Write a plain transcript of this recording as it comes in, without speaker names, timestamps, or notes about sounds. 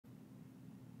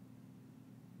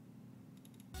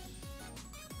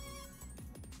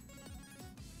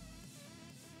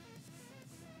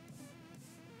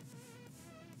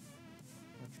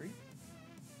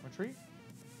treat?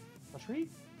 A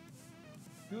treat?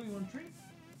 Bill, you want a treat?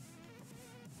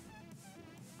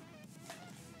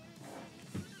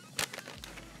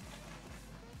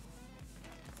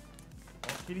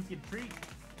 All kitties get a treat.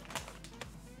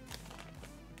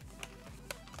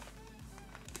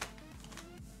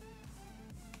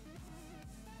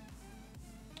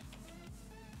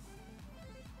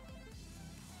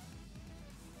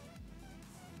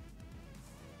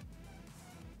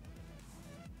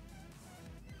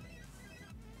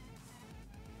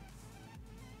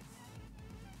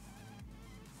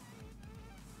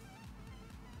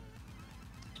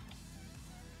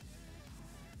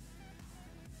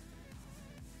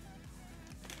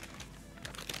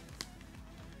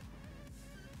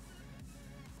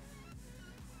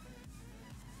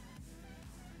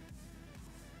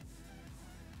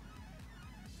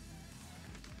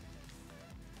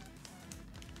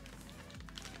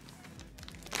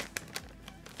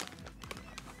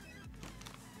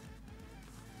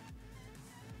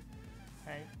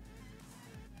 Hey.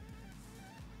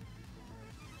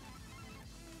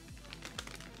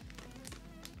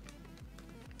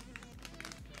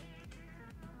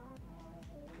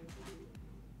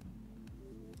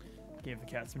 Gave the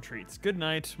cat some treats. Good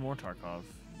night. More Tarkov.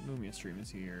 Lumia stream is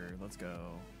here. Let's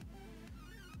go.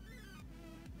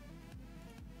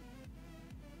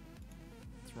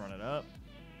 Let's run it up.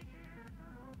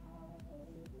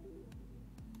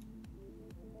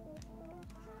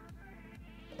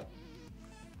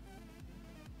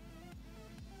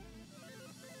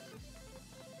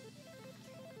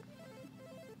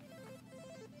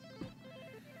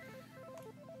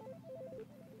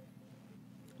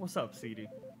 What's up, CD?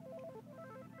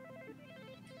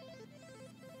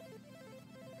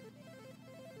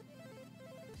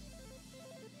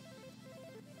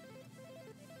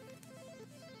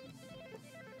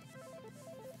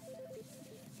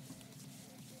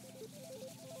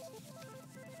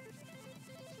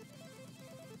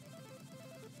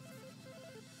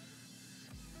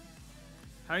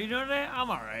 How you doing today? I'm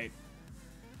alright.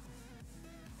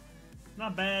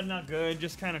 Not bad, not good,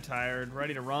 just kind of tired.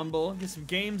 Ready to rumble, get some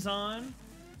games on.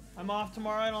 I'm off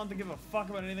tomorrow, I don't have to give a fuck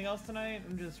about anything else tonight.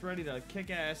 I'm just ready to kick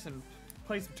ass and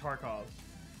play some Tarkov.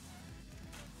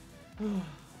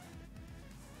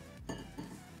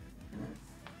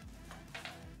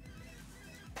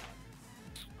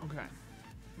 Okay.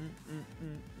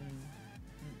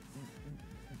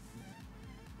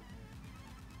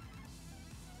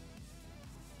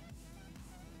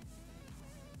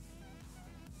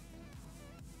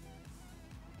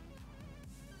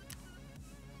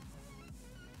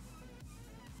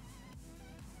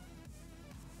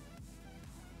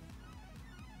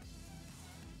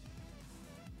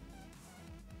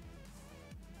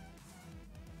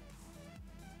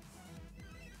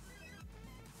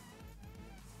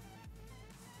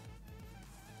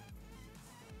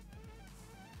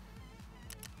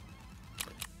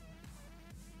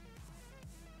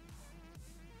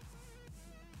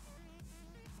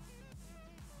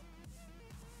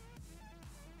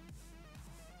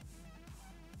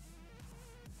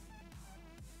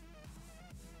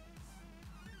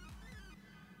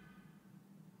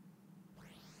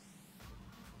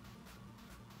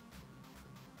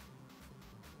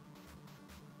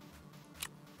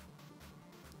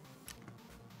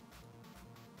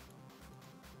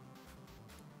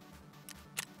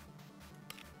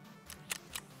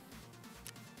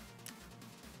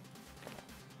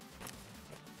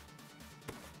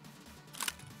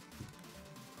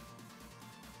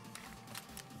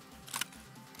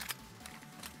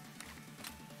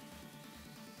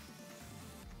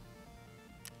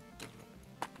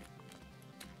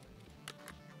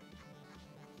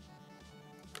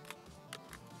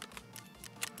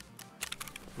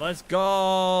 Let's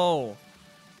go!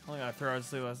 Only got 3 hours of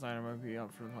sleep last night. I'm gonna be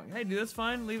up for the hunt. Hey, dude, that's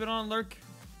fine. Leave it on, lurk.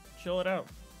 Chill it out.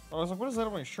 I was like, what is that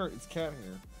on my shirt? It's cat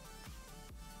hair.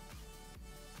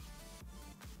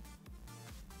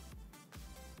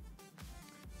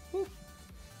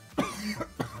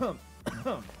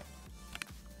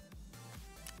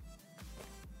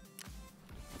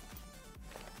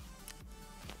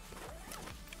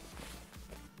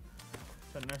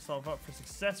 Setting ourselves up for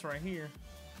success right here.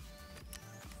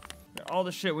 Got all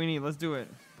the shit we need. Let's do it.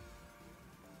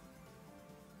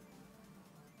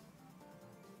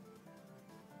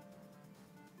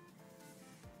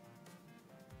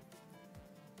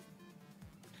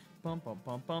 Bum bum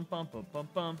bum bum bum bum bum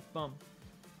bum bum.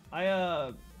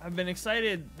 I've been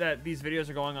excited that these videos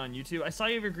are going on YouTube. I saw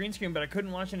you have your green screen, but I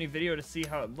couldn't watch any video to see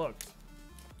how it looked.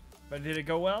 But did it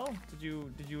go well?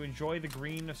 Did you enjoy the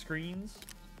green of screens?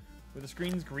 Were the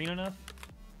screens green enough?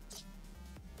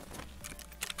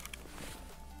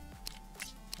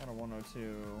 a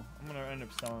 102. I'm gonna end up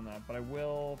selling that, but I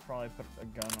will probably put a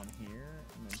gun on here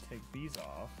and then take these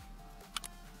off.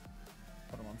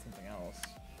 Put them on something else.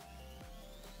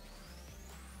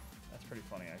 That's pretty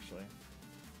funny, actually.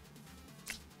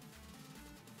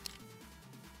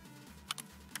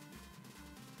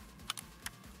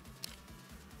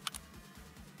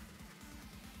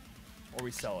 Or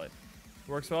we sell it.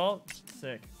 Works well?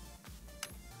 Sick.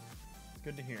 It's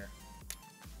good to hear.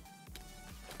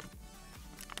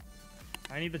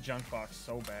 I need the junk box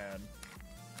so bad.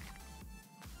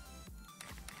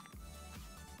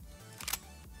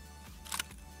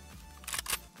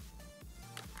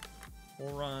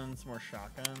 We'll run some more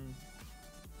shotgun.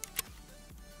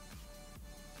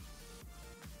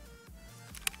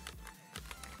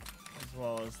 As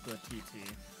well as the TT.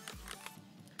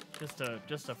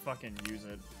 Just to fucking use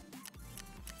it.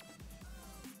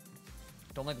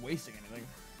 Don't like wasting anything.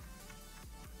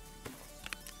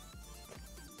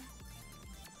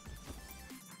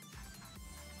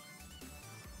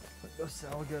 Those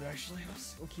sell good, actually.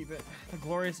 We'll keep it. The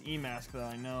glorious E-mask, though,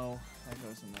 I know that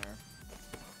goes in there.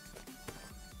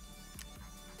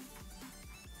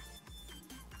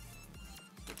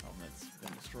 Helmet's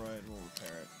been destroyed. We'll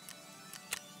repair it.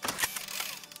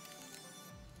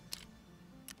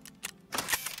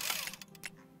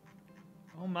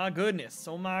 Oh my goodness.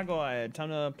 Oh my god. Time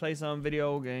to play some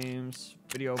video games.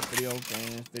 Video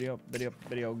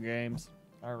games.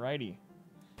 Alrighty.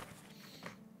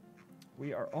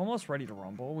 We are almost ready to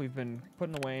rumble. We've been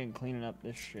putting away and cleaning up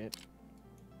this shit.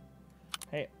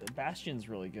 Hey, Bastion's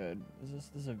really good.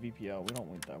 This is a VPL. We don't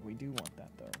want that. We do want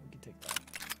that though. We can take that.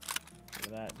 Look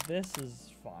at that. This is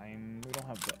fine. We don't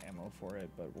have the ammo for it,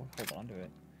 but we'll hold on to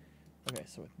it. Okay,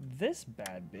 so with this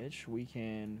bad bitch, we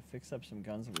can fix up some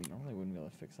guns that we normally wouldn't be able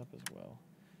to fix up as well.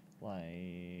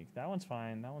 Like, that one's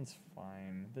fine. That one's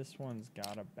fine. This one's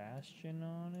got a Bastion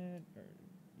on it. Or,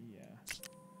 yeah. So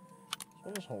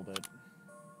we'll just hold it.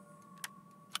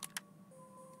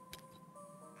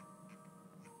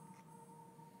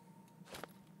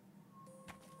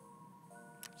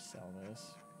 Sell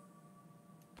this.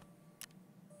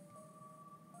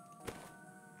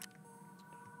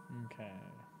 Okay.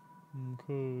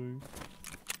 Okay.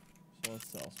 So let's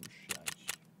sell some shit.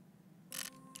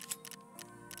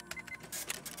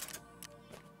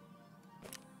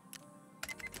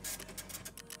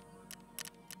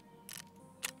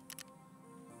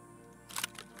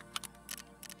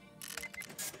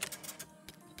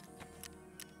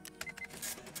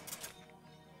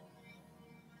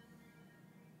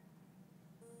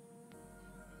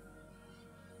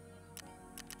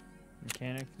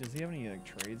 Mechanic, does he have any like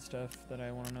trade stuff that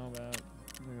I want to know about?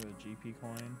 Look at the GP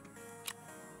coin.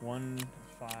 1,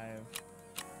 5.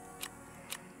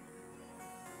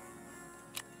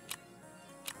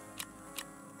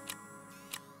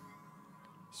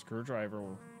 Screwdriver.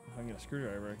 If I can get a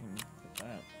screwdriver, I can get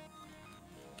that.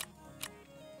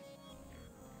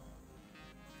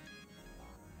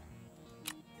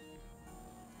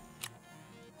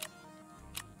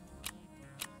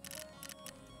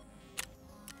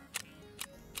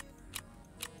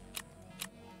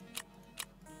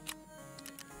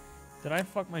 Did I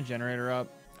fuck my generator up?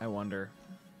 I wonder.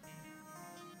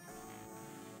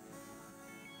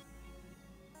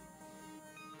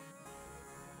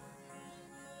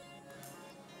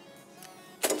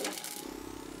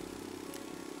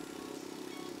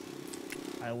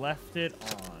 I left it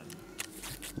on.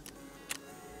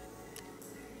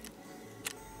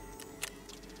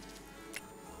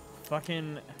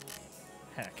 Fucking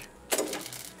heck.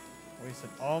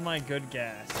 Wasted all my good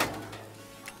gas.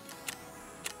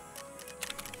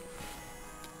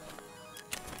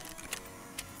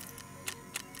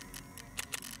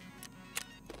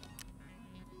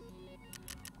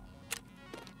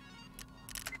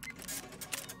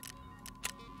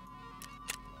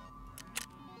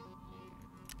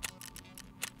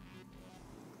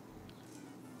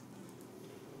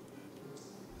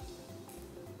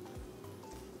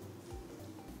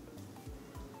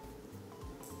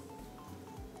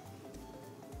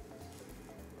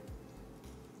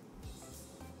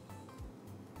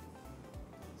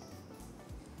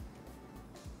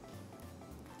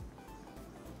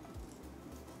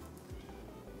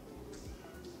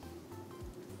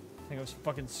 I think it was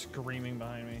fucking screaming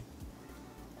behind me.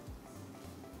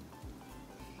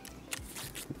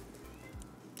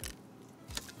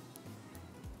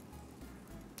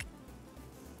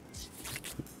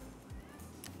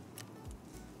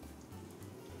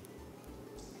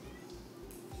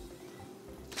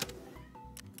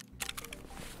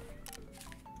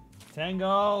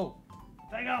 Tango!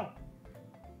 Tango!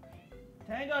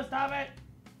 Tango, stop it!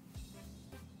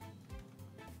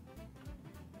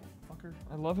 motherfucker.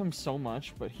 I love him so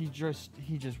much, but he just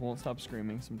won't stop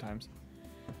screaming sometimes.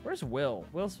 Where's Will?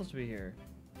 Will's supposed to be here.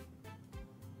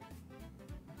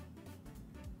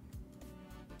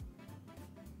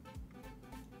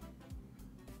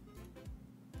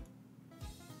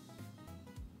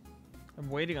 I'm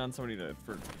waiting on somebody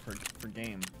for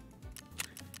game.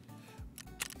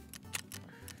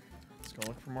 Let's go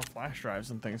look for more flash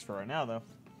drives and things for right now, though.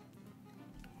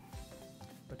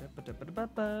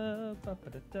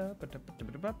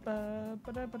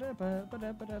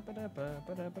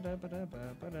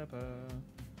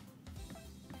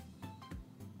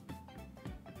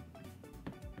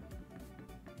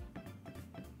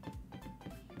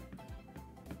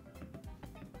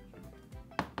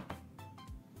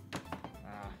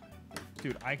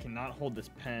 Dude, I cannot hold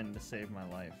this pen to save my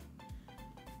life.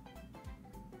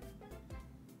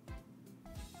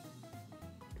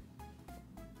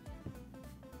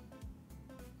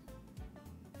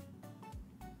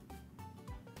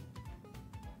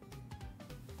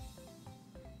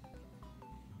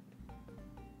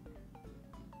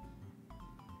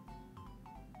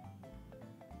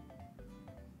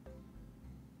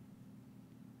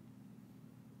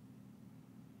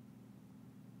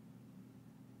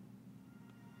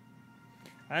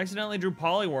 I accidentally drew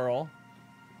Polywhirl.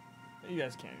 You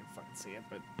guys can't even fucking see it,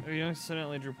 but I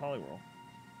accidentally drew Polywhirl.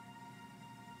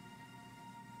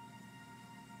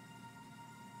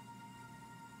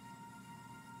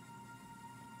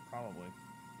 Probably.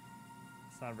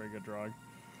 It's not a very good drawing.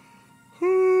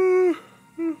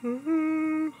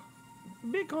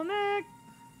 Big connect!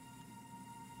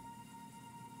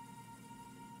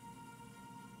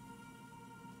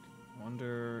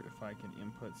 Wonder if I can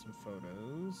input some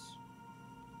photos.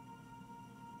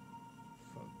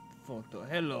 Photo.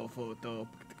 Hello, photo.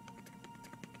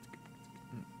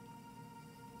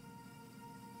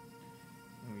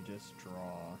 And we just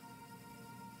draw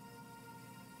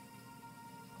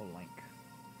a link.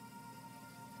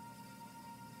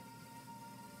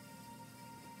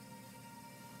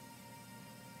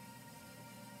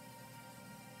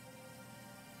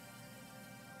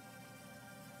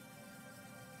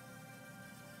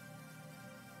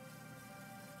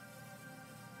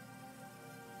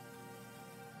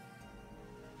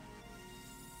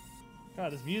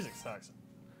 God, this music sucks.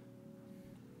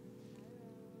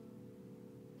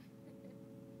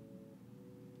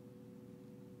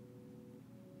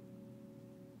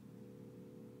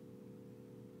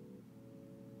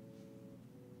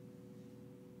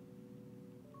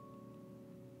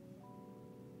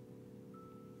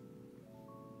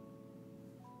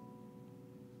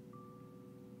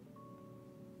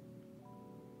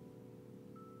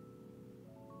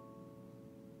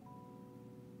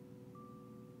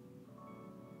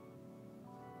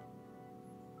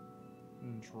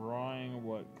 Drawing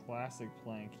what classic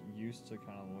plank used to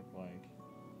kind of look like.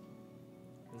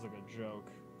 It was like a joke,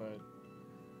 but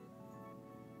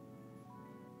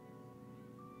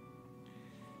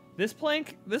this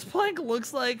plank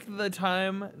looks like the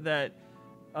time that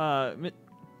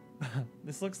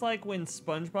this looks like when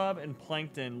SpongeBob and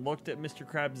Plankton looked at Mr.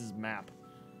 Krabs' map.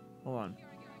 Hold on.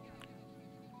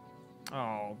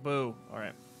 Oh, boo. All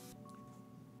right.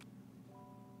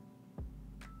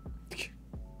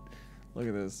 Look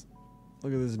at this.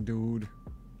 Look at this dude.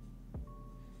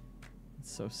 It's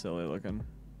so silly looking.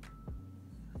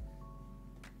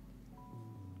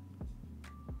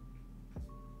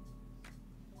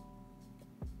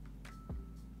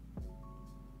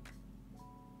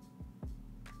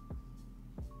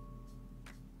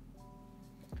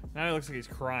 Now he looks like he's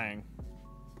crying.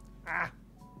 Ah!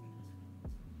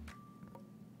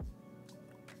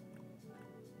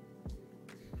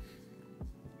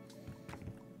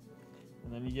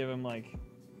 And then you give him like,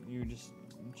 you just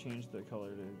change the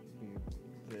color to be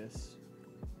this.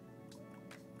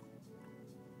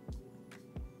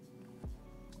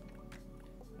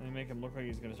 And you make him look like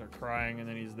he's gonna start crying, and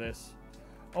then he's this.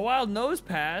 A wild nose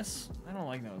pass. I don't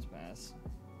like nose pass.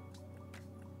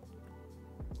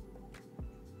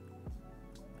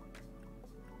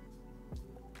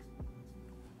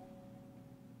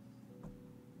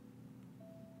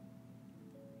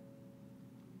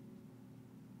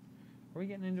 Are we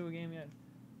getting into a game yet?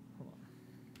 Hold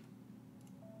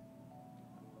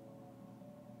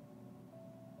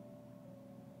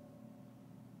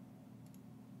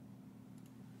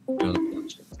on.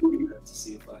 To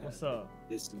see if I What's up?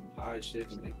 This some high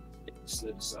shit and they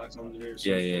slip the socks under there.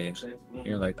 Yeah, yeah.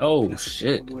 You're like, oh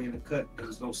shit. In the cut,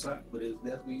 there's no sock, but it's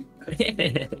definitely.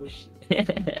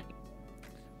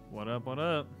 What up? What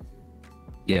up?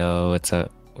 Yo, what's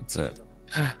up? What's up?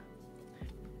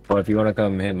 Well, if you want to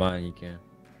come hit mine, you can.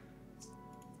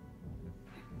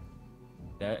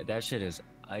 That shit is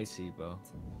icy, bro.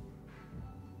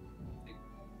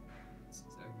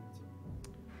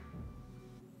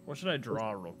 What should I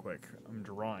draw real quick? I'm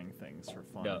drawing things for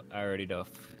fun. No, I already know.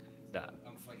 That.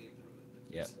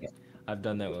 Yeah, I've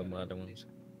done that with my other ones.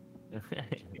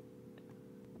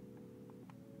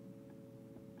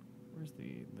 Where's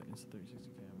the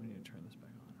Insta360 cam? We need to turn this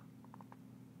back on.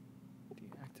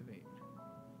 Deactivate.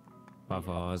 My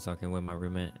fault. I was talking with my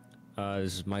roommate.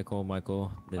 This is Michael.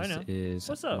 Michael. This know. is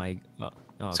What's up? Mike. Oh,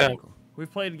 So- okay, cool.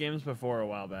 We've played games before a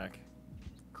while back.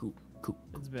 Cool. Cool.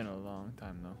 It's been a long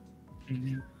time though.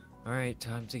 All right,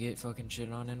 time to get fucking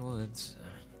shit on in Woods.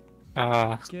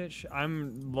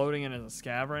 I'm loading it as a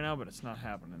scav right now, but it's not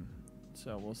happening.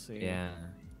 So we'll see. Yeah.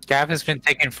 Gav has been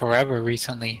taking forever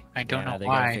recently. I don't know They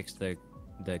gotta why. fix the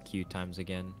queue times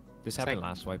again. This It's happened like-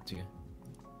 last wipe too.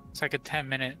 It's like a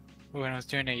 10-minute when I was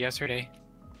doing it yesterday.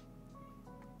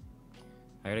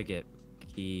 I gotta get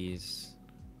keys.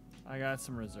 I got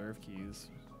some reserve keys.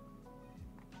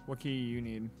 What key you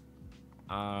need?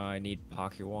 I need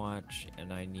pocket watch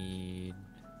and I need.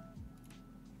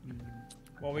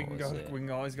 Well, we What can was go. it? We can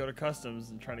always go to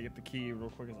customs and try to get the key real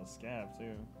quick as a scav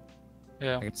too.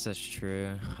 Yeah. I guess that's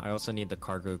true. I also need the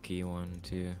cargo key one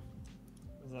too.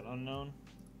 Is that unknown?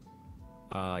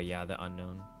 Yeah, the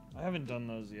unknown. I haven't done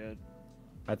those yet.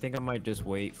 I think I might just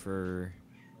wait for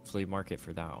flea market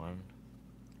for that one.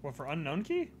 What, for unknown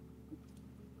key?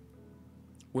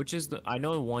 Which is the? I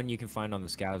know the one you can find on the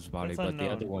scav's body, That's but the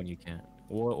other unknown. one you can't.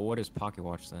 What is pocket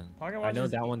watch then? Pocket I watch know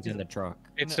is- that one's is- in the truck.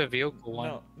 It's No, a vehicle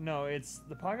one. No, it's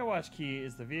the pocket watch key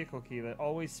is the vehicle key that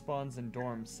always spawns in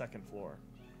dorm's second floor.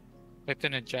 It's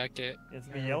in a jacket. It's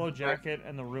the yellow jacket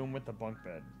and the room with the bunk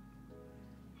bed.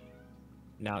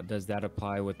 Now, does that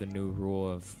apply with the new rule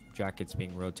of jackets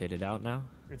being rotated out now?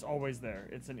 It's always there.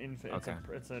 It's an infant. Okay.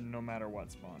 It's a no matter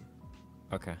what spawn.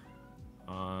 Okay.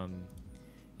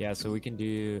 Yeah, so we can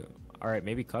do. All right,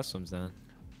 maybe customs then.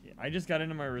 Yeah, I just got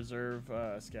into my reserve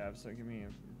scav, so give me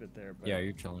a bit there. But Yeah,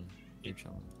 you're chilling. You're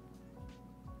chilling.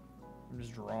 I'm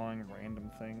just drawing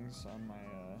random things on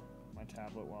my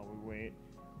tablet while we wait.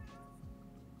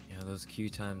 Yeah, those queue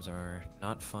times are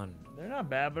not fun. They're not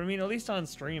bad, but I mean, at least on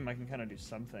stream, I can kind of do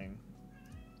something.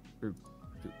 True.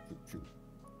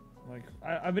 Like,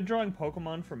 I've been drawing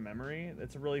Pokemon from memory.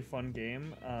 It's a really fun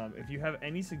game. If you have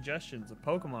any suggestions of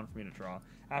Pokemon for me to draw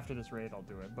after this raid, I'll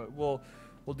do it. But we'll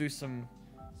do some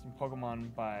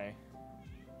Pokemon by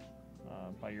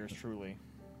yours truly.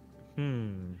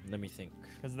 Let me think.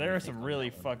 Because there are some really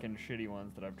fucking shitty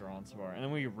ones that I've drawn so far, and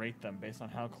then we rate them based on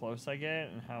how close I get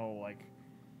and how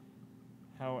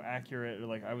accurate or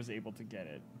like I was able to get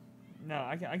it. No,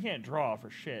 I can't draw for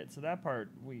shit, so that part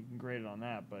we can grade it on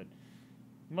that, but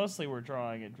mostly we're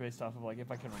drawing it based off of like if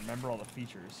I can remember all the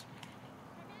features.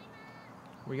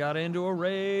 We got into a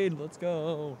raid. Let's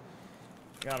go.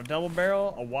 Got a double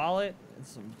barrel, a wallet, and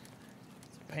some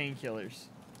painkillers.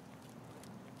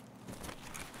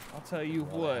 I'll tell you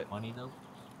what, Money though.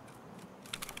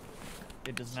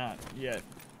 it does not yet.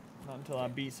 Not until I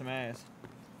beat some ass.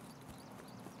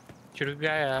 Should we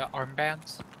buy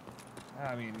armbands?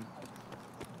 I mean,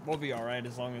 we'll be all right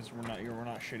as long as we're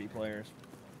not shitty players.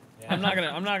 I'm not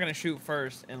gonna shoot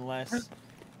first unless,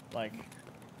 like,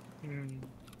 I'm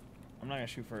not gonna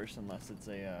shoot first unless it's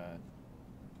a.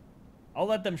 I'll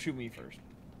let them shoot me first.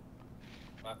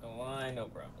 Not gonna lie, no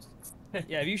promise.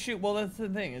 Yeah, if you shoot, well, that's the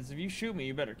thing is if you shoot me,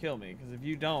 you better kill me, because if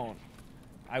you don't,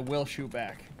 I will shoot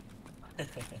back.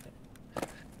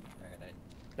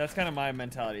 That's kind of my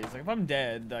mentality. It's like if I'm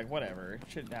dead, like whatever,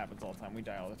 shit happens all the time. We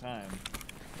die all the time.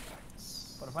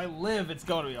 But if I live, it's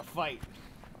going to be a fight.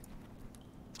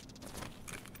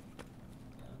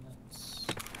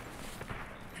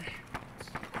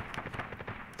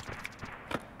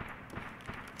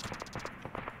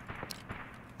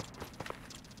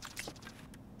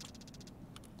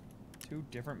 Two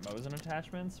different Mosin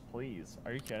attachments? Please.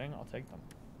 Are you kidding? I'll take them.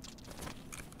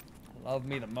 Love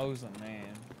me the Mosin,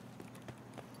 man.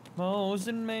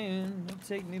 Mosin, man.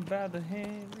 Take me by the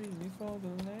hand, lead me for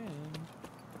the land.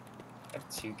 I have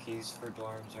 2 keys for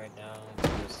dorms right now,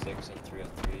 206 and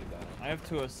 303, but I have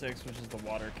 206, which is the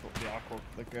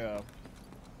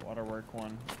waterwork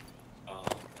one.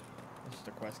 It's just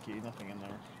a quest key, nothing in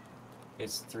there.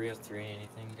 is 303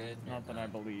 anything good? Not that I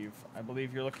believe. I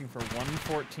believe you're looking for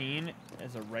 114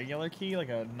 as a regular key, like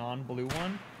a non-blue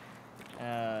one.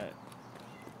 I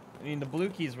mean, the blue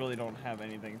keys really don't have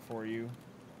anything for you.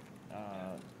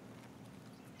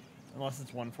 Unless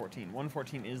it's 114.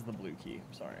 114 is the blue key,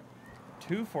 I'm sorry.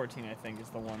 214, I think, is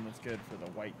the one that's good for the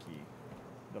white key.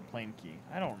 The plain key.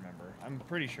 I don't remember. I'm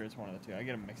pretty sure it's one of the two. I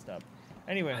get them mixed up.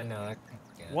 Anyway, I know.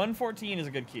 Yeah. 114 is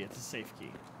a good key. It's a safe key.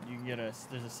 You can get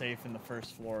there's a safe in the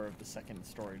first floor of the second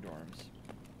story dorms.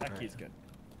 That key's good.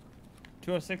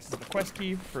 206 is the quest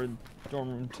key for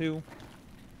dorm room 2.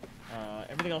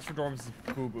 Everything else for dorms is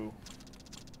boo-boo.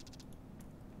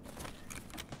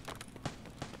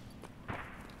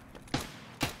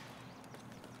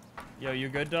 Yo, you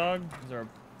good, dog? Is there a...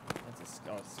 That's a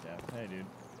scout staff. Hey, dude.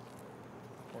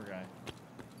 Poor guy.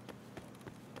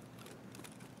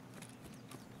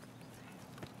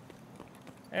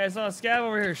 Hey, I saw a scav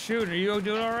over here shooting. Are you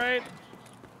doing all right?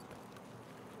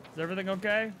 Is everything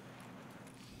okay?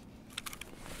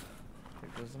 He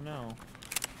doesn't know.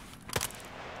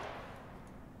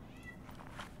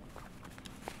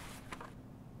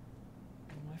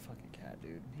 Oh, my fucking cat,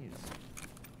 dude. He's...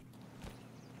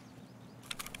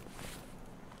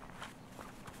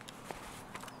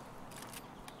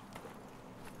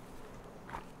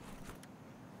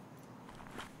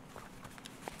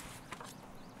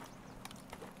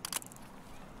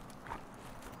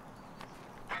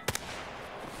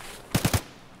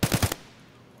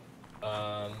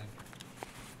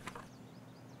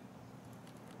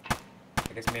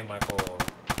 I guess me and Michael will run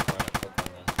a quick one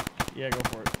then. Yeah, go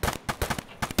for it.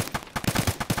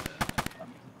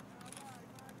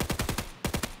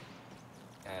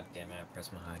 God damn it, I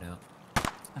pressed my hideout.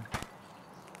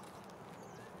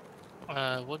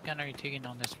 What gun are you taking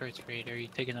on this first raid? Are you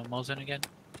taking a Mosin again?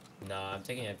 Nah, I'm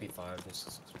taking MP5. This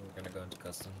is, we're gonna go into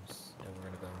customs and we're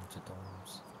gonna go into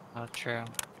dorms. Oh, true.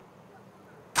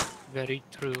 Very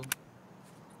true.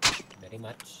 Very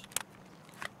much.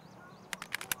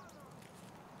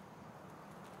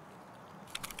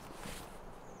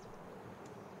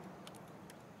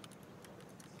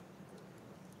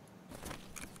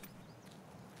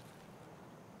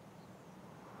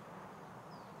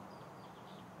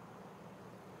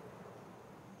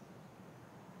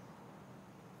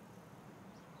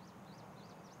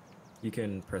 You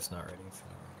can press not ready if you're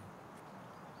not ready.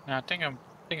 No, I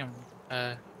think I'm,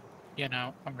 yeah,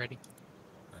 no, I'm ready.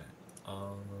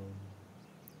 Alright.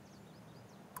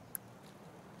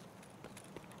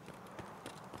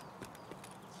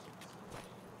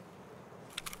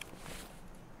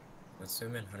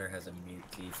 Assuming Hunter has a mute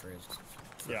key for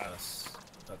us.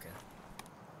 Okay.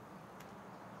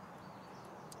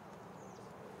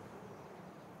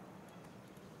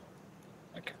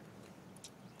 Okay.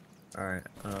 Alright,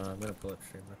 I'm gonna pull up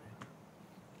stream.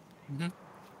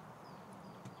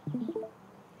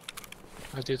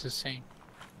 I'll do the same.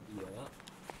 Yeah.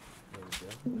 There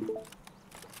we go.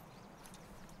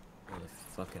 Oh, the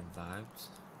fucking vibes.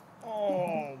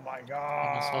 Oh my I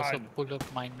god. must also pull up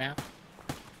my map.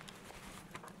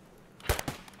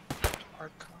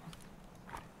 Tarkov.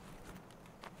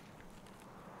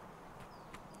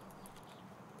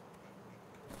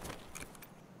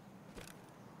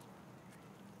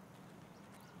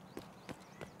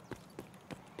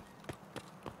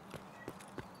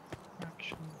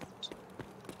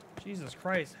 Jesus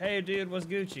Christ. Hey, dude, what's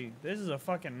Gucci? This is a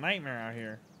fucking nightmare out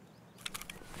here.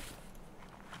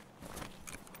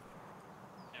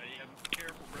 Yeah,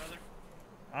 careful, brother.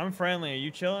 I'm friendly. Are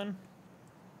you chilling?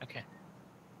 Okay.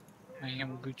 I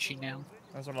am Gucci now.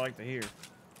 That's what I like to hear.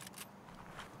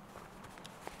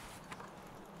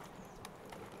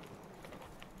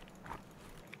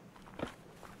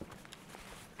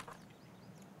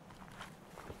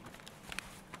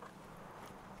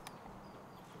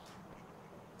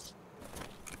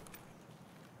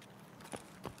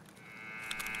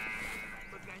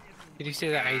 Did you see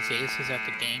that Isaiah is at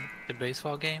the game? The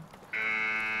baseball game?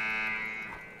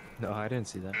 No, I didn't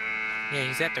see that. Yeah,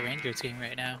 he's at the Rangers game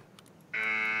right now.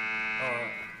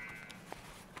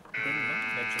 Didn't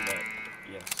mention that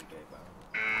yesterday, but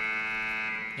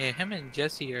Yeah, him and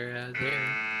Jesse are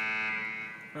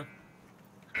there.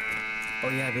 Oh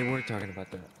yeah, they were talking about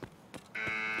that.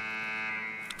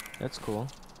 That's cool.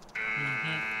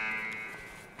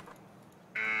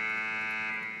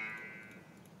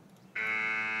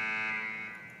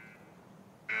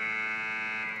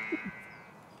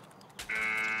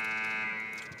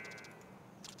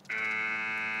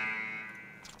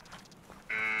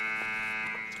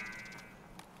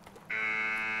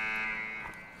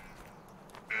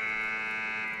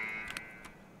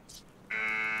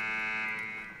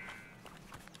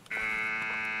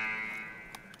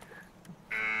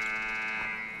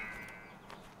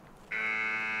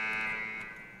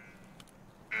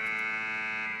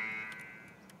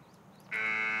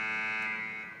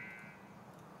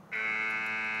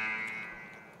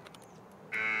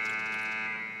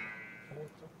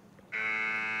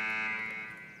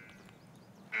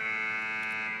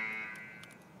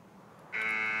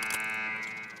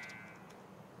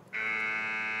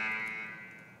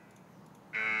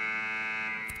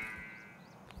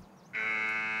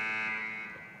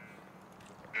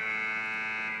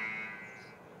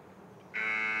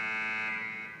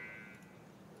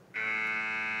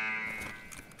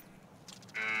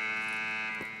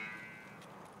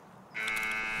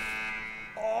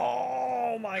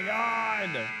 my god!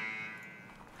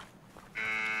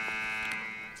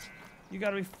 You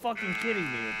gotta be fucking kidding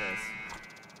me with this.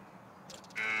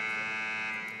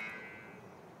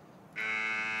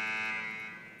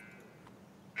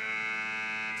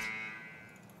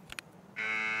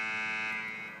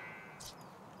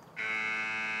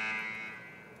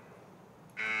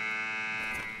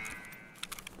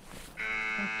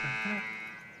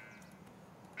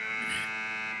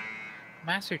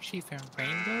 Master Chief and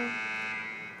Rainbow?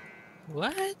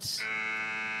 What?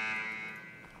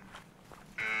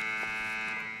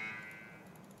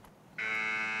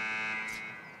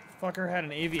 Fucker had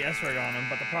an AVS rig on him,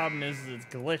 but the problem is it's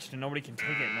glitched and nobody can take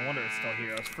it. No wonder it's still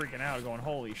here. I was freaking out, going,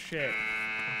 holy shit.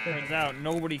 Turns out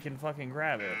nobody can fucking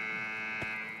grab it.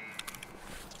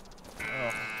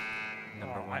 Ugh.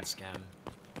 Number one scam.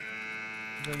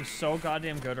 I'm doing so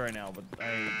goddamn good right now, but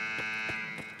I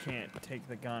can't take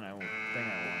the gun I want.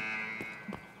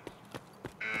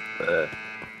 I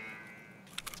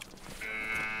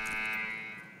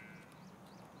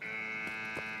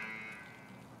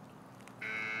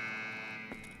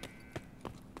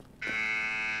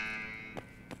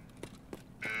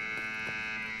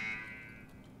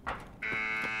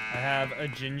have a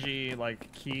Gingy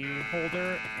like key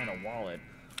holder and a wallet.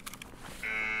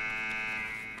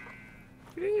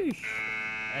 Sheesh.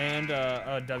 And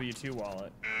a W2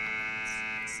 wallet.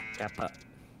 Step up.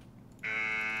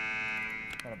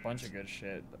 Got a bunch of good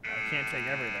shit. I can't take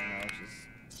everything though, which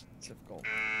is difficult.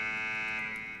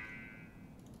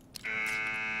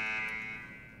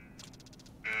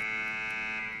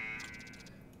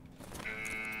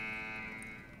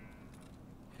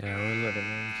 Yeah, we're living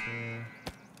into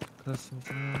customs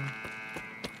now.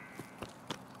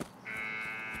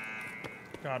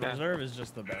 God, Yeah. Reserve is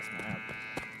just the best map.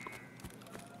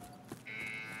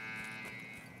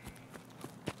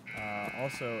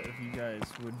 Also, if you guys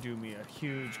would do me a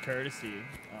huge courtesy,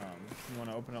 if you want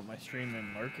to open up my stream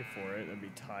and lurk it for it, that'd be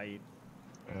tight.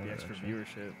 The extra Gotcha.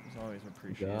 viewership is always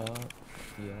appreciated.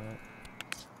 Yeah, yeah.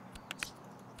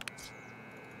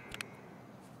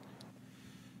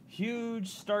 Huge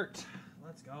start.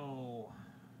 Let's go.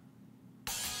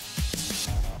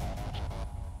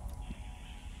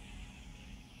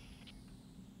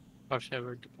 Oh shit,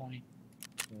 we're deploying.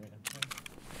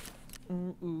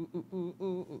 Ooh, ooh, ooh, ooh, ooh,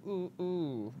 ooh, ooh,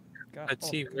 ooh. God, Let's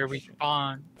see oh, where we shit.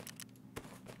 spawn.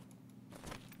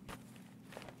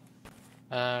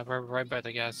 We're right by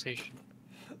the gas station.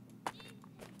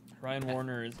 Ryan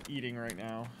Warner is eating right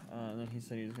now, and then he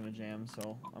said he was gonna jam,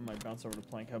 so I might bounce over to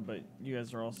Plank Hub, but you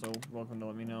guys are also welcome to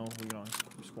let me know. We can always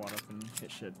squat up and hit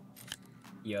shit.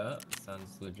 Yeah,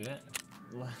 sounds legit.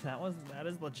 That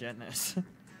is legitness.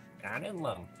 I didn't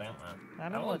love that one.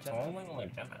 That That is was legit. totally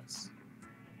legitness.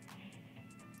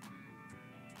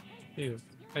 Dude,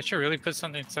 I should really put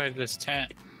something inside this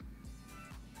tent.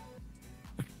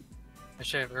 I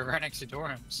should have right next to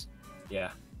dorms.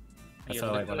 Yeah. That's Yeah,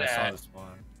 how, look like, when at I saw that. the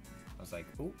spawn, I was like,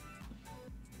 ooh.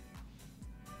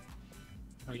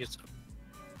 Let me get some.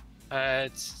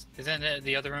 Isn't it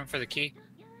the other room for the key?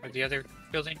 Or the other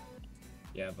building?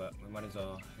 Yeah, but we might as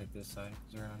well hit this side,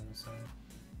 because we're on this side.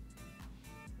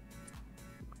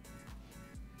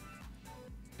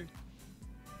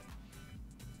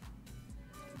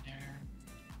 There.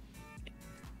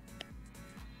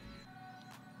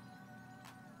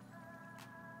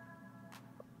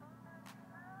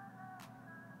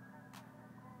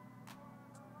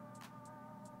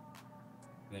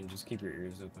 Then just keep your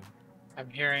ears open. I'm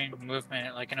hearing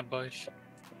movement like in a bush.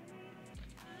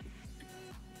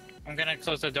 I'm gonna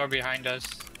close the door behind us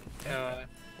so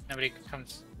nobody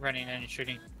comes running in and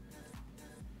shooting.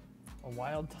 A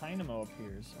wild Dynamo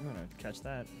appears. I'm gonna catch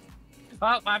that.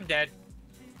 Oh, I'm dead.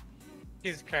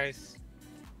 Jesus Christ.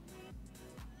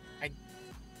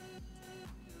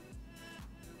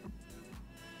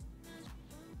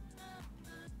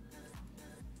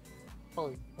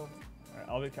 Holy fuck.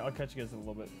 Alright, I'll catch you guys in a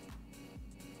little bit.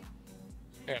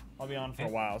 Yeah. I'll be on for a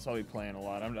while, so I'll be playing a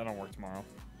lot. I don't work tomorrow.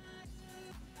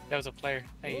 That was a player.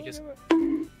 Hey, you just.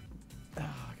 Oh god,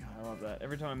 I love that.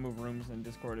 Every time I move rooms in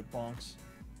Discord, it bonks.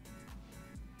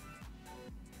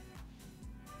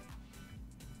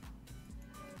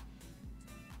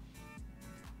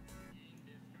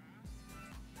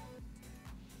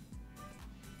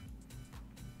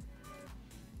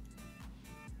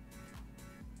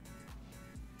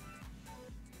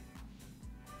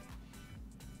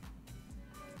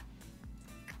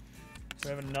 So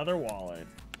we have another wallet.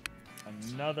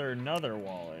 Another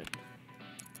wallet.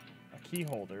 A key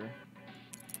holder.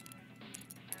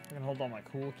 I can hold all my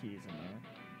cool keys in there.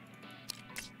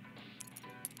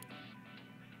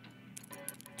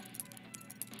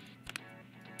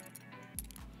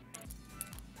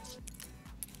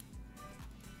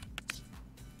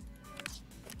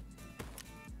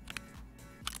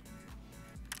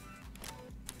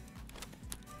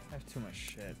 Too much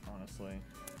shit, honestly.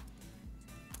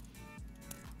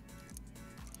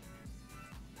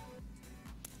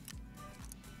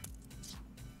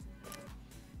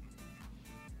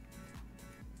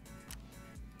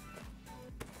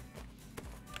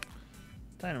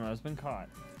 Dynamo has been caught.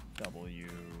 W.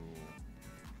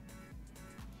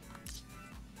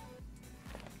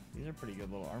 These are pretty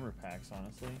good little armor packs,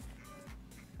 honestly.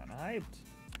 Kinda hyped.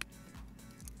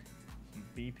 Some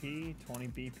BP, 20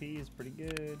 BP is pretty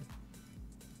good.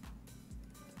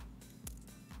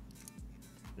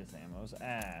 This ammo's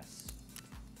ass.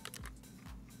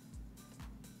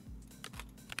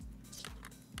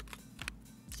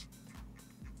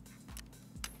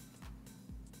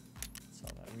 So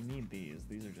that we need these.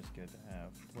 These are just good to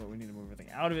have. Well, we need to move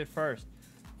everything out of it first.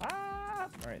 Ah!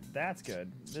 Alright, that's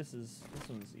good. This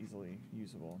one's easily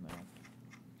usable now.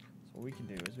 So what we can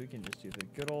do is we can just do the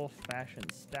good old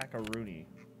fashioned stack-a-rooney.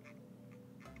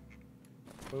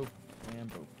 Boop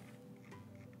and boop.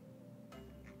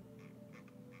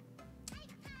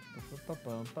 Do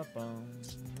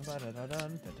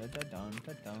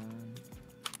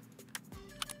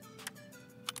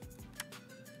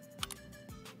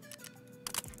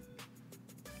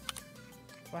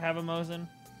I have a Mosin?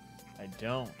 I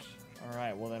don't.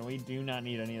 Alright, well then we do not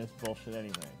need any of this bullshit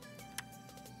anyway.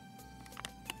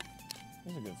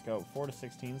 This is a good scope. 4 to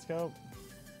 16 scope?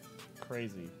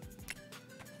 Crazy.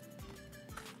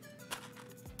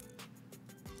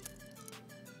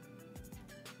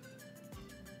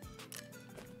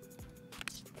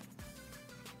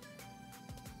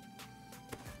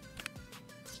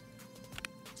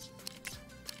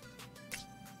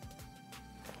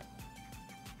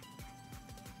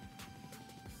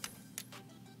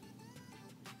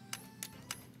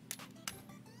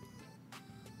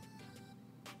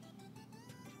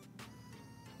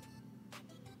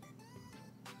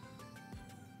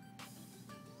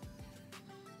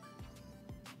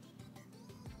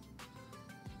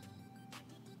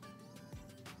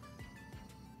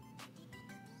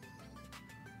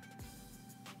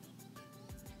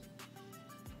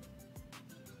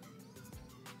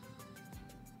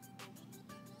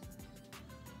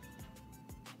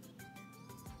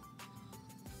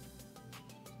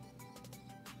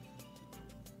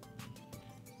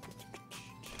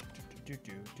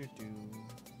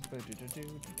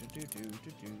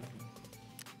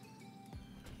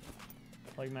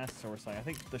 Plug mask source line. I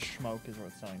think the smoke is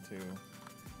worth selling too.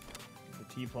 The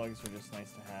T-plugs are just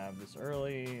nice to have this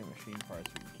early. Machine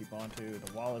parts we can keep on to.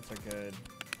 The wallets are good.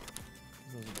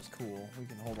 Those are just cool. We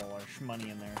can hold all our money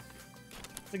in there.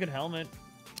 It's a good helmet.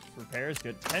 Repair is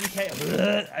good.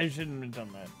 10K. I shouldn't have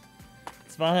done that.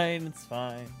 It's fine. It's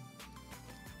fine.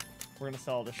 We're gonna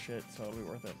sell all this shit, so it'll be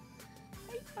worth it.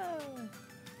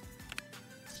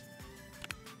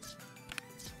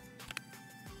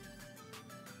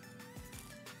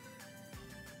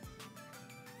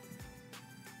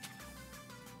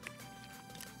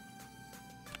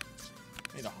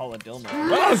 Need a holodilma.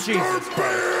 Oh, Jesus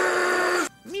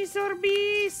Christ! Me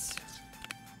sorbis!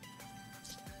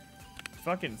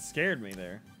 Fucking scared me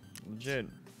there. Legit.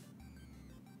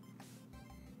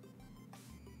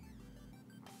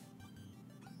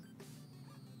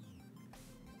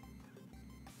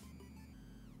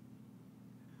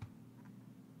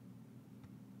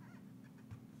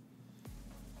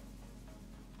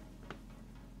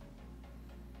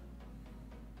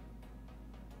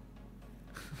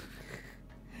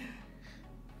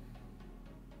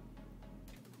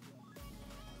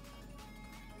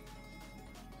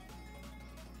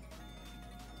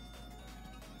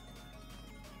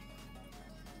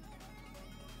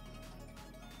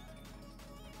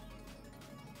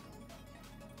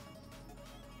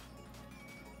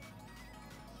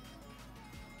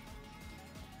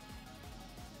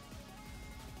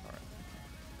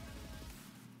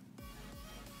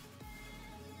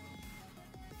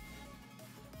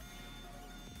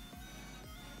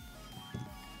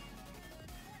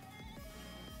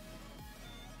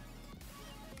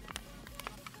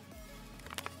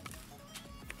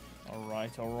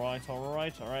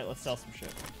 Alright, let's sell some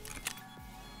shit.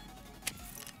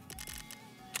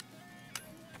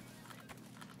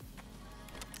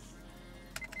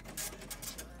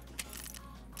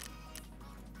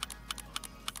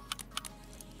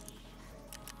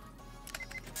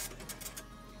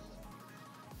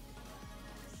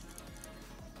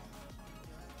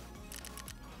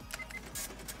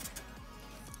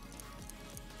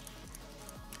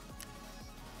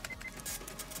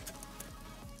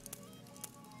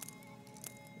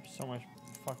 So much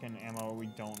fucking ammo we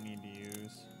don't need to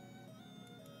use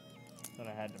that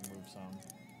I had to move some.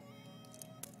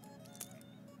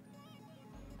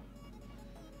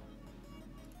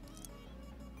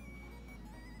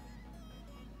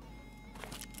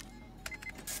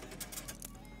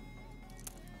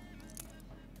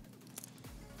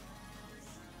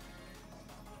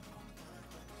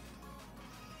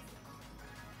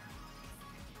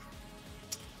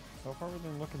 so far we've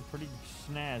been looking pretty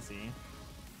snazzy.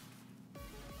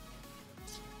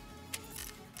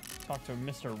 Talk to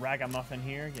Mr. Ragamuffin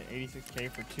here. Get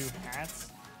 86k for 2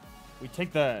 hats. We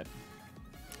take that.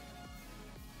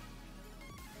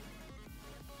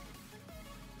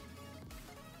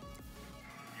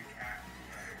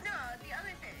 No, the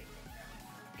other thing.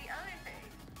 The other thing.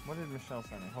 What did Michelle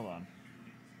send me? Hold on.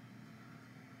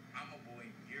 I'm a boy,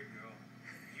 you're a girl.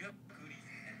 You have cooties,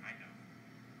 and I know.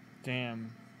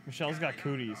 Damn. Michelle's got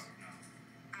cooties.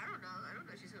 I don't know. I don't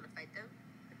know if she's gonna fight them.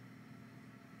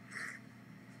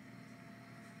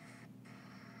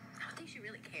 I don't think she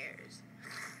really cares.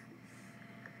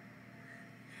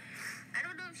 I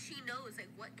don't know if she knows like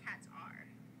what cats are.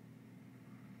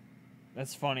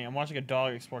 That's funny. I'm watching a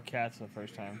dog explore cats for the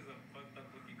first time. This is a fucked up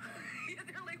looking Yeah,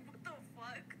 they're like, what the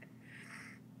fuck?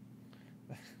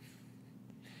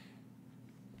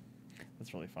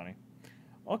 That's really funny.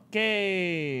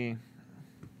 Okay.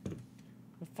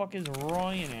 The fuck is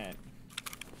Ryan at?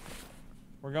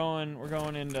 We're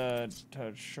going into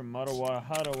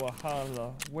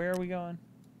Shimatawahala. Where are we going?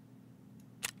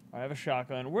 I have a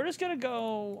shotgun. We're just gonna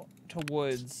go to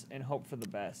woods and hope for the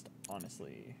best,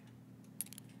 honestly.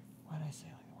 Why did I say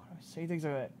like that? Why do I say things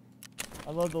like that?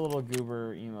 I love the little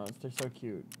goober emotes. They're so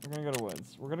cute. We're gonna go to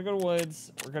woods. We're gonna go to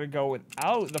woods. We're gonna go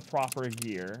without the proper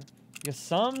gear. Because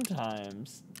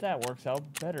sometimes that works out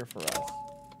better for us.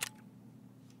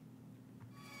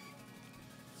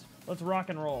 Let's rock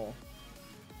and roll.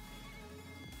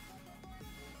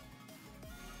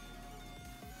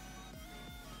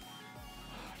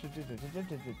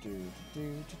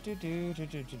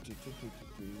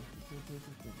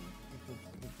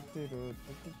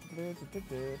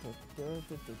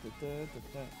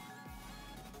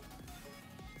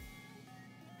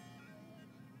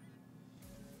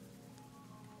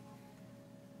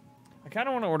 I kind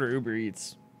of want to order Uber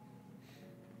Eats.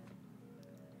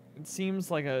 It seems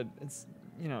like it's,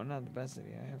 you know, not the best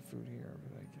idea. I have food here,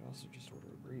 but I could also just order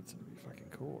Uber Eats and it'd be fucking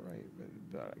cool, right?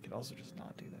 But I could also just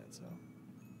not do that, so.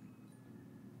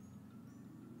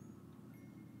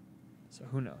 So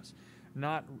who knows?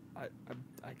 I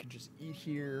could just eat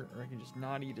here, or I can just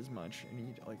not eat as much and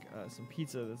eat like some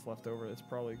pizza that's left over. That's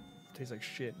probably tastes like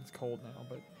shit. It's cold now,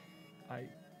 but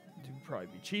it would probably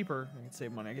be cheaper. I could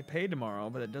save money. I get paid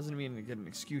tomorrow, but that doesn't mean I get an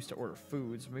excuse to order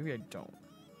food. So maybe I don't.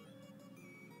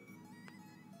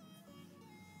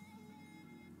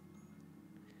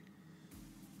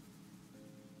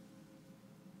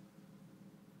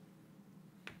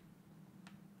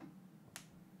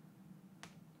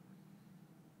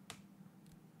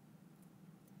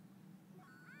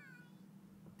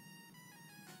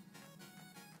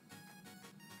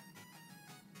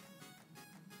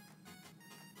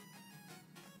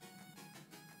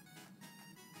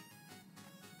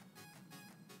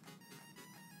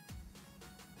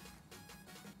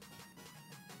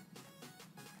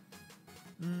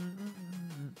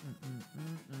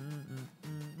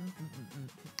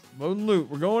 Load and loot.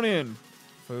 We're going in.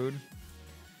 Food.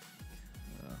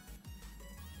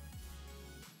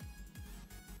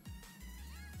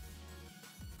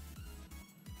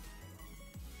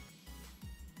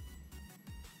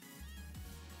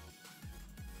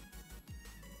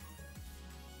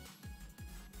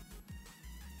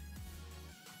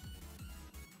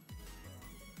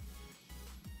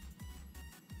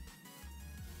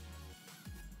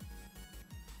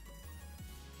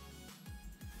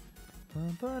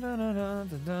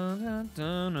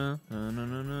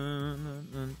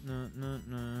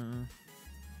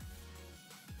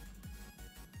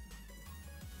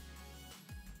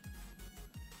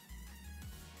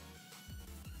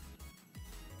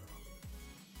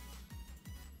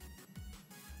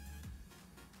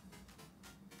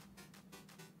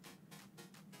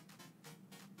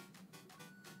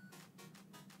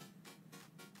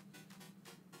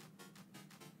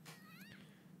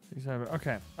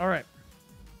 Okay, all right.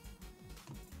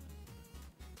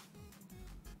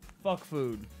 Fuck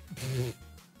food.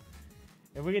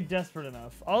 If we get desperate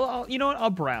enough, I'll you know what?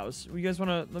 I'll browse. You guys want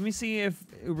to? Let me see if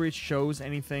Uber Eats shows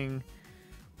anything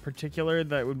particular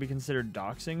that would be considered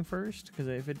doxing first, because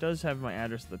if it does have my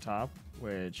address at the top,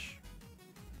 which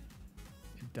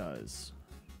it does,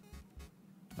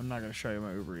 I'm not gonna show you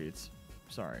my Uber Eats.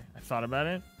 Sorry, I thought about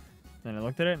it, then I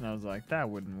looked at it, and I was like, that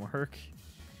wouldn't work.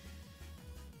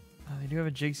 They do have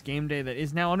a Jake's Game Day that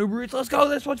is now on Uber Eats. Let's go!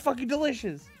 This one's fucking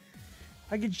delicious.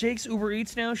 I get Jake's Uber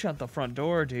Eats now. Shut the front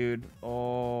door, dude.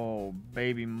 Oh,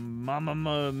 baby,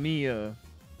 mamma mia.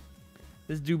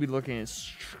 This dude be looking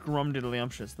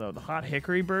scrumdiddlyumptious though. The hot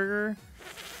hickory burger.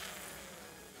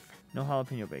 No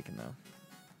jalapeno bacon though.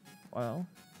 Well,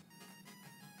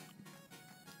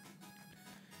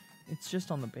 It's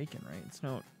just on the bacon, right? It's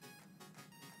no...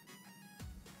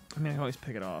 I mean, I can always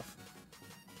pick it off.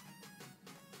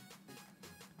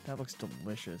 That looks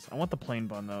delicious. I want the plain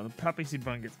bun, though. The poppy seed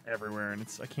bun gets everywhere, and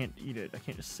I can't eat it. I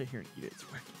can't just sit here and eat it. It's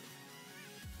wacky.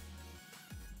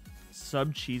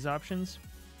 Sub cheese options.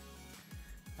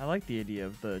 I like the idea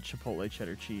of the Chipotle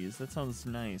cheddar cheese. That sounds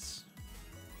nice.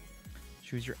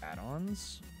 Choose your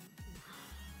add-ons.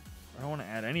 I don't want to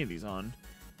add any of these on.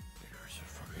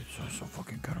 It's so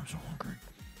fucking good. I'm so hungry.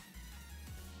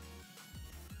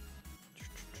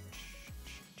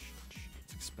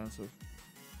 It's expensive.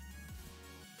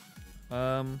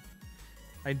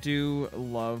 I do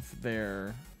love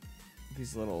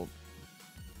these little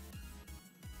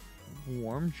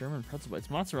warm German pretzel bites.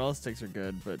 Mozzarella sticks are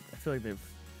good, but I feel like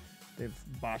they've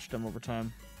botched them over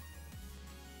time.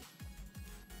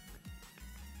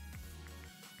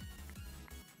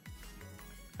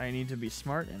 I need to be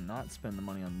smart and not spend the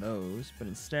money on those, but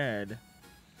instead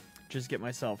just get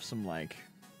myself some like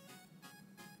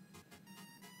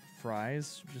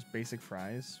fries, just basic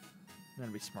fries.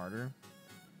 That'd be smarter.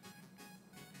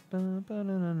 Alright,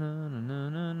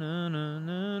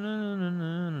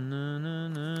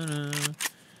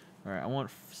 I want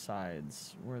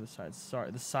sides. Where are the sides? Sorry,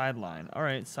 the sideline.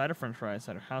 Alright, side of french fries,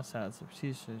 side of house salads.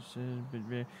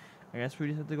 I guess we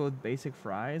just have to go with basic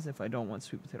fries if I don't want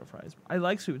sweet potato fries. I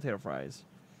like sweet potato fries,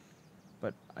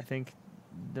 but I think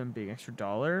them being extra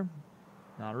 $1,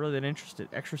 not really that interested.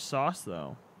 Extra sauce,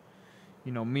 though.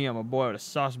 You know me, I'm a boy with a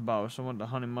sauce box. I want the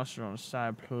honey mustard on the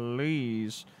side,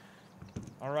 please.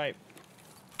 Alright.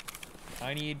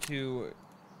 I need to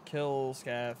kill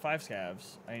 5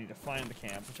 scavs. I need to find the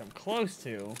camp, which I'm close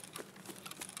to,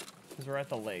 because we're at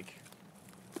the lake.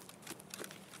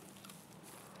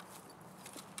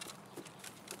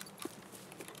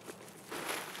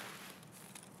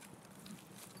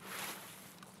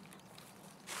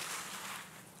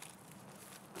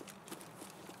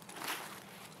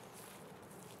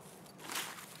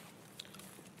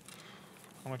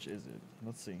 How much is it?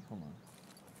 Let's see. Hold on.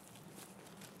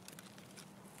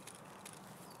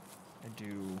 I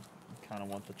do kind of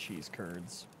want the cheese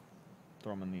curds.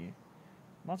 Throw them in the...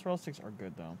 Mozzarella sticks are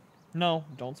good, though. No,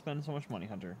 don't spend so much money,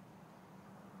 Hunter.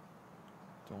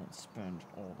 Don't spend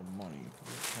all the money.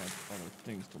 You have other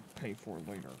things to pay for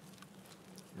later.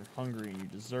 You're hungry and you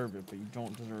deserve it, but you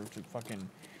don't deserve to fucking...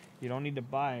 You don't need to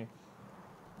buy...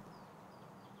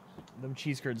 Them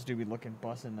cheese curds do be looking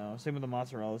bussin', though. Same with the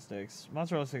mozzarella sticks.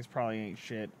 Mozzarella sticks probably ain't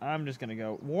shit. I'm just gonna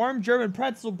go warm German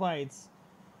pretzel bites.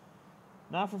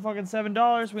 Not for fucking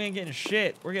 $7. We ain't getting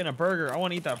shit. We're getting a burger. I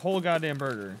want to eat that whole goddamn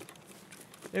burger.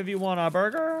 If you want a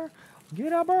burger,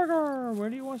 get a burger. Where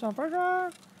do you want some burger?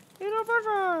 Eat a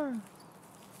burger.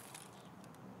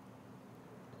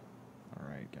 All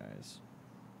right, guys.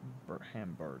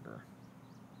 Hamburger.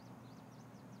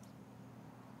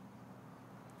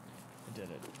 I did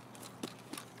it.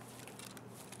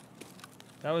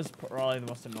 That was probably the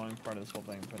most annoying part of this whole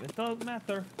thing, but it doesn't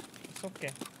matter. It's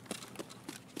okay.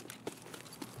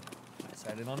 I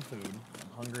decided on food.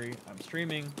 I'm hungry. I'm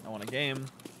streaming. I want a game.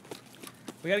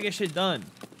 We gotta get shit done.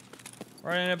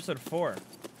 We're on episode 4.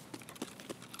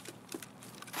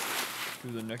 To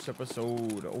the next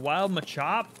episode. A wild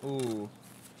Machop? Ooh.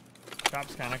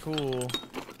 Chop's kinda cool.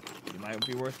 It might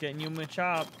be worth getting you a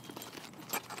Machop.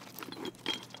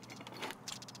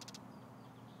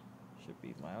 Should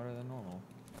be louder than normal.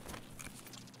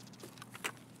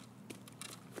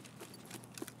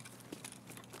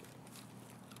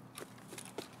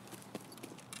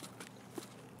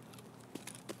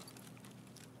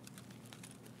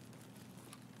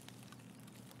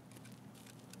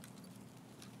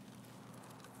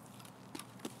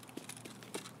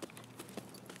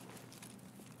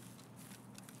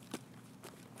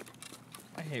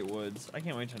 I hate woods. I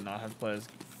can't wait to not have to play this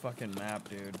fucking map,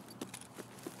 dude.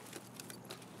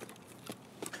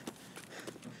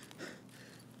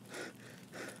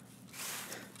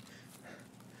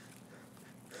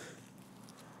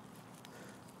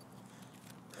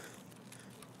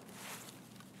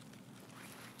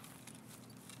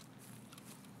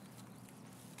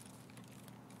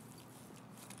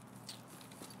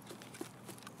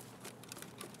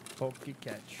 Poke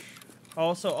catch.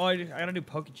 Also, I gotta do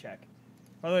poke check.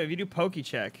 By the way, if you do poke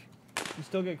check, you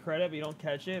still get credit, but you don't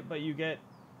catch it, but you get...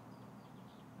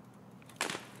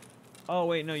 Oh,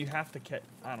 wait, no, you have to catch...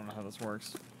 I don't know how this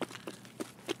works.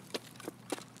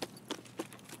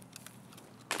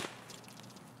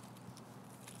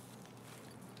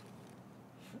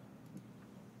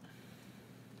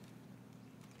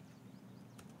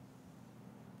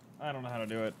 I don't know how to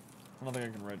do it. I don't think I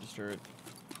can register it.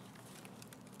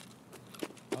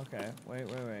 Okay, wait.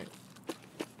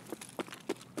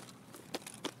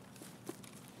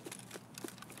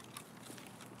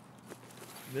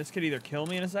 This could either kill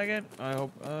me in a second. I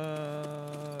hope.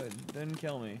 It didn't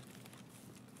kill me.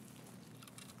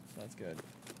 So that's good.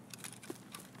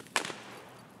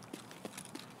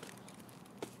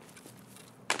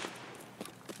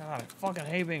 God, I fucking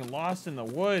hate being lost in the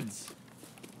woods.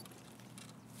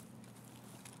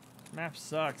 Map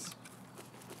sucks.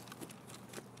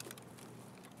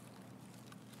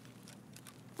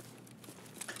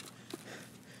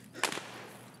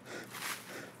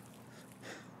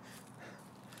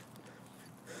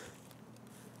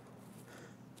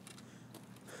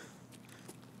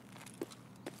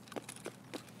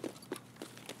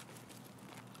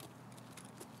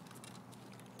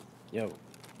 Yo,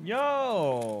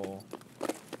 Yo!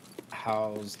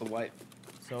 how's the wife?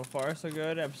 So far, so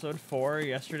good. Episode 4.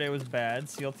 Yesterday was bad.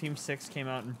 SEAL Team 6 came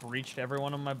out and breached every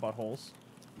one of my buttholes.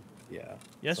 Yeah.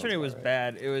 Yesterday sounds was about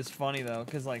right. bad. It was funny, though,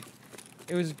 because, like,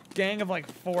 it was a gang of, like,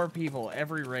 4 people.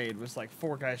 Every raid was, like,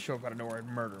 4 guys show up out of nowhere and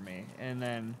murder me. And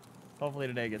then, hopefully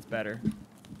today gets better.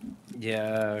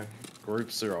 Yeah,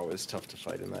 groups are always tough to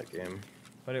fight in that game.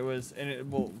 But it was, and it,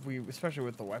 well, especially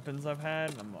with the weapons I've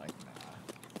had, I'm like, nah.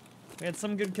 We had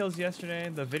some good kills yesterday.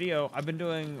 The video, I've been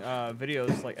doing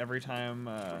videos, like, every time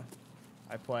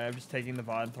I play. I'm just taking the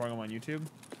VOD and throwing them on YouTube.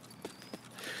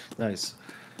 Nice.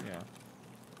 Yeah.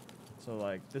 So,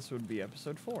 like, this would be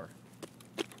episode 4.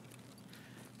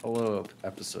 Hello,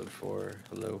 episode 4.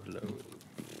 Hello, hello.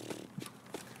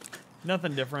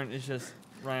 Nothing different. It's just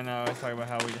Ryan and I always talk about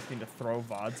how we just need to throw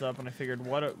VODs up, and I figured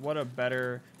what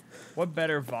better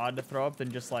VOD to throw up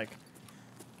than just like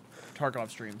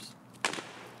Tarkov streams.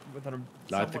 Without a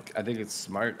I think it's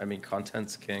smart. I mean,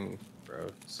 content's king, bro.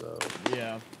 So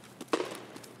yeah.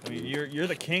 I mean, you're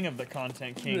the king of the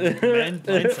content king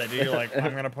mindset. Dude. You're like,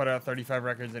 I'm gonna put out 35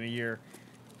 records in a year.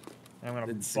 And I'm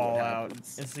gonna ball out and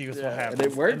see what happens. And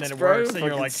it works, and then it bro. works, and you're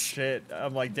Fucking like, shit.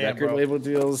 I'm like, damn, record bro. label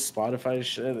deals, Spotify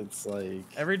shit. It's like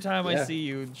Every time I yeah. see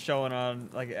you showing on,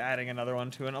 like, adding another one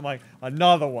to it, I'm like,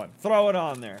 another one. Throw it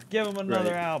on there. Give them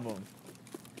another Right. album.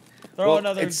 Throw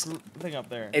another thing up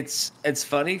there. It's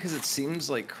funny because it seems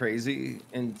like crazy,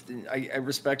 and I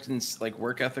respect and like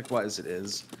work ethic wise it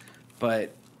is,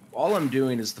 but all I'm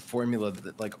doing is the formula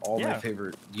that like all my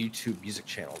favorite YouTube music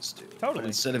channels do. Totally. But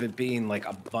instead of it being like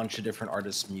a bunch of different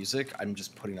artists' music, I'm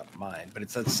just putting up mine. But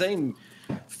it's that same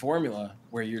formula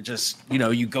where you're just, you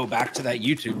know, you go back to that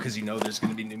YouTube because you know there's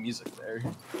going to be new music there.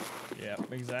 Yeah,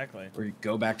 exactly. Or you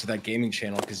go back to that gaming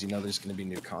channel because you know there's going to be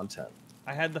new content.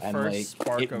 I had the And first like,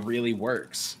 spark it of really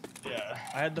works. Yeah,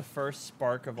 I had the first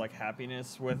spark of like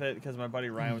happiness with it because my buddy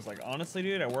Ryan was like, honestly,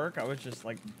 dude, at work I was just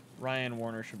like, Ryan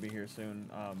Warner should be here soon,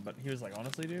 but he was like,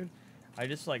 honestly, dude, I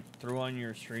just like threw on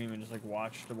your stream and just like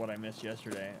watched what I missed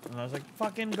yesterday, and I was like,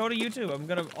 fucking go to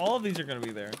YouTube. All of these are gonna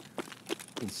be there.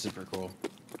 It's super cool.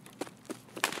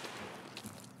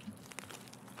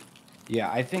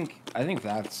 Yeah, I think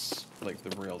that's like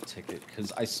the real ticket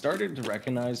because I started to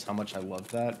recognize how much I love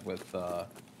that with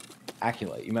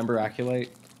Aculite. You remember Aculite?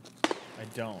 I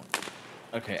don't.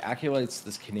 Okay, Aculite's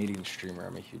this Canadian streamer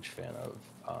I'm a huge fan of.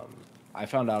 I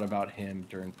found out about him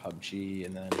during PUBG,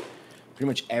 and then pretty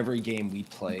much every game we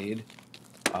played,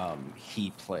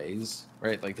 he plays,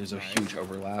 right? Like there's a huge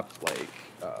overlap, like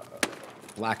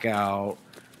Blackout,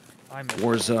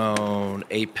 Warzone,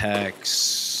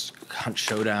 Apex, Hunt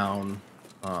Showdown,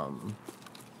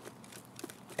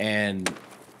 and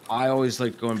I always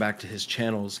liked going back to his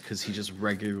channels because he just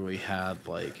regularly had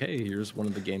like, hey, here's one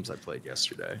of the games I played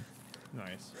yesterday.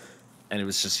 Nice. And it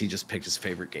was just, he just picked his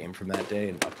favorite game from that day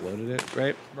and uploaded it,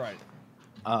 right? Right.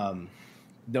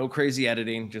 No crazy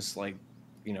editing, just like,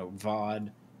 you know, VOD,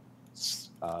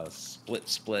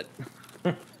 split.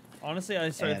 Honestly, I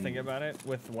started thinking about it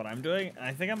with what I'm doing, and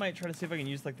I think I might try to see if I can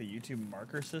use like the YouTube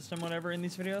marker system, whatever, in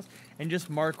these videos, and just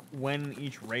mark when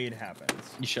each raid happens.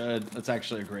 You should. That's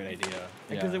actually a great idea.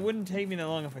 Because it wouldn't take me that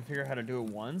long if I figure out how to do it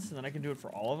once, and then I can do it for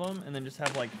all of them, and then just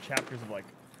have like chapters of like,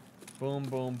 boom,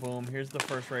 boom, boom. Here's the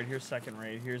first raid. Here's second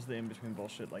raid. Here's the in between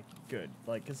bullshit. Like, good.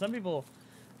 Like, because some people,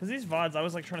 because these VODs, I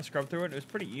was like trying to scrub through it. It was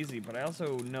pretty easy, but I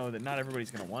also know that not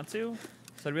everybody's gonna want to,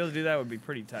 so to be able to do that would be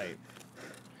pretty tight.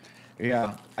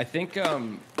 Yeah, I think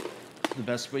the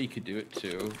best way you could do it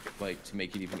too, like to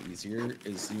make it even easier,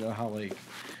 is you know how like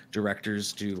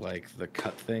directors do like the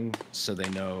cut thing, so they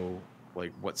know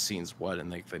like what scene's what, and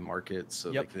like they mark it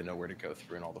so like they know where to go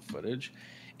through and all the footage.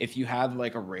 If you had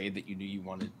like a raid that you knew you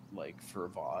wanted like for a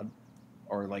VOD,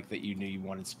 or like that you knew you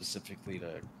wanted specifically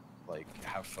to like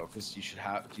have focus, you should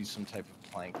do some type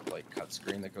of plank like cut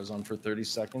screen that goes on for 30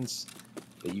 seconds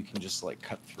that you can just like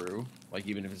cut through, like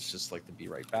even if it's just like the be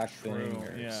right back thing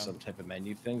or some type of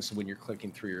menu thing. So when you're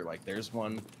clicking through, you're like, there's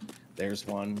one,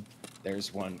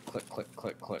 click, click,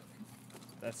 click, click.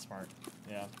 That's smart.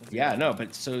 Yeah. That's Yeah, good. no,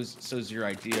 but so's your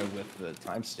idea with the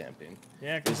timestamping.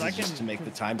 Yeah, This because I is can just to make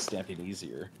the timestamping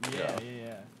easier.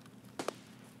 Yeah.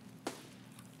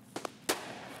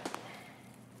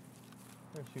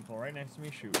 There's people right next to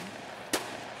me shooting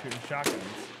shotguns.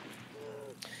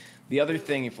 The other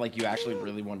thing, if like you actually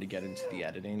really wanted to get into the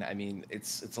editing, I mean,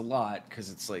 it's a lot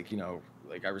because it's like, you know,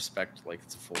 like I respect like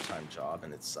it's a full-time job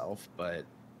in itself, but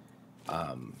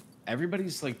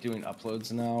everybody's like doing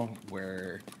uploads now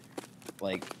where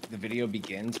like the video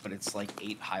begins, but it's like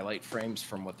 8 highlight frames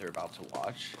from what they're about to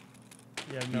watch.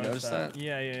 Yeah, I've You noticed noticed that?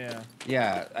 Yeah.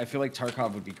 Yeah, I feel like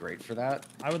Tarkov would be great for that.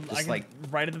 I Just can, like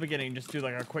right at the beginning, just do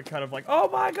like a quick cut of like, oh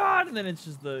my god, and then it's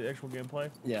just the actual gameplay.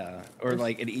 yeah, or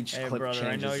like in each Hey clip brother,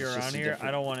 I changes. know it's you're just on a here. I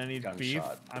different don't want any beef.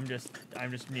 gunshot. I'm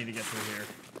just need to get through here.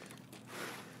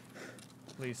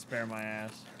 Please spare my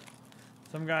ass.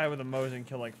 Some guy with a Mosin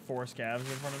killed like 4 scavs in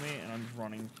front of me, and I'm just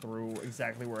running through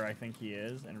exactly where I think he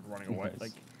is and running away. Nice.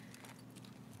 Like,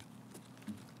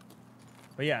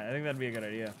 but yeah, I think that'd be a good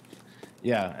idea.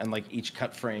 Yeah, and like each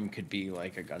cut frame could be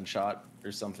like a gunshot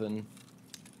or something.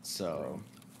 So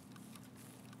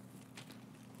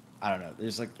I don't know.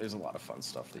 There's a lot of fun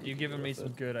stuff that You've can given do me with some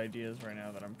it. good ideas right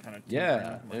now that I'm kind of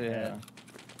Yeah.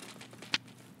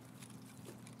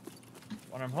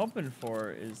 What I'm hoping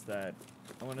for is that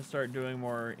I want to start doing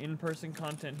more in-person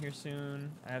content here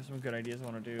soon. I have some good ideas I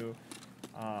want to do.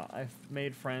 I've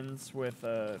made friends with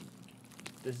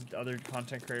this other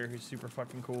content creator who's super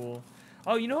fucking cool.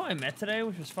 Oh, you know who I met today,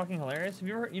 which was fucking hilarious? Have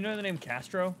you ever, you know the name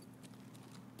Castro?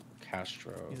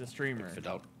 Castro. He's a streamer.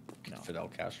 Fidel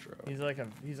Castro. He's like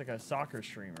a soccer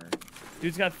streamer.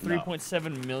 Dude's got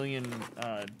 3.7 million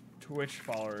Twitch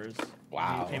followers.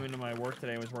 Wow. He came into my work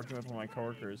today and was working with one of my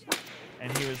coworkers,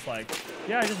 and he was like,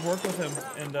 "Yeah, I just work with him,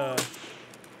 and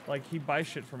like he buys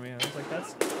shit for me." I was like,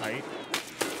 "That's tight."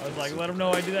 I was like, "Let him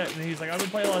know I do that," and he's like, "I've been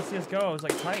playing a lot of CS:GO." I was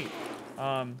like, "Tight."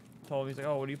 Told him, he's like,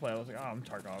 "Oh, what do you play?" I was like, "Oh, I'm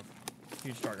Tarkov."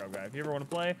 Huge Tarkov guy. If you ever want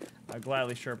to play, I'll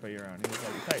gladly Sherpa you around. He was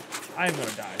like, tight. I'm gonna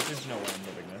die. There's no way I'm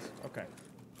living this. Okay.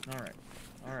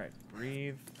 Alright.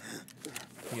 Breathe.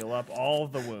 Heal up all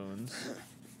of the wounds.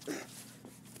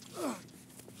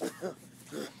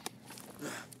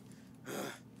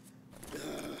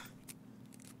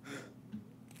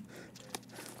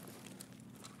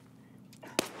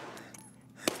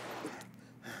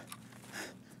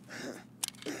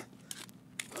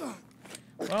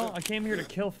 Well, I came here to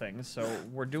kill things, so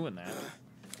we're doing that.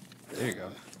 There you go.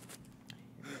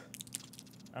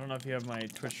 I don't know if you have my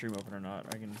Twitch stream open or not.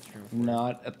 I can stream it for you.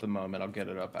 Not at the moment. I'll get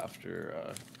it up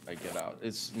after I get out.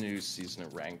 It's new season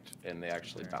of ranked, and they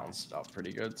actually balanced it out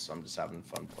pretty good. So I'm just having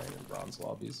fun playing in bronze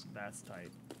lobbies. That's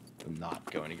tight. I'm not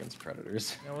going against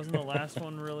predators. That wasn't the last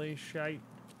one really shite.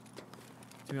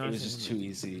 To be It honest, was just too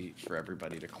easy for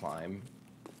everybody to climb.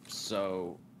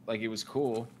 So like it was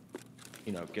cool,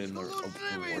 you know, getting the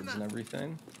rewards and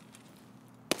everything.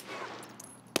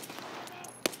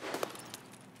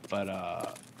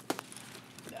 But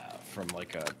from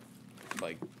like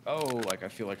I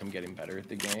feel like I'm getting better at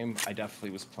the game. I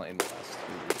definitely was playing the last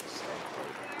 2 weeks. So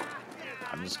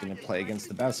I'm just gonna play against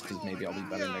the best because maybe I'll be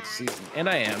better next season. And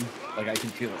I am. Like I can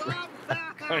feel it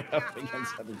going up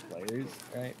against other players,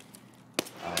 right?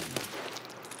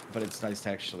 But it's nice to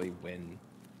actually win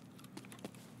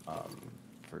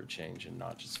for a change and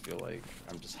not just feel like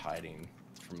I'm just hiding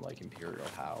from like Imperial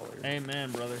Hal or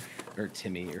amen, brother. or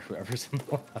Timmy or whoever's in the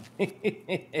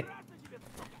lobby.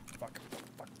 Fuck.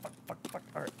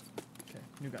 Alright. Okay,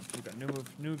 new gun,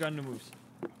 new gun, new moves.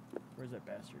 Where's that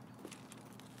bastard?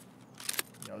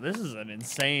 Yo, this is an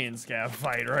insane scav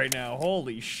fight right now.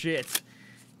 Holy shit.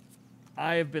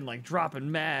 I have been like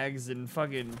dropping mags and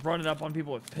fucking running up on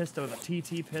people with a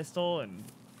TT pistol, and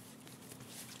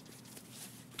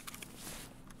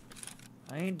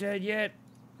I ain't dead yet.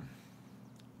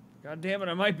 God damn it,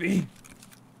 I might be.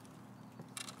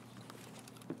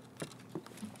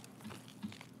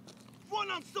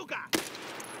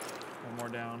 One more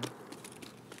down.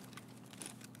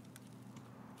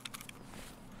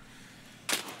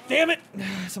 Damn it!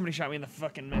 Somebody shot me in the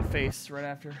fucking face right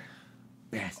after.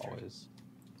 Bastard. Always.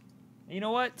 You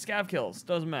know what? Scav kills.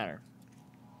 Doesn't matter.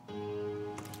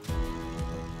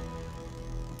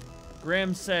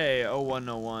 Graham say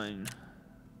 0101.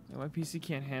 My PC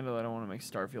can't handle it. I don't want to make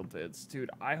Starfield vids. Dude,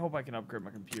 I hope I can upgrade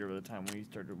my computer by the time we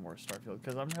start doing more Starfield,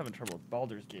 because I'm having trouble with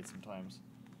Baldur's Gate sometimes.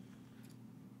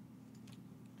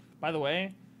 By the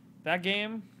way, that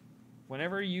game,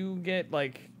 whenever you get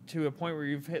like to a point where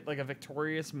you've hit like a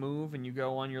victorious move and you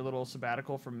go on your little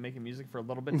sabbatical from making music for a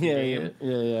little bit in the game,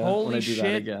 yeah. holy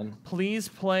shit, please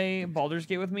play Baldur's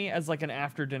Gate with me as like an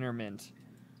after dinner mint.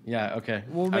 Yeah, okay.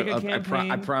 We'll make a I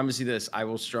campaign. promise you this. I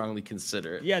will strongly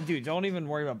consider it. Yeah, dude, don't even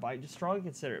worry about buying. Just strongly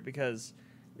consider it because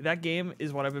that game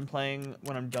is what I've been playing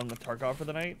when I'm done with Tarkov for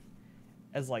the night.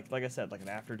 As like I said, like an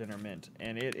after dinner mint,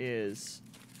 and it is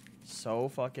so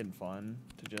fucking fun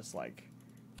to just like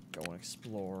go and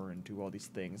explore and do all these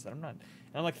things that I'm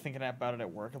like thinking about it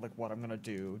at work of like what I'm gonna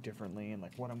do differently and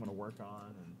like what I'm gonna work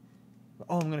on and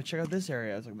I'm gonna check out this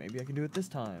area. It's like maybe I can do it this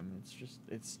time. It's just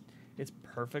it's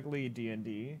perfectly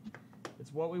D&D.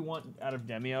 It's what we want out of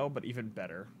Demio, but even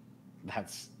better.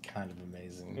 That's kind of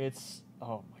amazing. It's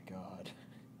oh my god.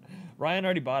 Ryan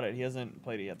already bought it. He hasn't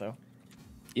played it yet though.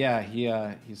 Yeah,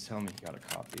 he's telling me he got a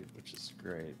copy, which is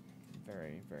great.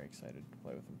 Very, very excited to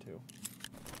play with him too.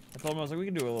 I told him I was like, we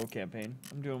can do a little campaign.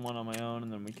 I'm doing one on my own,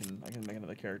 and then I can make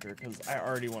another character because I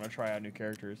already want to try out new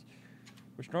characters.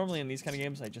 Which normally in these kind of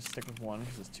games I just stick with one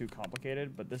because it's too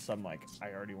complicated. But this I'm like,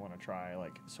 I already want to try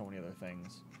like so many other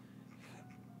things.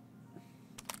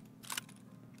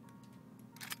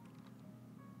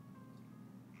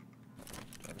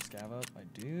 Do I have a scav up? I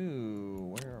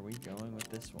do. Where are we going with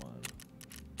this one?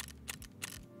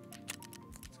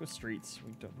 Let's go streets.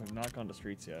 We've not gone to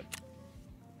streets yet.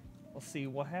 We'll see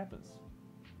what happens.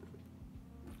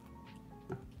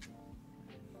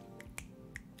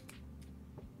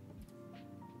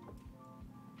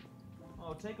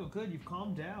 Oh, Takeo, good. You've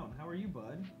calmed down. How are you,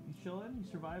 bud? You chilling?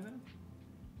 You surviving?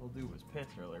 Old dude was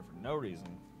pissed earlier for no reason.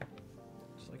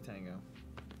 Just like Tango.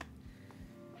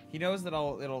 He knows that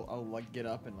I'll like get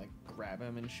up and like grab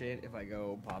him and shit if I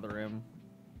go bother him,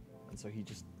 and so he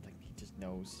just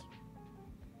knows.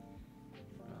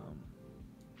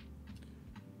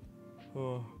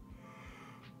 Oh.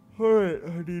 Alright,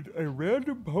 I need a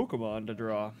random Pokemon to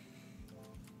draw.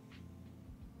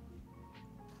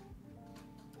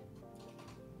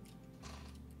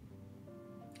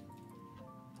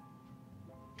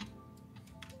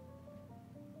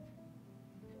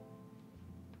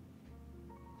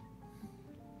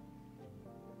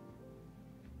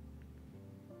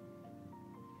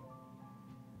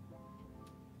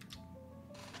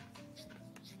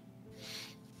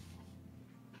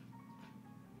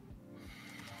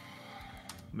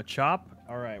 Machop?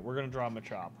 Alright, we're gonna draw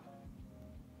Machop.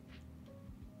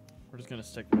 We're just gonna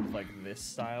stick with like this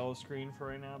style of screen for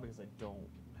right now because I don't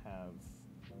have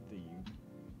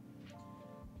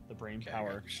the brain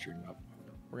power.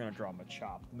 We're gonna draw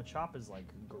Machop. Machop is like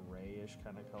grayish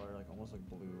kind of color, like almost like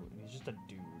blue, and he's just a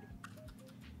dude.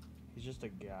 He's just a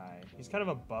guy. He's kind of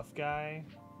a buff guy.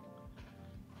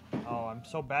 Oh, I'm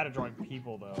so bad at drawing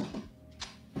people though.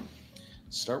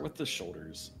 Start with the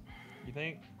shoulders. You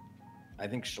think? I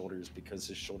think shoulders because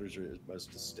his shoulders are his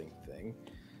most distinct thing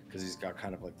because he's got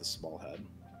kind of like the small head.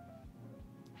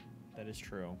 That is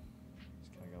true. He's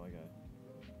kind of got like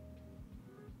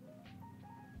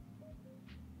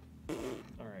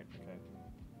a... Alright, okay.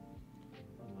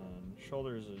 And then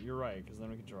shoulders, you're right, because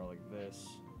then we can draw like this.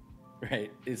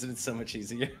 Right. Isn't it so much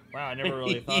easier? Wow, I never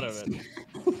really thought of it.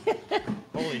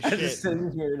 Holy I shit. just sitting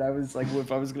here and I was like, well,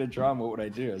 if I was going to draw him, what would I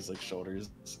do? I was like, shoulders.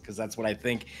 Because that's what I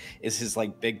think is his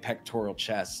like big pectoral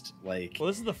chest. Like, well,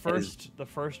 this is the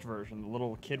first version, the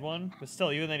little kid one. But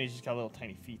still, even then, he's just got little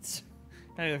tiny feet.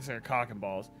 Now he looks like a cock and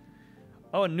balls.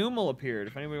 Oh, a Numel appeared.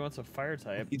 If anybody wants a fire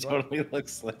type. He totally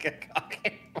looks like a cock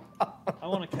and ball. I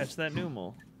want to catch that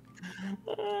Numel.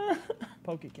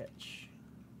 Poke catch.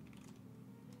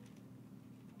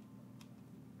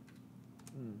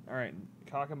 All right,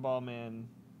 cock and ball man.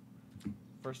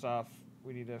 First off,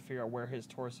 we need to figure out where his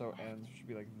torso ends. It should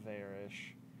be like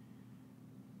there-ish.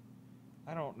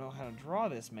 I don't know how to draw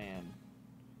this man.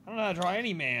 I don't know how to draw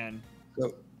any man.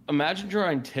 So imagine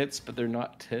drawing tits, but they're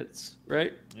not tits,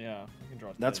 right? Yeah, I can draw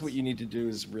tits. That's what you need to do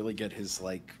is really get his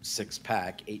like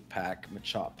 6-pack, 8-pack,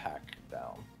 Machop pack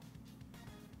down.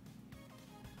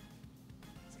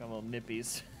 It's got little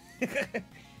nippies.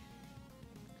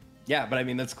 Yeah, but I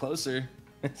mean that's closer.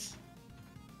 It's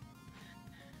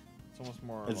almost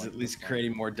more. It's like at least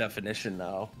creating more definition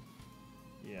now.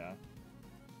 Yeah.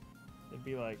 It'd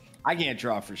be like. I can't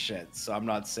draw for shit, so I'm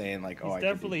not saying like, He's oh, I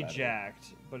definitely could do better.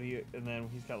 jacked, but and then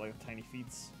he's got like tiny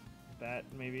feet, that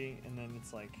maybe, and then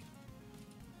it's like.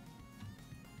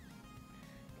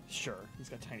 Sure, he's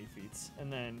got tiny feet,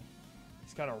 and then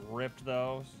he's got a ripped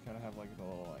though. So he's gotta have like the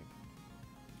little like.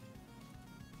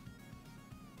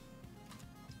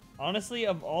 Honestly,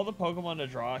 of all the Pokemon to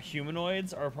draw,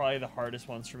 humanoids are probably the hardest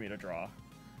ones for me to draw.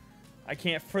 I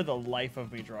can't for the life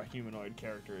of me draw humanoid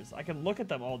characters. I can look at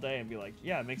them all day and be like,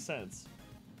 yeah, it makes sense.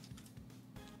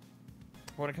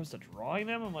 When it comes to drawing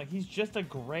them, I'm like, he's just a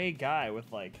gray guy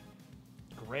with like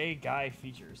gray guy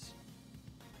features.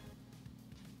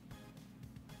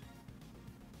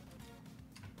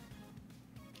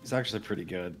 It's actually pretty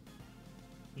good.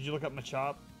 Did you look up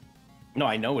Machop? No,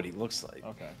 I know what he looks like.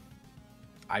 Okay.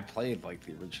 I played like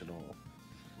the original.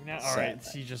 Now, all set. right,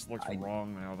 he just looks I-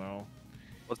 wrong now, though.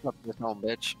 What's up, this home,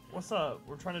 bitch? What's up?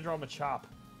 We're trying to draw Machop.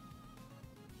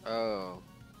 Oh.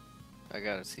 I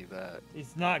gotta see that.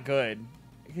 He's not good.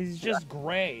 He's just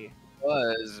gray.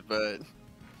 Was, but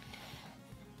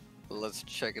let's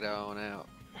check it out. More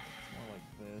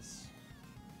like this.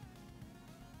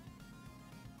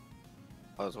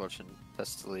 I was watching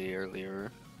Testily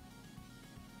earlier.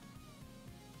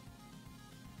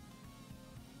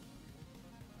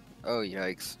 Oh,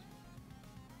 yikes.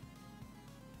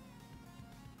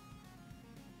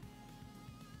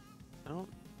 I don't.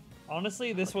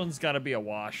 Honestly, this one's got to be a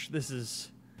wash. This is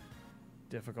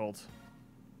difficult.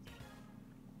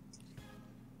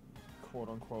 Quote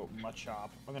unquote Machop.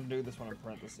 I'm gonna do this one in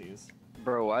parentheses.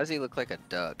 Bro, why does he look like a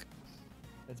duck?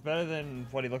 It's better than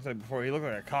what he looked like before. He looked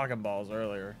like a cock and balls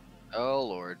earlier. Oh,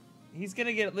 Lord. He's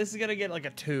gonna get. This is gonna get like a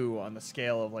 2 on the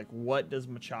scale of like what does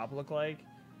Machop look like.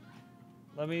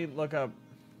 Let me look up.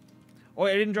 Oh,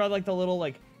 I didn't draw like the little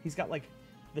like. He's got like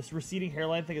this receding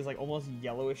hairline thing is like almost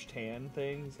yellowish tan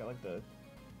thing. He's got like the.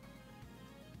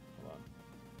 Hold on.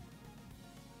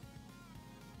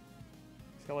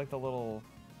 He's got like the little.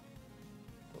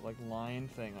 The, like line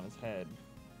thing on his head.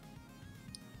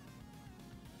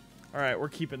 All right, we're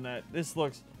keeping that. This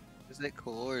looks. Is it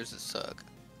cool or does it suck?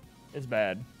 It's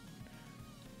bad.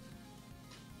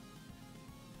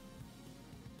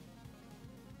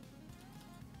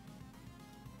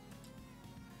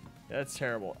 That's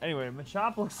terrible. Anyway,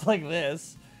 Machop looks like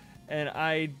this, and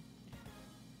I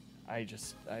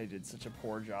did such a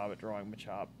poor job at drawing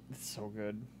Machop. It's so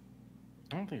good.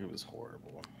 I don't think it was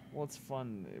horrible. Well, it's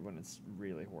fun when it's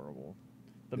really horrible.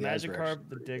 The The eyes were Magikarp, actually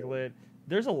the pretty Diglett.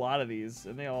 There's a lot of these,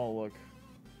 and they all look.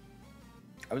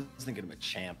 I was thinking of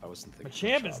Machamp. I wasn't thinking.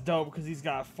 Machamp of is dope because he's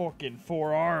got fucking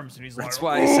 4 arms, and he's That's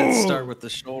like. why I said "Ooh!" start with the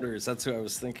shoulders. That's who I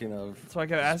was thinking of. So I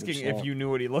kept asking if you knew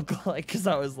what he looked like, because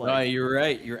I was like. No, you're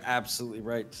right. You're absolutely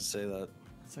right to say that.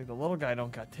 It's like the little guy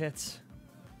don't got tits.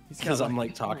 He's got, Because I'm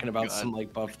like talking about God. some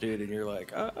like buff dude, and you're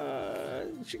like,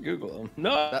 you should Google him.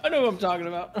 No, I know who I'm talking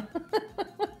about.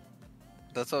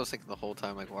 That's what I was thinking the whole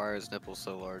time. Like, why are his nipples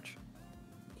so large?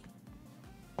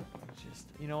 just,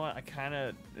 you know what? I kind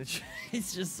of.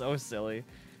 It's just so silly.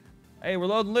 Hey, we're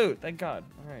loading loot. Thank God.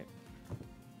 All right.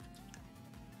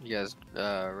 You guys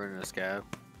running a scab?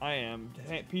 I am.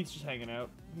 Pete's just hanging out.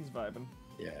 He's vibing.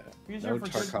 Yeah. He's No here for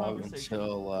good Tarkov conversation.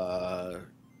 until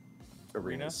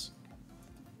arenas.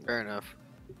 Fair enough.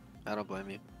 I don't blame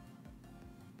you.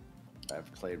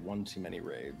 I've played one too many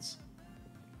raids.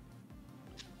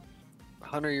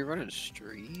 Hunter, you're running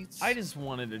streets? I just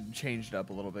wanted to change it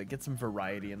up a little bit, get some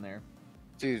variety in there.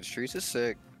 Dude, streets is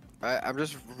sick. I'm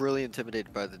just really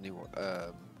intimidated by the new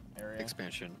Area.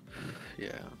 expansion.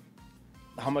 Yeah.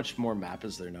 How much more map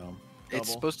is there now? It's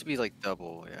Double. supposed to be like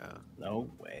double, yeah. No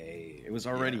way. It was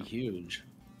already Yeah. huge.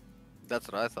 That's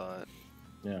what I thought.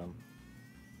 Yeah.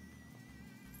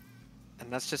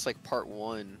 And that's just like part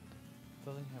 1.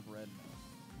 Doesn't have red now.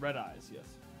 Red eyes, yes.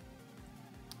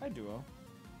 Hi, Duo.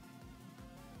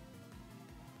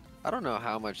 I don't know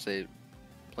how much they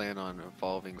plan on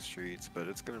evolving streets, but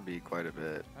it's gonna be quite a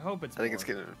bit. I hope it's. I think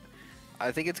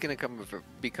it's gonna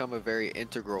become a very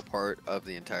integral part of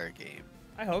the entire game.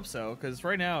 I hope so, because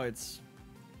right now it's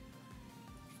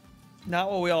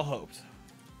not what we all hoped.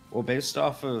 Well, based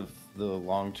off of the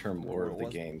long-term lore It of the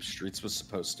was- game, Streets was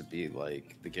supposed to be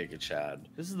like the Giga Chad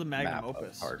This is the map magnum of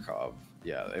opus. Tarkov.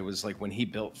 Yeah, it was like when he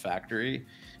built Factory,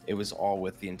 it was all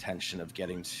with the intention of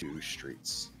getting to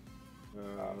Streets.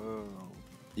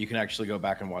 You can actually go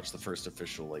back and watch the first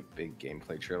official like big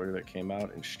gameplay trailer that came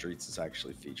out, and Streets is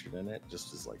actually featured in it,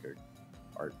 just as like a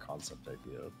art concept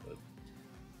idea. But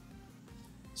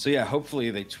so yeah, hopefully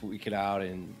they tweak it out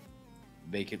and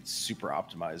make it super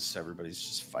optimized so everybody's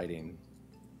just fighting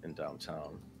in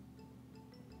downtown.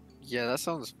 Yeah, that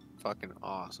sounds fucking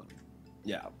awesome.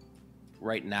 Yeah,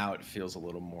 right now it feels a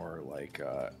little more like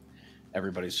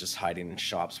everybody's just hiding in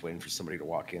shops waiting for somebody to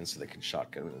walk in so they can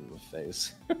shotgun them in the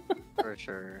face. For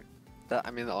sure. That,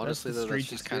 I mean, honestly, the though, that's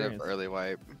street just kind of experience. early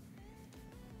wipe.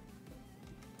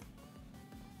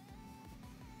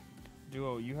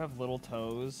 Duo, you have little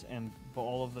toes, and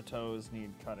all of the toes need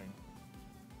cutting.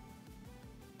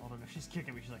 Oh no, she's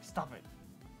kicking me. She's like, stop it.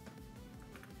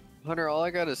 Hunter, all I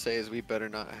gotta say is we better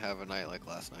not have a night like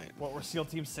last night. What, where SEAL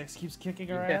Team 6 keeps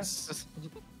kicking our ass? Yes.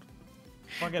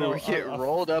 Fucking Where we get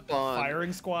rolled up on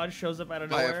firing squad shows up out of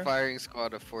by nowhere. a firing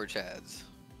squad of 4 Chads.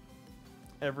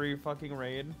 Every fucking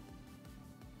raid.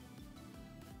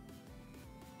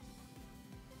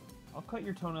 I'll cut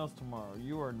your toenails tomorrow.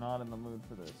 You are not in the mood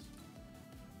for this.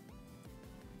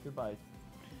 Goodbye.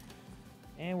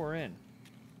 And we're in.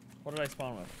 What did I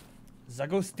spawn with?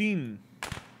 Zagostin.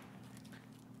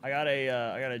 I got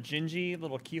a Gingy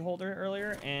little key holder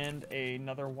earlier and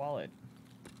another wallet.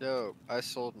 Yo, I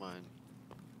sold mine.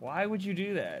 Why would you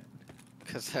do that?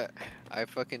 Cause I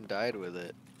fucking died with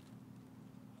it.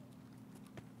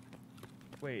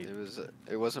 Wait.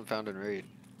 It wasn't found in raid.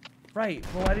 Right.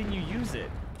 Well, why didn't you use it?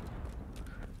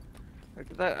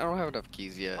 I don't have enough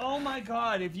keys yet. Oh my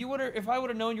god! If I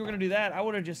would have known you were gonna do that, I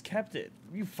would have just kept it.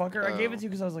 You fucker! I gave it to you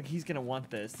because I was like, he's gonna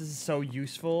want this. This is so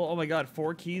useful. Oh my god,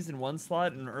 4 keys in 1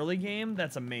 slot in an early game?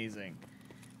 That's amazing.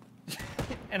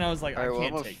 And I was like, Alright, I well,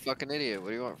 can't I'm a take. fucking idiot. What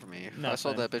do you want from me? I Nothing.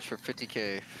 sold that bitch for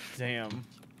 50K. Damn.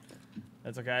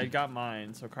 That's okay. I got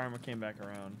mine, so karma came back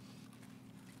around.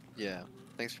 Yeah.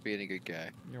 Thanks for being a good guy.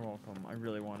 You're welcome. I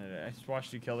really wanted it. I just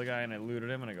watched you kill the guy and I looted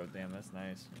him, and I go, damn, that's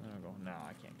nice. And I go, no,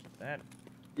 I can't keep that.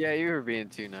 Yeah, you were being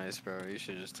too nice, bro. You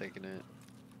should have just taken it.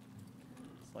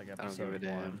 It's like I don't give a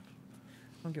episode 1. damn.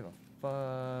 I don't give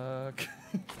a fuck.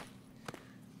 It's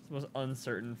the most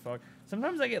uncertain fuck.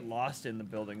 Sometimes I get lost in the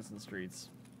buildings and streets.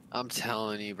 I'm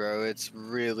telling you, bro. It's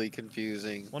really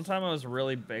confusing. One time I was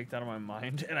really baked out of my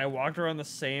mind, and I walked around the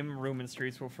same room and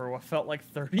streets for what felt like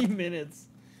 30 minutes.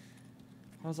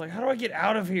 I was like, how do I get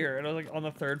out of here? And I was like on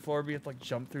the 3rd floor, we had to like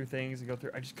jump through things and go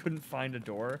through. I just couldn't find a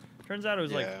door. Turns out it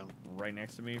was like right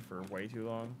next to me for way too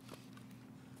long.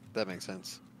 That makes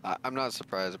sense. I'm not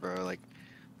surprised, bro. Like,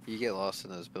 you get lost in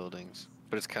those buildings,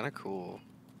 but it's kind of cool.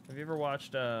 Have you ever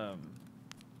watched How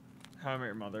I Met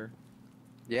Your Mother?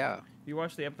 Yeah. You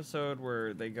watched the episode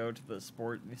where they go to the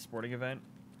sporting event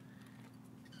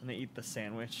and they eat the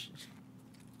sandwich?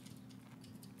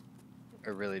 I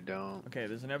really don't. Okay,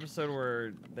 there's an episode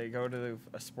where they go to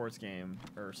a sports game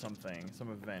or something,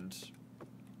 some event,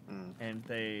 and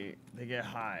they get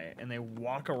high and they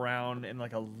walk around in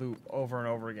like a loop over and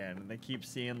over again, and they keep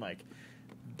seeing like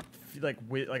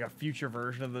a future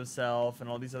version of themselves and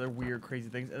all these other weird, crazy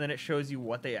things, and then it shows you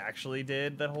what they actually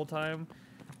did that whole time.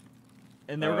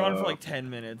 And they were gone for like 10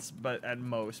 minutes, but at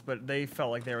most. But they felt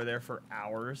like they were there for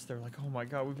hours. They're like, oh my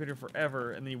god, we've been here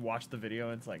forever. And then you watch the video,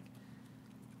 and it's like,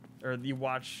 or you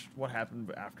watch what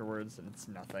happened afterwards, and it's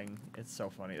nothing. It's so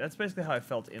funny. That's basically how I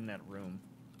felt in that room.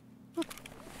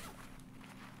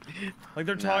 Like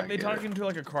they're talking to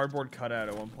like a cardboard cutout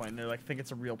at one point, and they like think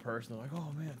it's a real person. They're like,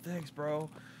 oh man, thanks, bro.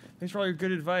 Thanks for all your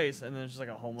good advice. And then there's just like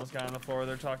a homeless guy on the floor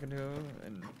they're talking to,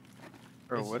 and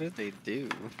Bro, what did they do?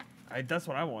 That's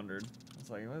what I wondered. It's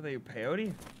like, what are they,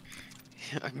 peyote?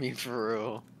 I mean, for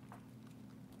real.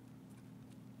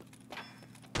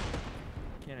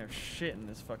 Can't have shit in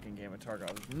this fucking game of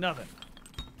Tarkov. There's nothing.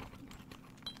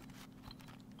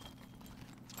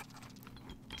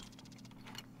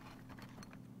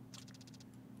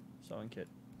 Sewing kit.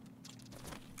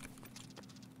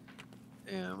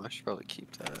 Damn, I should probably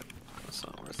keep that. That's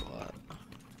not worth a lot.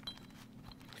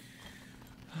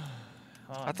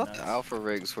 Oh, I thought nuts. the alpha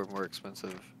rigs were more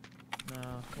expensive.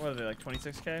 No. What are they, like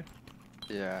 26K?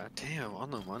 Yeah, damn,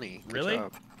 on the money. Good Really?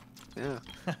 job.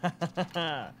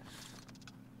 Yeah.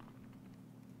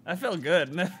 I felt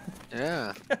good.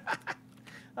 Yeah.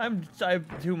 I'm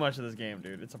too much of this game,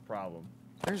 dude. It's a problem.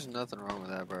 There's nothing wrong with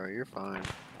that, bro. You're fine.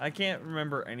 I can't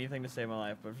remember anything to save my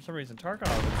life, but for some reason Tarkov is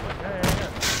like, hey, I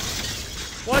got...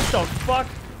 What the fuck?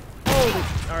 Holy...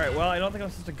 Alright, well, I don't think I'm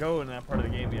supposed to go in that part of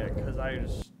the game yet, because I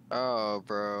just... Oh,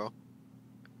 bro.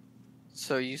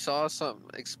 So you saw some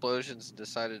explosions and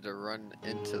decided to run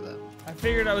into them. I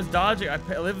figured I was dodging. I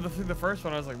lived through the first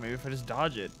one. I was like, maybe if I just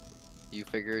dodge it. You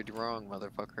figured wrong,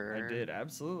 motherfucker. I did,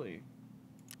 absolutely.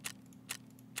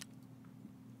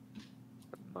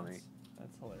 Funny.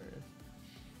 That's hilarious.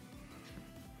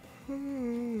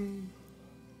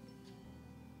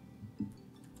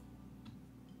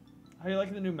 How you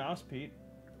liking the new mouse, Pete?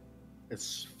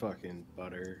 It's fucking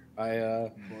butter.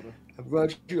 I'm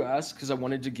glad you asked because I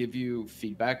wanted to give you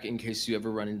feedback in case you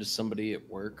ever run into somebody at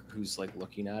work who's like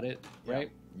looking at it,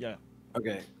 right? Yeah.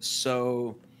 Okay,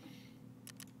 so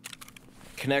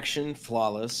connection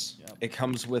flawless. Yep. It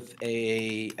comes with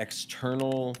a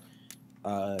external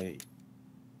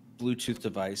Bluetooth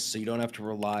device, so you don't have to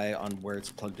rely on where it's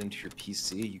plugged into your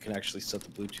PC. You can actually set the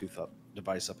Bluetooth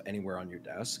device up anywhere on your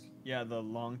desk. Yeah, the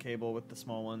long cable with the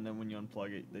small one. Then when you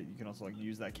unplug it, you can also like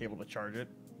use that cable to charge it.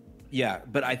 Yeah,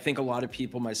 but I think a lot of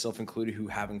people, myself included, who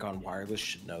haven't gone wireless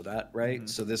should know that, right? Mhm.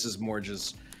 So this is more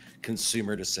just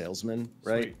consumer to salesman,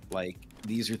 right? Sweet. Like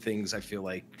these are things I feel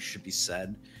like should be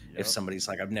said. If somebody's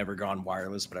like, I've never gone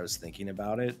wireless, but I was thinking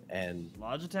about it, and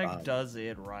Logitech does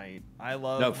it right. I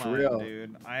love No, for mine, real.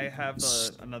 dude. I have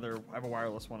I have a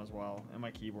wireless one as well, and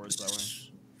my keyboard's that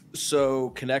way. So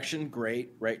connection,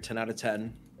 great, right? 10 out of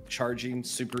 10. Charging,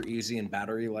 super easy, and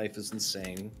battery life is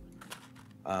insane.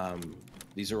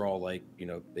 These are all like, you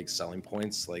know, big selling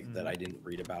points like that I didn't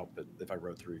read about, but if I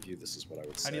wrote the review, this is what I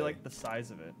would say. How do you like the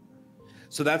size of it?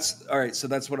 So that's all right. So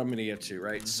that's what I'm going to get to,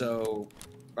 right? So,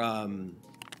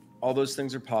 all those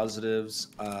things are positives.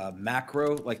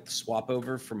 Macro, like the swap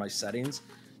over for my settings,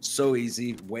 so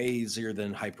easy, way easier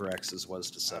than HyperX's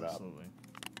was to set Absolutely.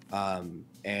 up.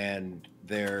 And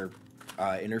their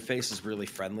interface is really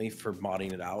friendly for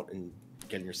modding it out and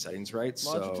getting your settings right.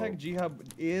 Logitech G Hub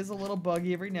is a little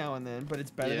buggy every now and then, but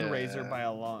it's better than Razer by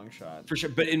a long shot. For sure,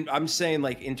 but I'm saying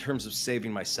like in terms of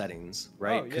saving my settings,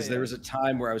 right? Because there was a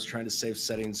time where I was trying to save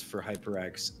settings for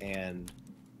HyperX, and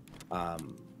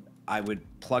I would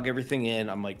plug everything in.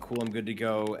 I'm like, cool, I'm good to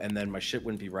go, and then my shit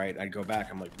wouldn't be right. I'd go back.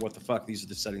 I'm like, what the fuck? These are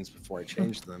the settings before I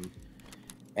changed them.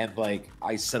 And like,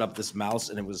 I set up this mouse,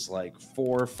 and it was like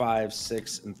 4, 5,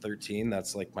 6, and 13.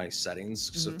 That's like my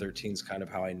settings. So 13 is kind of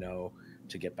how I know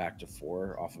to get back to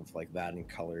 4 off of like that and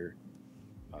color,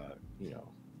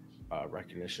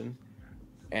 recognition,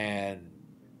 and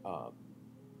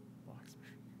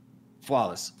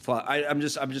flawless. I'm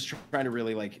just trying to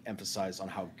really like emphasize on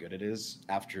how good it is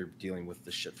after dealing with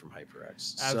the shit from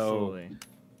HyperX. Absolutely.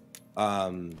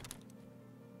 So,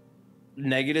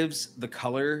 negatives, the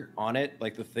color on it,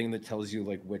 like the thing that tells you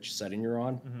like which setting you're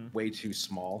on, way too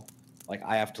small. Like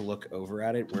I have to look over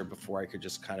at it, where before I could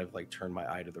just kind of like turn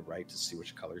my eye to the right to see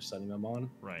which color setting I'm on.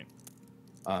 Right.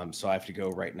 So I have to go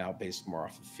right now based more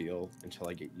off of feel until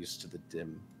I get used to the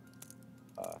dim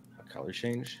color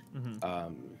change.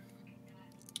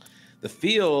 The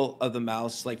feel of the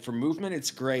mouse, like for movement,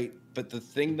 it's great. But the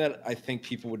thing that I think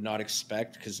people would not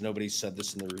expect, because nobody said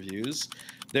this in the reviews,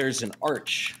 there's an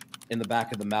arch in the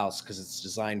back of the mouse because it's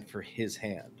designed for his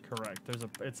hand. Correct.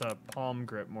 It's a palm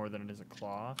grip more than it is a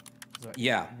claw.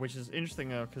 Yeah. Which is interesting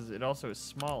though, because it also is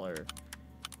smaller.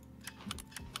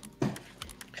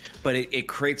 But it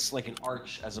creates like an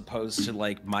arch as opposed to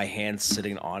like my hand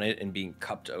sitting on it and being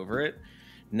cupped over it.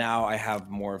 Now I have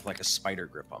more of like a spider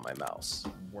grip on my mouse.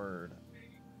 Word.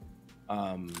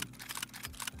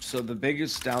 So the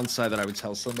biggest downside that I would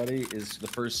tell somebody is the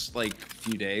first like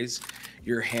few days,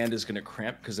 your hand is going to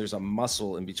cramp because there's a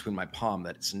muscle in between my palm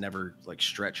that it's never like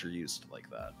stretched or used like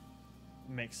that.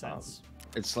 Makes sense.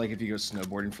 It's like if you go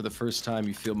snowboarding for the first time,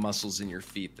 you feel muscles in your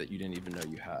feet that you didn't even know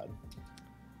you had.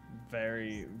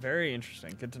 Very, very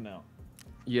interesting. Good to know.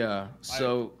 Yeah.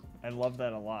 So I love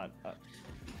that a lot.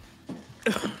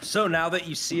 So now that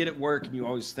you see it at work and you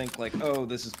always think like, oh,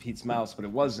 this is Pete's mouse, but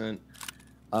it wasn't.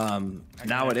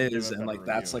 Now it is, and like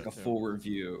that's like a full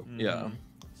review. Yeah.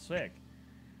 Sick.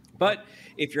 But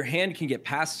if your hand can get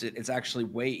past it, it's actually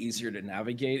way easier to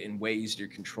navigate and way easier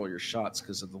to control your shots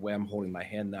because of the way I'm holding my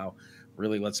hand now.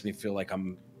 Really lets me feel like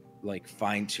I'm like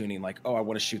fine tuning, like, oh, I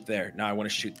want to shoot there. Now I want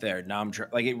to shoot there. Now I'm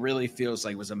like, it really feels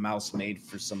like it was a mouse made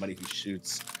for somebody who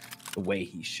shoots the way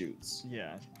he shoots.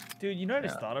 Yeah. Dude, you know what I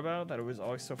just thought about? That it was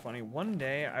always so funny. One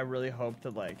day, I really hope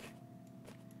that, like,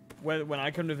 when I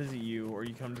come to visit you or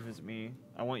you come to visit me,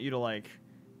 I want you to, like,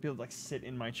 be able to, like, sit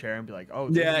in my chair and be like, oh,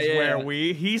 this is where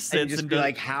he sits and be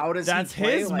like, how does that's he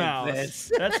play his like mouse.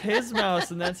 this? That's his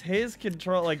mouse, and that's his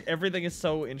control. Like, everything is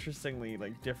so interestingly,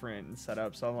 like, different and set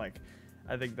up. So I'm like,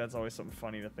 I think that's always something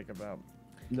funny to think about.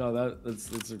 No,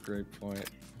 that's a great point.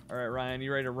 All right, Ryan,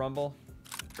 you ready to rumble?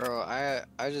 Bro, I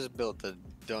just built the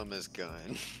dumbest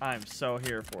gun. I'm so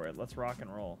here for it. Let's rock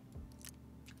and roll.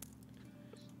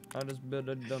 I just built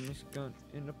the dumbest gun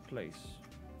in the place.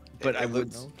 But I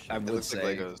would looks say,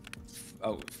 like Legos.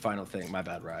 oh, final thing. My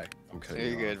bad, Rye. I'm cutting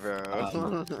You're you good, off.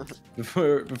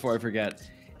 bro. Before I forget,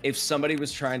 if somebody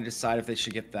was trying to decide if they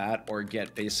should get that or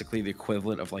get basically the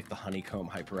equivalent of like the honeycomb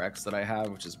HyperX that I have,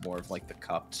 which is more of like the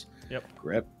cupped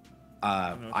grip,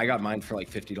 I got mine for like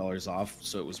 $50 off,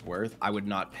 so it was worth. I would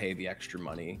not pay the extra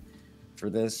money for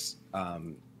this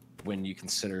when you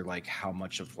consider like how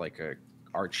much of like a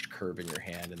arched curve in your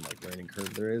hand and like learning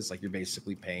curve there is. Like you're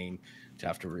basically paying to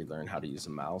have to relearn how to use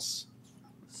a mouse.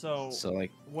 So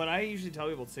like what I usually tell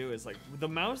people too is like the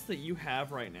mouse that you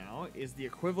have right now is the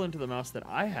equivalent to the mouse that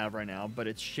I have right now, but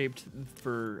it's shaped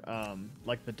for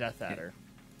like the Death Adder.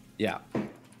 Yeah.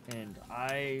 And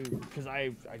I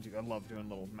love doing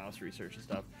little mouse research and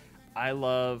stuff. I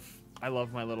love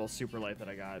my little super light that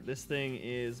I got. This thing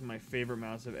is my favorite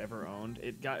mouse I've ever owned.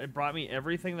 It brought me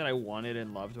everything that I wanted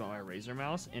and loved about my Razer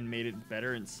mouse and made it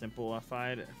better and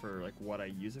simplified for like what I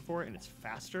use it for, and it's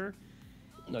faster.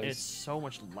 Nice. It's so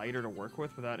much lighter to work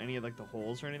with without any of like the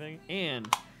holes or anything, and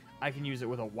I can use it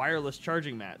with a wireless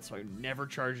charging mat, so I never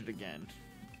charge it again.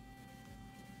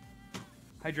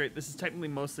 Hydrate. This is technically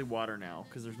mostly water now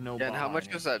because there's no. Yeah, and how Baja much in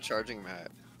it. was that charging mat?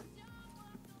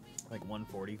 Like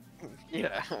 140.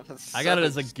 Yeah. I got it so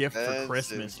as a gift for expensive,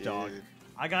 Christmas, dog. dude.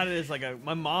 I got it as like a.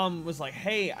 My mom was like,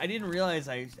 "Hey, I didn't realize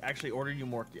I actually ordered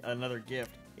you another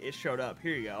gift. It showed up.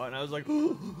 Here you go." And I was like,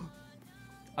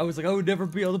 I would never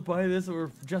be able to buy this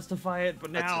or justify it,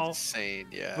 but That's now, insane,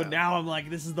 yeah. but now I'm like,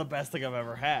 this is the best thing I've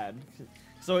ever had.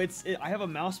 So I have a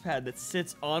mouse pad that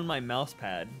sits on my mouse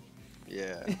pad.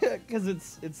 Yeah. Because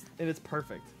it's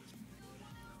perfect.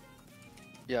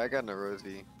 Yeah, I got an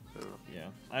Rosie. So. Yeah,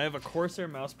 I have a Corsair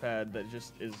mouse pad that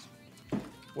just is,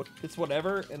 it's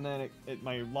whatever, and then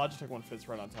my Logitech one fits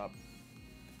right on top.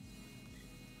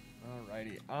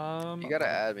 Alrighty. You gotta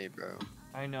add me, bro.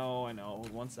 I know.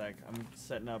 One sec. I'm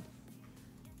setting up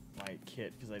my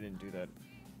kit because I didn't do that.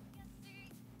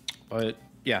 But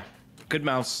yeah, good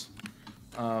mouse.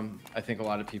 I think a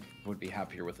lot of people would be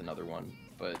happier with another one,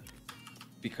 but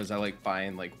because I like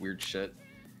buying like weird shit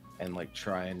and like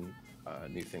trying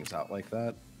new things out like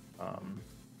that, I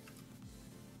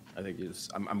think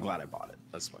I'm glad I bought it.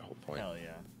 That's my whole point. Hell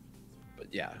yeah.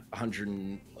 But yeah,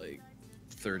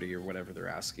 130 or whatever they're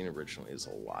asking originally is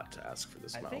a lot to ask for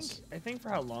this mouse. I think for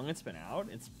how long it's been out,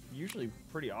 it's usually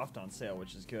pretty oft on sale,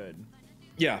 which is good.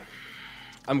 Yeah,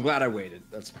 I'm glad I waited.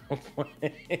 That's my whole point.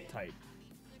 Tight.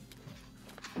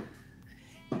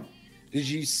 Did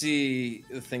you see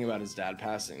the thing about his dad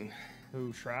passing?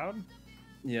 Who, Shroud?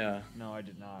 Yeah, No, I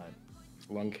did not.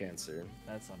 lung cancer.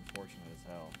 That's unfortunate as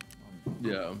hell.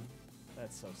 Yeah.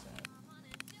 That's so sad.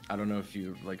 I don't know if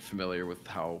you're like familiar with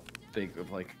how big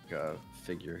of like a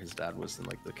figure his dad was in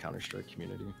like the Counter-Strike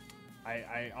community.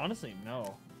 I honestly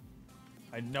know.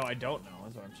 I don't know.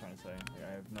 Is what I'm trying to say. Like,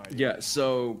 I have no idea. Yeah.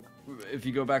 So if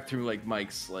you go back through like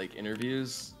Mike's like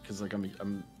interviews, because like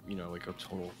I'm you know like a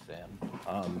total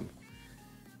fan.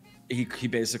 He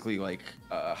basically like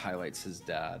highlights his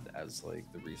dad as like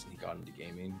the reason he got into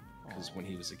gaming. Because when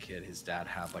he was a kid, his dad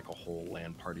had like a whole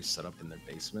LAN party set up in their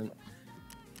basement,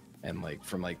 and like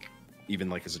from like even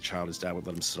like as a child, his dad would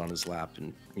let him sit on his lap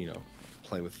and you know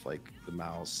play with like the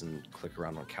mouse and click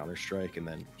around on Counter-Strike, and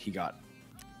then he got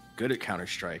good at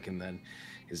Counter-Strike, and then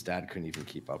his dad couldn't even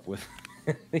keep up with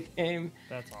the game.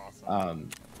 That's awesome.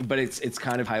 But it's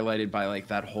kind of highlighted by like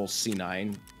that whole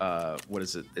C9. What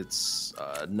is it? It's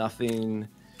nothing.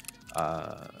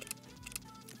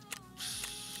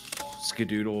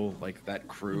 Skadoodle, like that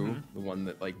crew, the one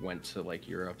that like went to like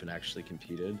Europe and actually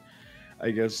competed.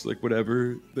 I guess like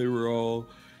whatever, they were all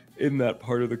in that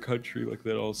part of the country, like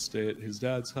they'd all stay at his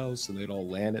dad's house and they'd all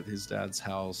land at his dad's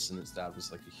house, and his dad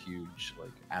was like a huge,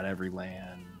 like at every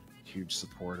LAN, huge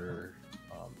supporter.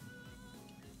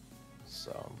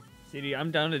 So CD,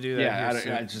 I'm down to do that.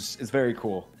 yeah, I just it's very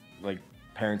cool, like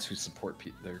parents who support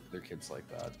their kids like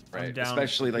that, right? down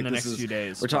Especially like in the this next is few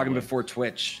days, we're talking probably. before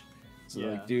Twitch. So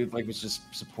Yeah. like, dude, like was just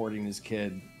supporting his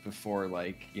kid before,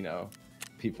 like, you know,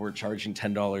 people were charging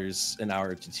 $10 an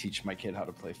hour to teach my kid how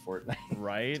to play Fortnite,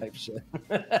 Right? type shit.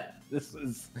 This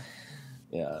was,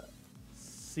 yeah.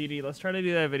 CD, let's try to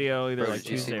do that video either Bro, like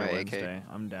did you see Tuesday or my AK? Wednesday.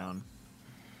 I'm down.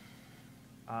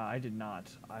 I did not.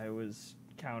 I was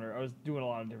doing a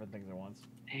lot of different things at once.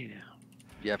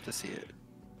 You have to see it.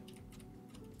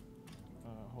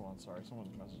 Hold on, sorry,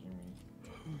 someone's messaging me.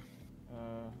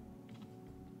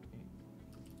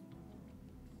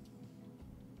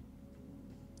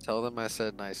 Tell them I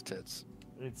said nice tits.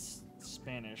 It's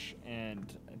Spanish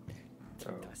and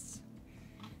Oh.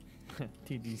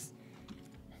 TD's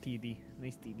TD,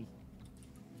 nice TD.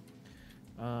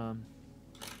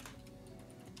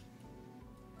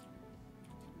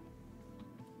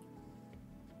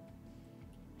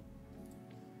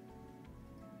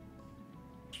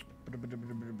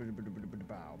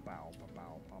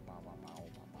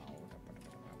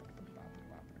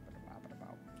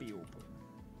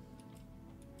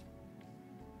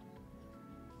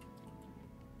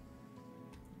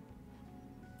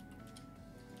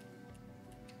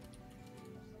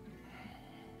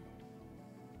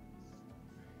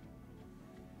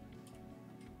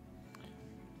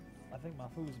 I think my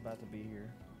food's about to be here.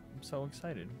 I'm so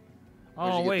excited.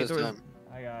 Where'd Oh you get wait, this there was, time?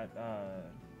 I got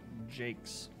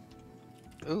Jake's.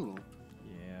 Ooh,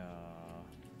 Yeah.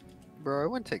 bro, I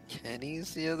went to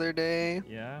Kenny's the other day.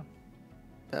 Yeah.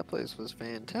 That place was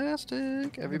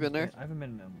fantastic. Have you been there? I haven't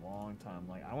been in a long time.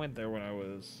 Like I went there when I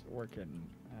was working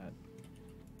at.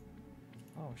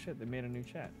 Oh shit! They made a new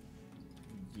chat.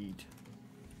 Yeet.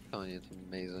 I'm telling you, it's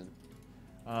amazing.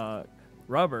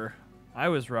 Rubber. I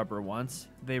was rubber once.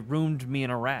 They roomed me in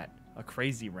a rat. A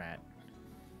crazy rat.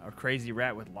 A crazy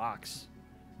rat with locks.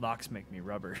 Locks make me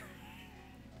rubber.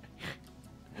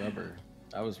 Rubber.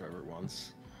 I was rubber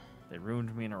once. They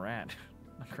ruined me in a rat.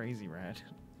 A crazy rat.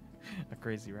 A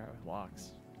crazy rat with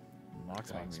locks.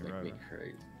 Locks Locks make me rubber.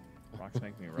 crazy. Locks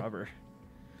make me rubber.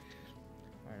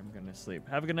 Alright, I'm gonna sleep.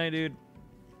 Have a good night, dude.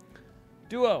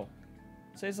 Duo,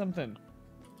 say something.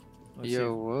 Let's Yo,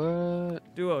 see.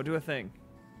 what? Duo, do a thing.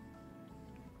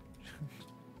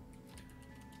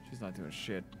 She's not doing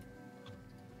shit.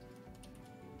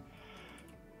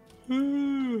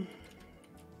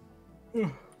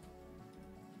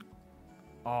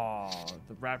 Oh,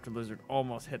 the raptor lizard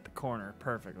almost hit the corner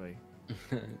perfectly.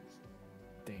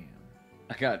 Damn.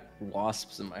 I got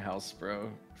wasps in my house,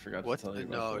 bro. Forgot What? to tell you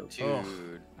No, about that. dude.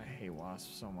 Ugh. I hate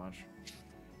wasps so much.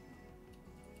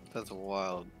 That's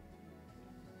wild.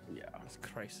 Yeah. That's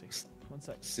crazy. One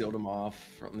sec. Sealed him off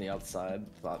from the outside.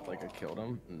 Thought like I killed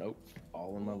him. Nope.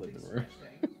 All in my living room.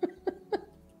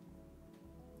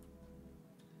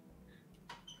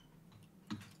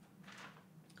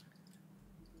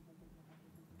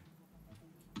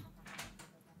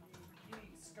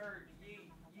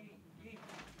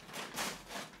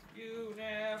 You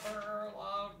never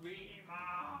loved me,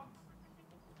 Mom.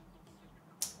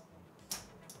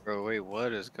 Bro, wait,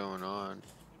 what is going on?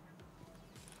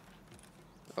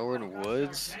 Oh, we're in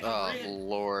woods? Oh,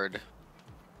 Lord.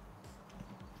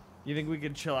 You think we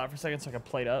could chill out for a second so I can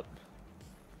plate up?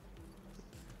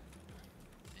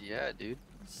 Yeah, dude.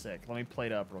 Sick. Let me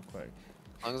plate up real quick.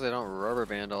 As long as I don't rubber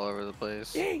band all over the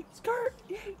place. Yay! Skirt!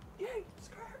 Yay! Yay!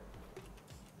 Skirt!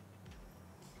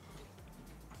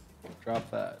 Drop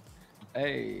that.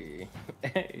 Hey.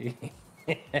 Hey.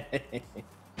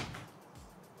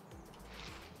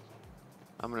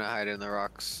 I'm gonna hide in the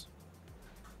rocks.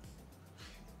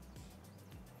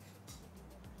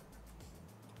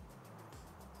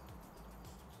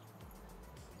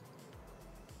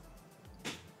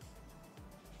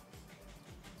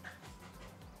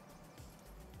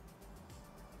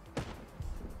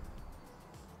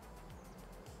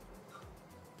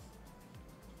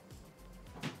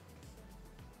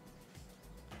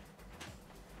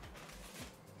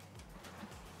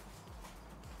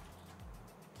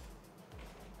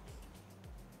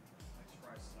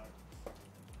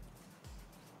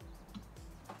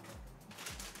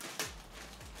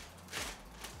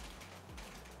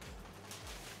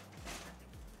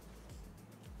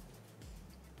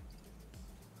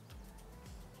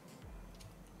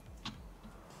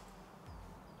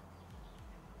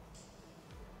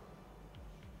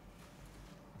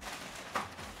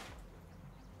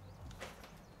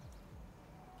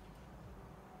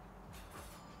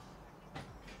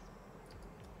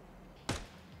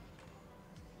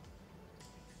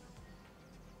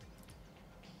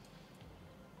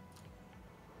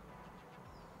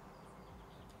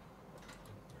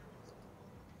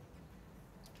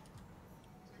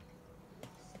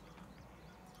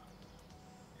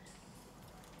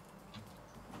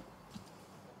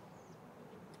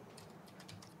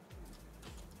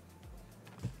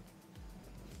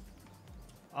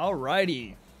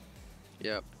 Alrighty.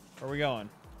 Yep. Where are we going?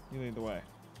 You lead the way.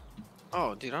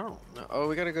 Oh, dude, I don't know. Oh,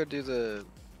 we gotta go do the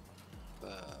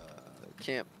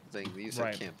camp thing. The use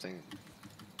Right. camp thing.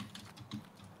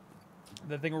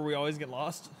 The thing where we always get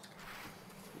lost?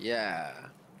 Yeah.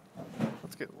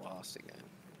 Let's get lost again.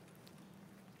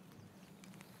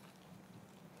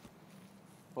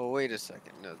 Well, wait a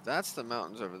second. No, that's the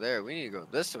mountains over there. We need to go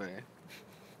this way.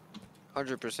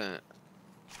 100%.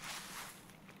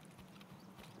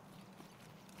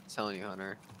 Telling you,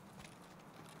 Hunter.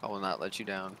 I will not let you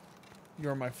down.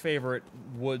 You're my favorite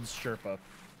woods Sherpa.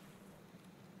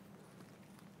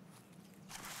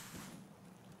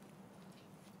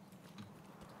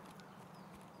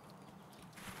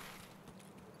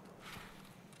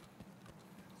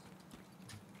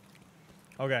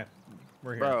 Okay,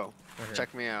 we're here. Bro, We're here.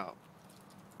 check me out.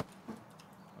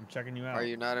 I'm checking you out. Are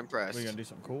you not impressed? Are we gonna do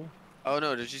something cool? Oh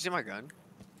no, did you see my gun?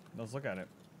 Let's look at it.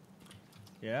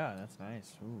 Yeah, that's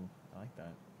nice. Ooh, I like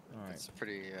that. All right. It's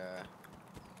pretty,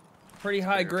 Pretty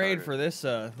high pretty grade retarded.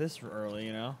 for this early,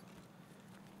 you know.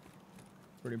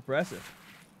 Pretty impressive.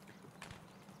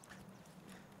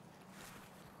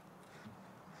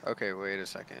 Okay, wait a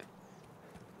second.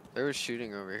 There was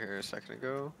shooting over here a second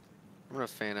ago. I'm gonna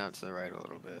fan out to the right a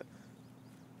little bit.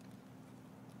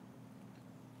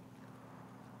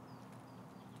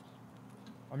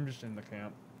 I'm just in the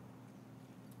camp.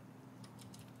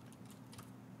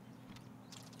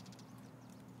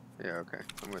 Yeah, okay.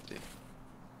 I'm with you.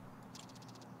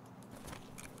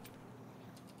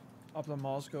 Up the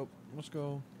molescope. Let's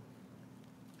go.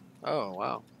 Oh,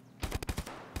 wow.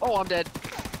 Oh, I'm dead.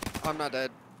 I'm not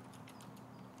dead.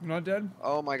 You're not dead?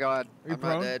 Oh my god. Are you I'm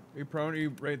prone? not dead. Are you prone? Are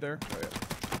you right there?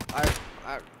 Oh,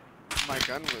 yeah. My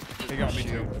gun was. They got me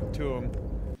too. Two of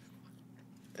them.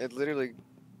 It literally,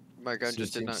 my gun So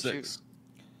just did team not shoot. 6.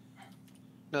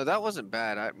 No, that wasn't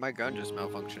bad. My gun just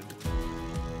malfunctioned.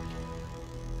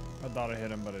 I thought I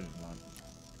hit him, but I did not.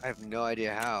 I have no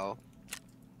idea how.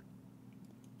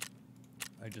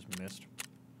 I just missed.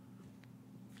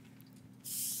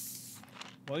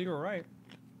 Well, you were right.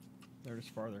 They're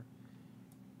just farther.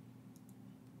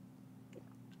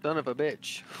 Son of a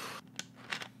bitch.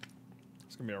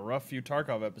 It's gonna be a rough few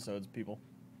Tarkov episodes, people.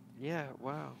 Yeah,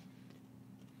 wow.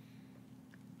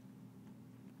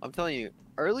 I'm telling you,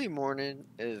 early morning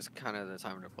is kind of the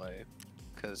time to play.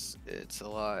 Because it's a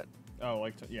lot Oh,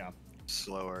 like, yeah.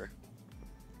 slower.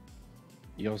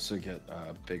 You also get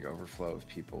a big overflow of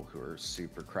people who are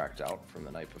super cracked out from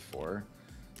the night before.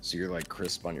 So you're like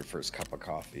crisp on your first cup of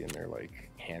coffee and they're like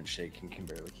handshaking, can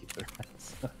barely keep their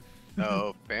hands.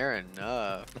 Oh, fair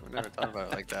enough. We never thought about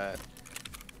it like that.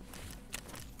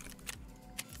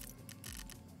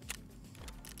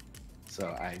 So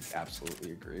I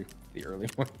absolutely agree with the early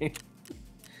morning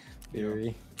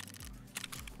theory.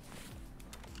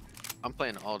 I'm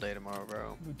playing all day tomorrow,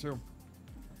 bro. Me too.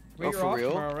 Wait, Oh, you're for off real?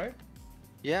 tomorrow, right?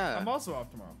 Yeah. I'm also off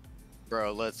tomorrow.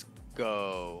 Bro, let's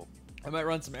go. I might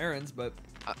run some errands, but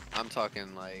I'm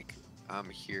talking like, I'm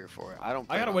here for it. I don't.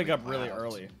 I gotta plan on wake up leaving my really house.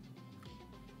 early.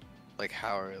 Like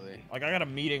how early? Like, I got a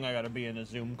meeting, I gotta be in a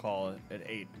Zoom call at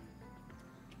 8.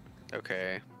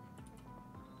 Okay.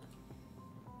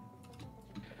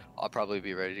 I'll probably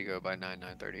be ready to go by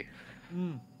 9:30.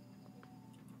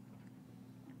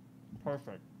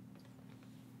 Perfect.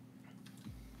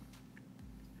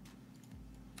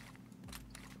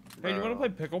 Hey, you wanna play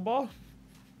pickleball?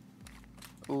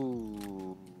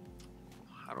 Ooh,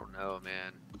 I don't know,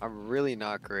 man. I'm really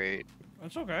not great.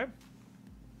 That's okay.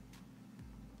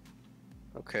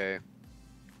 Okay.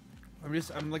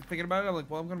 I'm like thinking about it, I'm like,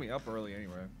 well, I'm gonna be up early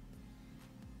anyway.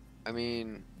 I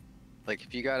mean, like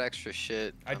if you got extra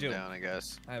shit, I I'm do. down, I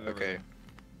guess. I have Okay.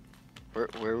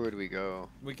 everything. Where would we go?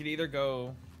 We could either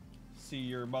go see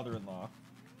your mother-in-law,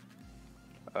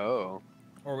 Oh,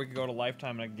 or we could go to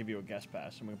Lifetime and I can give you a guest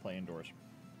pass and we can play indoors.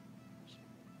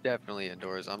 definitely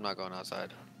indoors. I'm not going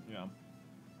outside. Yeah.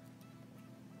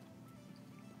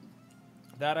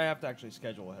 That I have to actually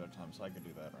schedule ahead of time, so I could do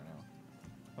that right now.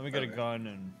 Let me get a Okay. gun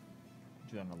and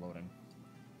do that on the loading.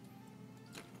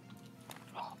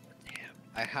 Oh, damn.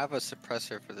 I have a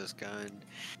suppressor for this gun,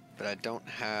 but I don't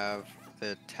have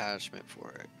the attachment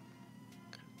for it.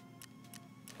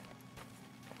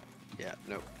 Yeah,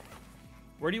 nope.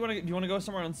 Where do you want to? Do you want to go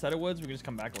somewhere on Set of Woods? We can just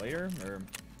come back later, or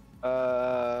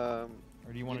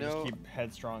do you want to know- just keep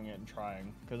headstrong it and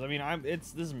trying? Because I mean,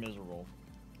 this is miserable.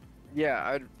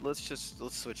 Yeah, let's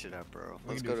switch it up, bro. We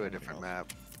Let's can go do to a something different else. map.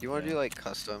 Do you want to Yeah. do like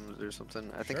customs or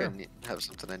something? I think I Sure. have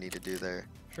something I need to do there.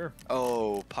 Sure.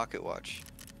 Oh, pocket watch.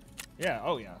 Yeah.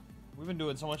 Oh yeah. We've been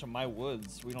doing so much of My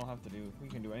Woods. We don't have to do. We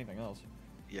can do anything else.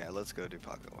 Yeah, let's go do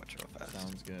pocket watch real fast.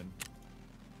 Sounds good.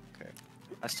 Okay.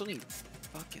 I still need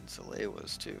fucking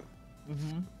Salewas too.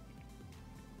 Mm-hmm.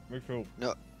 Very cool.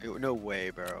 No way,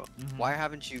 bro. Mhm. Why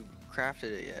haven't you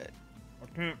crafted it yet? I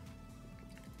can't.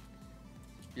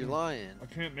 You're lying. I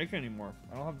can't make any more.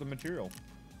 I don't have the material.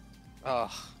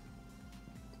 Ugh.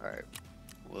 Alright.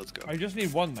 Well, let's go. I just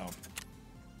need one though.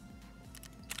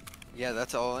 Yeah,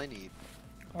 that's all I need.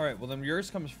 All right. Well, then yours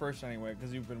comes first anyway,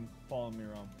 because you've been following me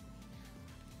around.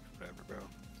 Whatever,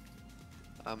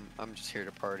 bro. I'm just here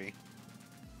to party.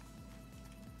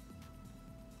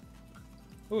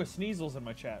 Ooh, a Sneasel's in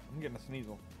my chat. I'm getting a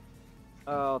Sneasel.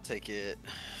 I'll take it.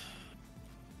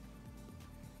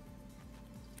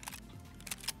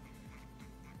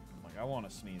 I'm like, I want a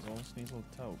Sneasel. Sneasel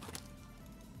tote.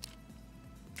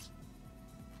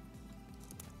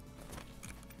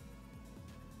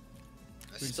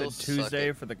 I We still said suck Tuesday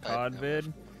at for the typing COD out vid.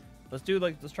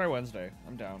 my- Let's try Wednesday.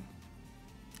 I'm down.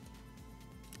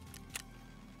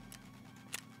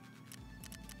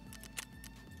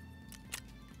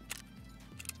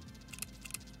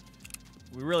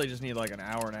 We really just need like an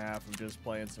hour and a half of just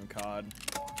playing some COD.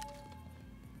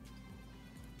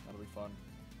 That'll be fun.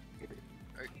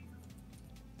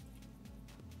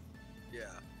 Yeah.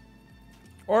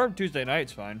 Or Tuesday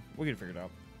night's fine. We can figure it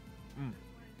out.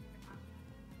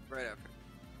 Right after.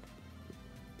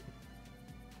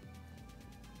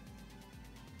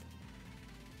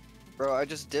 Bro, I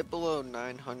just dipped below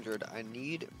 900. I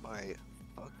need my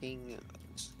fucking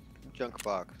junk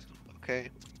box. Okay.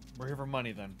 We're here for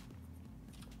money then.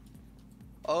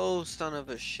 Oh, son of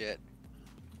a shit.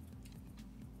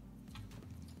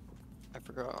 I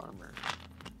forgot armor.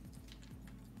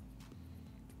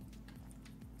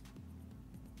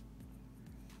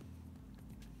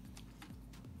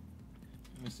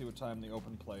 see what time the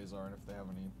open plays are and if they have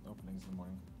any openings in the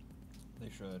morning. They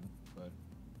should, but.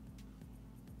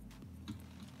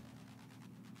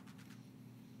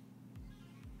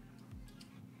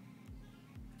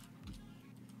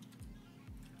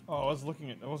 Oh, I wasn't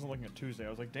looking at Tuesday. I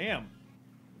was like, damn,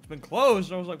 it's been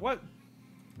closed. I was like, what?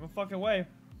 No fucking way.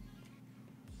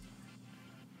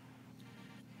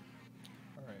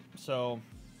 All right, so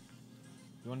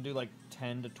you want to do like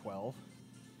 10 to 12?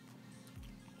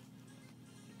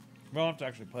 We don't have to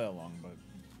actually play along, but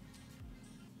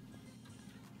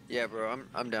Yeah, bro,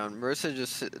 I'm down. Marissa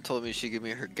just told me she'd give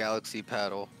me her Galaxy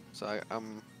paddle, so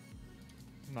I'm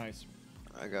nice.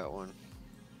 I got one.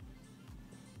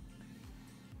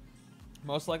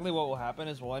 Most likely, what will happen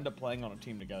is we'll end up playing on a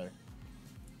team together.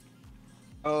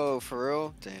 Oh, for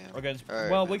real? Damn. Against, All right,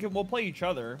 well, man. we'll play each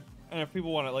other, and if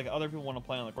people want to, like, other people want to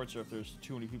play on the court, so if there's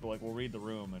too many people, like, we'll read the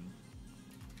room and.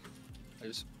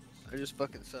 I just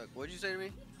fucking suck. What'd you say to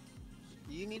me?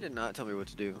 You need to not tell me what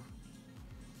to do.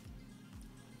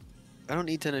 I don't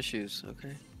need tennis shoes,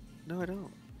 okay? No, I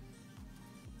don't.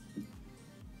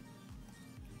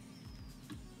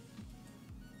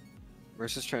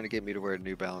 Marissa's trying to get me to wear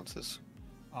New Balances.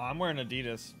 I'm wearing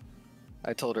Adidas.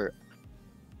 I told her,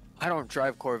 I don't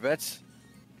drive Corvettes.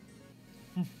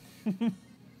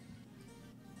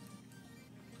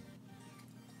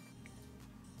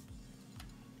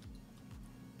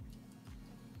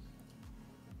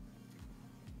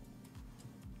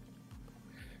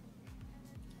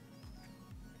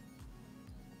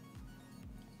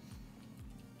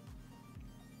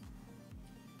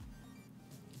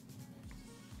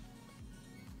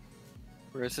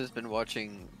 Marissa's been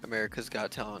watching America's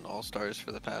Got Talent All Stars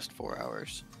for the past 4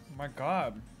 hours. My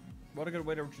God, what a good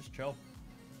way to just chill.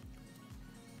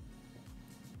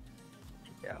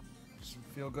 Yeah. Just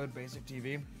feel good basic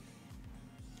TV.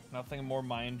 Nothing more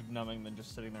mind numbing than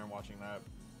just sitting there and watching that.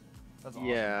 That's awesome.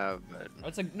 Yeah, but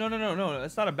It's like no.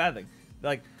 It's not a bad thing.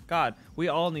 Like God, we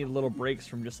all need little breaks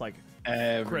from just like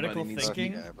critical needs to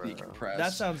thinking. Yeah, bro. decompress.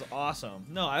 That sounds awesome.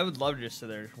 No, I would love to just sit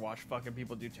there and watch fucking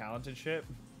people do talented shit.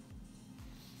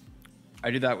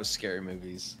 I do that with scary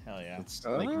movies. Hell yeah. It's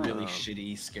like really Oh.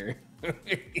 shitty scary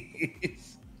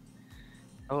movies.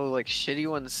 oh, like shitty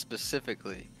ones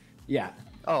specifically. Yeah.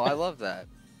 Oh, I love that.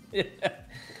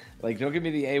 Like, don't give me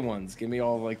the A ones. Give me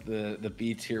all like the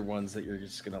B tier ones that you're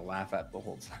just gonna laugh at the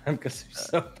whole time because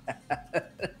they're so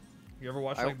bad. You ever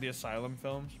watch I- like the Asylum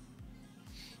films?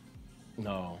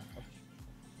 No.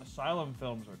 Asylum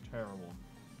films are terrible.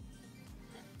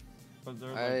 But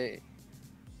they're like I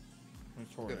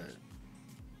notorious. good.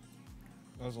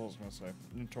 That's all I was gonna say.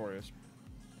 Notorious.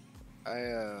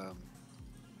 I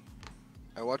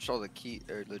watched all the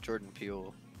the Jordan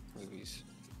Peele movies.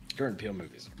 Jordan Peele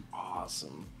movies are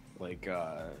awesome. Like,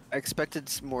 I expected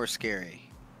more scary.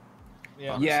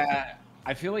 Yeah. yeah,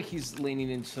 I feel like he's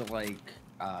leaning into like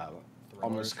almost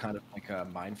Thrillers. kind of like a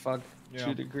mindfuck Yeah.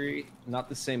 to a degree. Not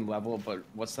the same level, but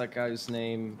what's that guy's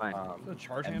name? Mind- The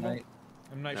Charge M. Handle? Night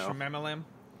M. Night No. Shyamalan?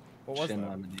 What was that?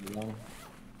 Shyamalan.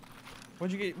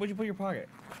 What'd you get? What'd you put in your pocket?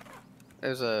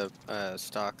 There's a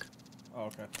stock. Oh,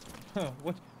 okay.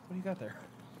 What do you got there?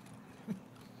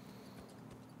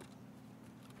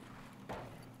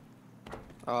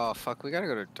 Oh fuck, we gotta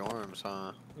go to dorms,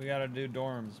 huh? We gotta do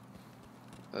dorms.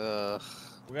 Ugh.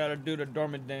 We gotta do the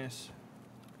dormant dance.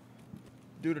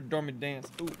 Do the dormant dance.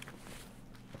 Ooh.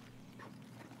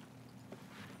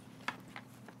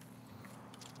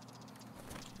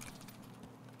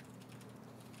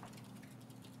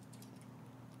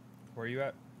 Where are you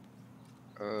at?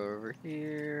 Over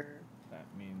here. That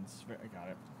means I got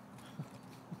it.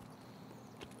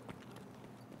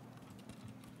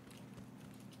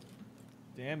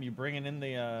 Damn, you bringing in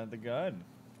the gun?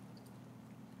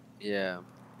 Yeah.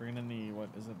 Bringing in the what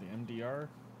is it? The MDR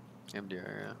MDR,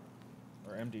 yeah.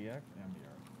 or MDX?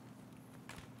 MDR.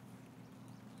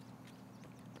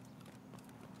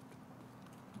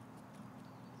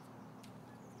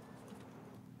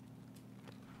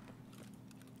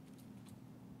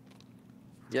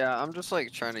 Yeah, I'm just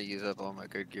like trying to use up all my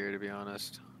good gear to be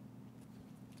honest.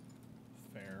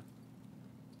 Fair.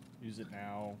 Use it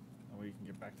now. That way you can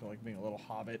get back to like being a little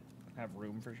hobbit. Have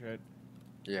room for shit.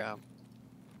 Yeah.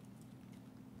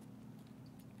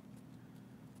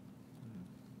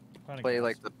 Funny Play guys.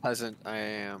 like the peasant I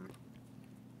am.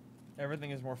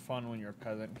 Everything is more fun when you're a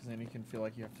peasant because then you can feel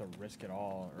like you have to risk it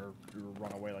all or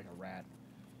run away like a rat.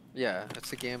 Yeah,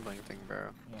 it's a gambling thing, bro.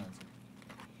 Yeah, it's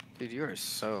Dude, you are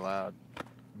so loud.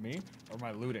 me or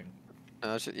my looting?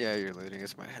 No, it's yeah, you're looting.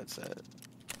 It's my headset.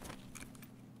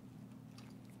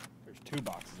 There's 2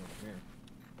 boxes over here.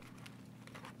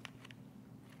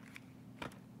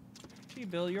 Gee,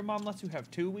 Bill, your mom lets you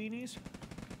have 2 weenies?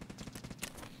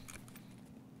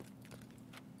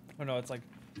 Oh no, it's like,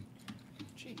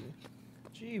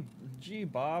 gee,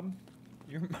 Bob,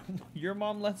 your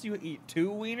mom lets you eat 2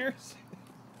 wieners?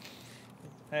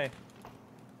 Hey,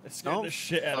 it scared the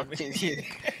shit out of me.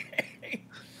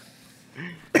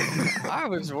 I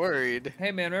was worried.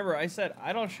 Hey man, remember I said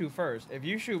I don't shoot first. If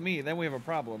you shoot me, then we have a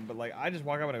problem. But like, I just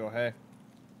walk up and I go, hey.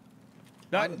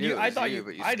 I knew it was you,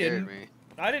 but you scared me.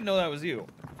 I didn't know that was you.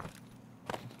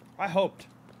 I hoped.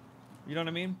 You know what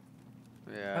I mean?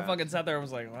 Yeah. I fucking sat there and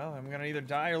was like, well, I'm gonna either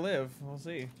die or live. We'll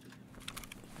see.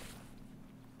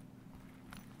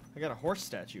 I got a horse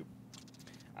statue.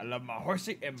 I love my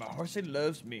horsey, and my horsey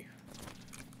loves me.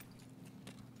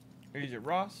 Is it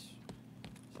Ross?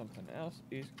 Something else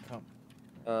is coming.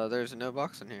 There's no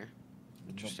box in here.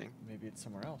 Interesting. Maybe it's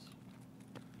somewhere else.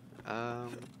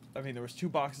 I mean, there was 2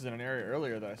 boxes in an area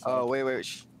earlier that I saw. Oh, wait.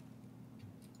 Shh.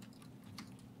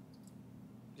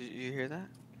 Did you hear that?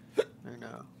 Or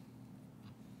no?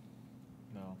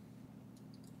 No.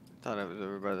 Thought it was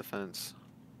over by the fence.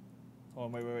 Oh,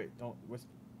 wait. Don't.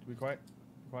 Be quiet.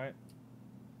 Be quiet.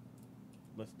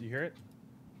 Do you hear it?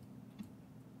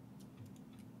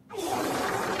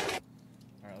 Alright,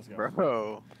 let's go.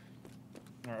 Bro.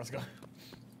 Alright, let's go.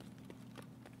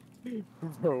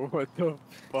 Bro, what the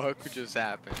fuck just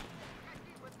happened?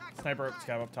 Sniper,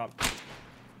 scav up top.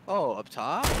 Oh, up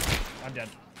top? I'm dead.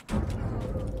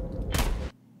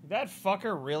 That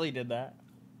fucker really did that.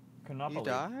 Could not believe.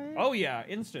 Died? Oh yeah,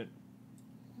 instant.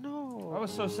 No. I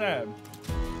was so sad.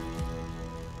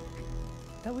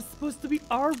 That was supposed to be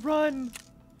our run.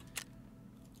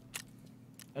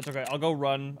 That's okay. I'll go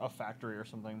run a factory or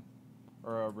something,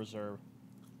 or a reserve.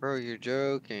 Bro, you're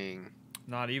joking.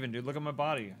 Not even, dude. Look at my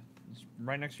body. It's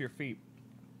right next to your feet.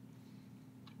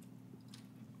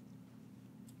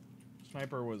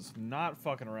 Sniper was not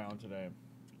fucking around today.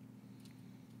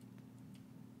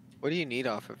 What do you need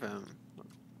off of him?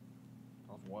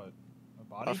 Off what? A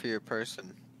body? Off of your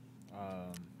person.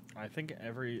 I think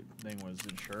everything was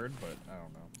insured, but I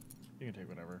don't know. You can take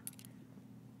whatever.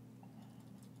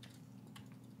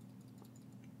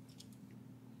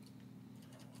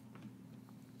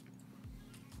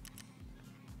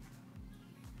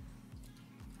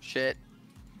 Shit.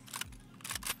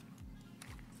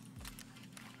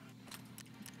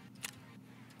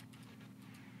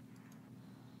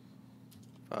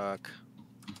 Fuck.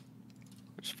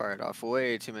 I just fired off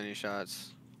way too many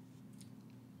shots.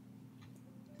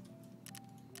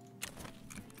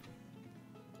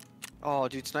 Oh,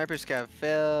 dude, sniper scav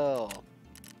fell.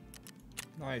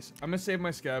 Nice. I'm gonna save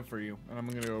my scav for you, and I'm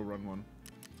gonna go run one.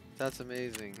 That's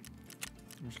amazing.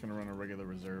 I'm just gonna run a regular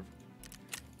reserve.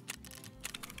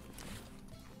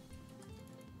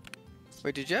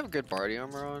 Wait, did you have good body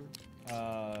armor on?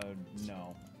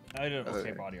 No. I did have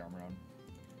okay Okay. body armor on.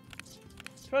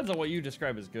 Depends on what you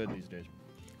describe as good these days.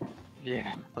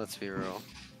 Yeah. Let's be real.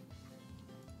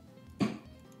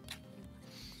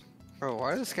 Bro,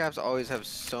 why do the scavs always have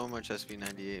so much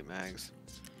SB98 mags?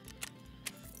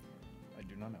 I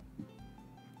do not know.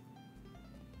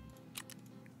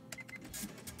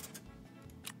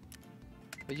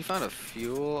 But you found a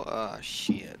fuel?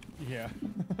 Shit. Yeah.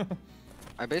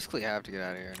 I basically have to get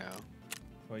out of here now.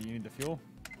 Well, you need the fuel?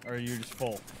 Or are you just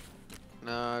full?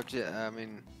 No, I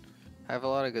mean, I have a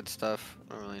lot of good stuff.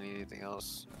 I don't really need anything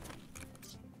else.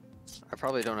 I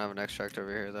probably don't have an extract over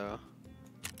here, though.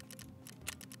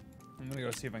 I'm gonna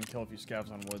go see if I can kill a few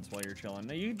scavs on woods while you're chilling.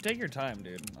 No, you take your time,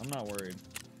 dude. I'm not worried.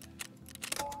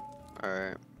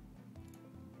 Alright.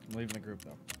 I'm leaving the group,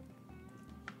 though.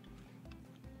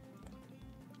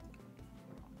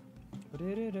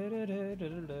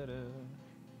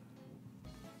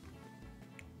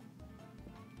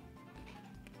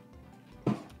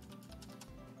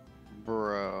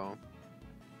 Bro.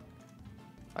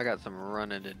 I got some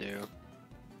running to do.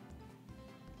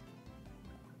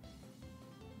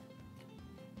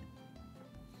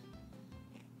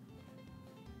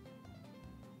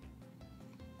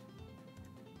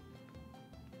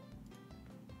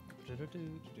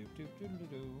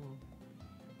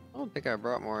 I don't think I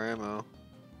brought more ammo.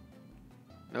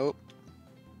 Nope.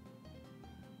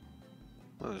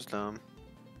 That was dumb.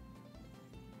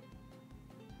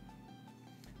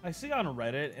 I see on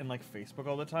Reddit and like Facebook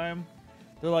all the time.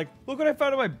 They're like, look what I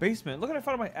found in my basement. Look what I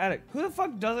found in my attic. Who the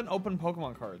fuck doesn't open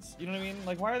Pokemon cards? You know what I mean?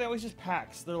 Like, why are they always just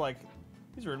packs? They're like,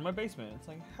 these are in my basement. It's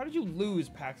like, how did you lose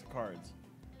packs of cards?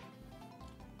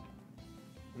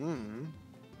 Hmm.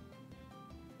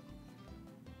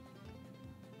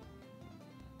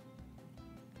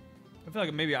 I feel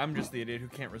like maybe I'm just the idiot who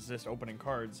can't resist opening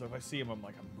cards. So if I see them, I'm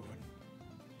like, I'm moving.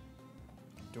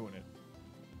 I'm doing it.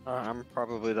 I'm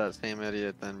probably that same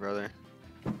idiot then, brother.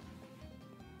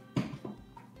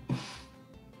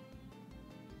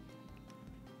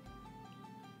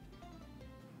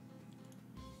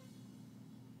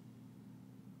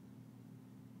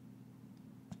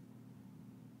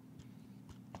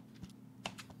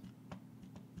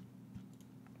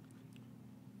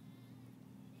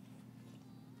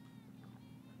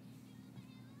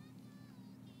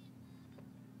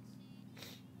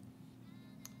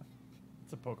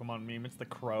 It's a Pokemon meme. It's the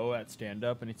crow at stand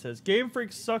up, and he says, "Game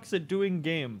Freak sucks at doing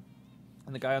game."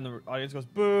 And the guy on the audience goes,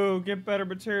 "Boo! Get better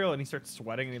material!" And he starts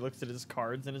sweating, and he looks at his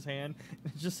cards in his hand.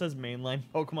 It just says, "Mainline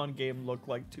Pokemon game look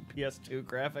like PS2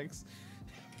 graphics."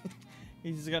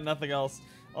 He's got nothing else.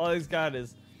 All he's got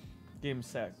is game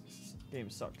sucks. Game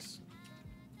sucks.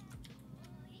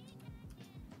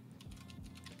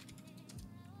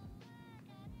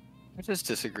 I just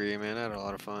disagree, man. I had a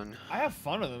lot of fun. I have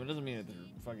fun with them. It doesn't mean that they're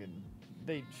fucking.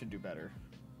 They should do better.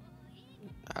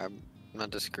 I'm not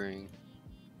disagreeing.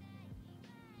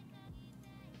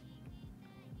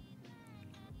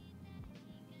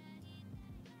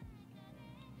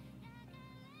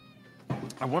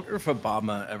 I wonder if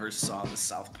Obama ever saw the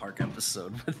South Park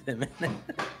episode with him in it.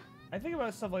 I think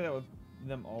about stuff like that with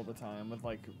them all the time, with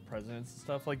like presidents and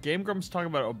stuff. Like Game Grumps talk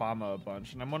about Obama a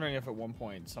bunch, and I'm wondering if at one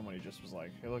point somebody just was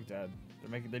like, "Hey, look, Dad,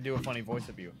 they do a funny voice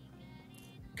of you."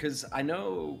 Because I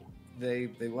know they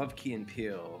love Key and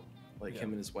Peele, like Yeah. him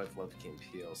and his wife love Key and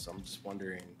Peele. So I'm just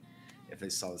wondering if they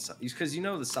saw the because you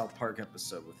know the South Park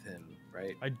episode with him,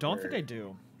 right? I don't think Where I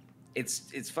do.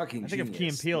 It's fucking. I think of Key and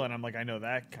genius. Peele, and I'm like, I know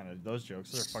that kind of those jokes.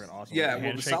 Those are fucking awesome. Yeah, Like the well, the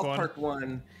handshake South one. Park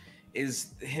one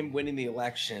is him winning the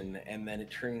election, and then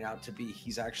it turning out to be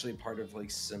he's actually part of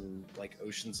like some like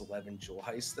Ocean's 11 jewel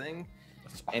heist thing,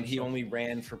 That's and he awesome. only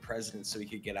ran for president so he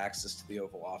could get access to the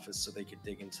Oval Office, so they could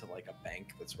dig into like a bank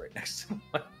that's right next to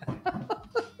my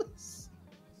house.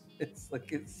 It's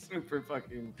super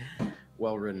fucking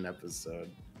well written episode.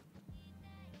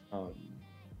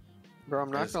 Bro, I'm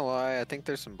not There's- gonna lie. I think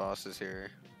there's some bosses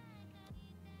here.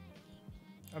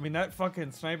 I mean, that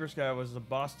fucking snipers guy was the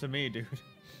boss to me, dude.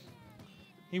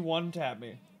 He one-tapped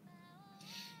me.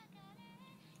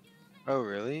 Oh,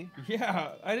 really? Yeah,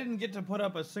 I didn't get to put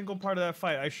up a single part of that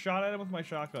fight. I shot at him with my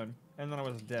shotgun, and then I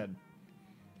was dead.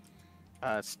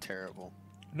 That's terrible.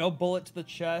 No bullet to the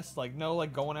chest, like no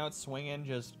like going out swinging,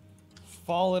 just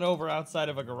falling over outside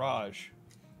of a garage.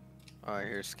 Oh, I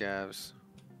hear scavs.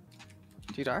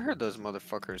 Dude, I heard those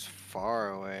motherfuckers far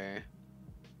away.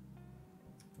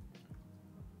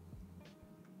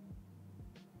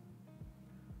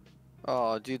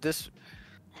 Oh, dude, this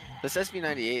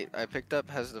SB98 I picked up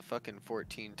has the fucking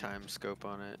 14 times scope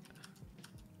on it.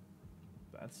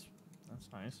 That's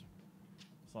nice.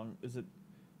 As long is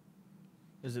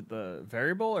it the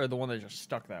variable or the one that just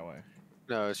stuck that way?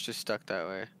 No, it's just stuck that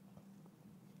way.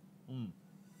 Mm.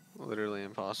 Literally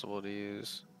impossible to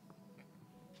use.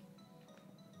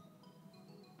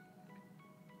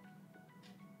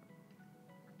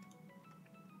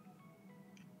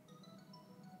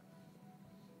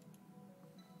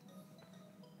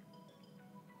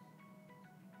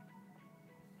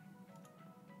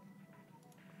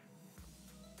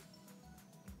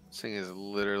 This thing is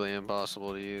literally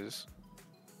impossible to use.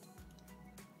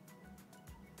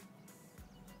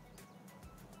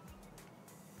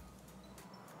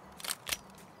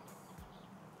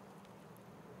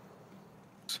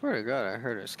 Swear to God, I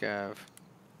heard a scav.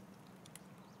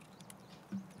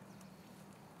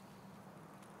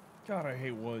 God, I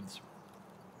hate woods.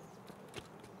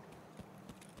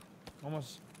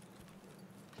 Almost.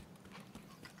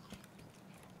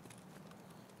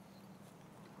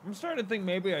 I'm starting to think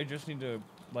maybe I just need to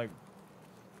like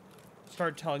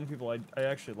start telling people I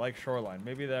actually like shoreline.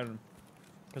 Maybe then,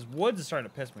 because woods is starting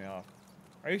to piss me off.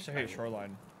 I used to hate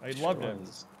shoreline. I loved it.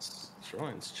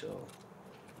 Shoreline's chill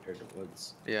compared to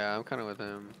woods. Yeah, I'm kind of with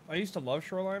him. I used to love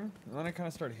shoreline, and then I kind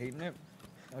of started hating it.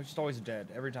 I was just always dead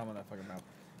every time on that fucking map.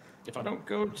 If I don't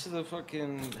go to the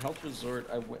fucking health resort,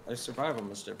 I survive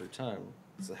almost every time.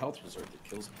 It's the health resort that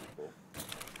kills people. Yeah,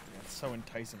 it's so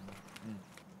enticing. Mm.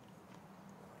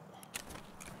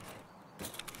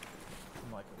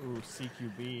 I'm like, ooh,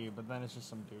 CQB, but then it's just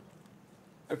some dude.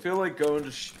 I feel like going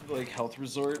to like health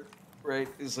resort, right,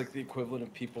 is like the equivalent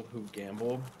of people who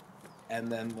gamble and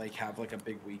then like have like a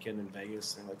big weekend in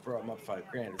Vegas and like, bro, I'm up $5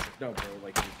 grand. It's like, no, bro,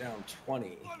 like you're down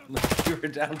 20. Like, you were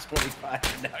down 25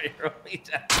 and now you're only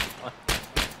down 20.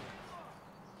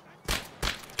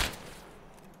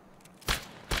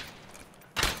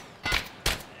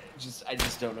 I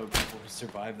just don't know people who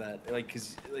survive that. Like,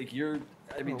 cause like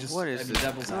I mean, Oh, just what is I mean, this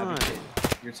devil's gun? advocate.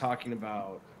 You're talking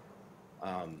about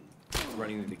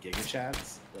running into Giga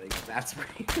Chats. Like that's where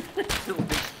you like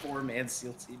 4-man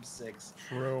SEAL Team 6.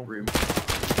 True. Room.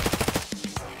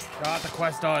 Got the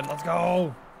quest done. Let's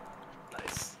go.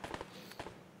 Nice.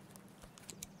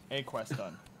 A quest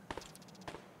done.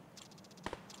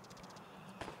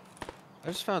 I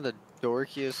just found the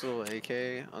dorkiest little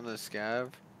AK on the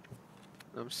scav.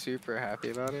 I'm super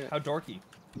happy about it. How dorky?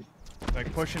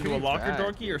 Like push into a Pretty locker bad,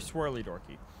 dorky or swirly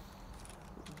dorky?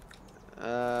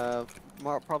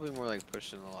 Probably more like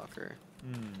push in the locker.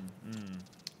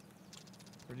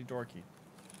 Pretty dorky.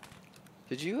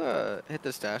 Did you hit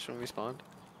the stash when we spawned?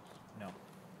 No.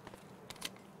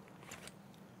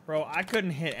 Bro, I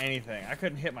couldn't hit anything. I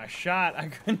couldn't hit my shot. I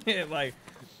couldn't hit like.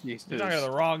 You're talking to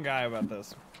the wrong guy about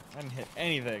this. I didn't hit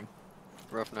anything.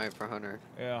 Rough night for Hunter.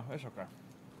 Yeah, it's okay.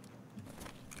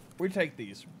 We take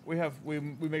these. We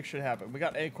make shit happen. We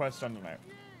got a quest done tonight.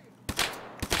 I'm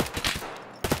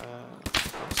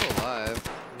still alive.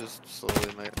 I'm just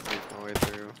slowly making my way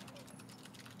through.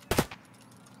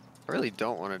 I really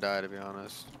don't want to die, to be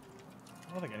honest.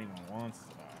 I don't think anyone wants to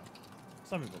die.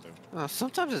 Some people do.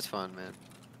 Sometimes it's fun, man.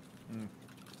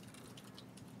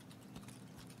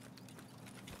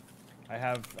 I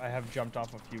have jumped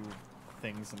off a few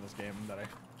things in this game that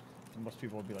most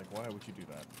people would be like, why would you do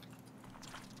that?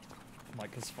 I'm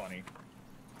like, it's funny.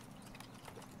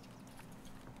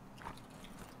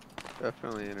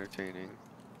 Definitely entertaining.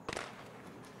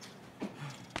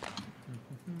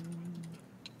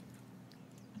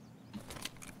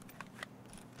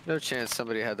 No chance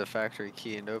somebody had the factory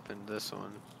key and opened this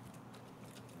one.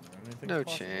 No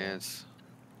chance.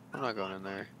 I'm not going in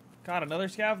there. God, another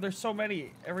scav? There's so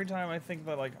many. Every time I think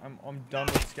that like I'm done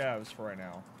with scavs for right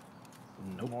now.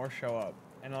 Nope. More show up.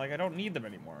 And like I don't need them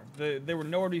anymore. They were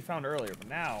nowhere to be found earlier, but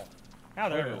now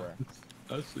they're everywhere.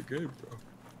 That's the game, bro.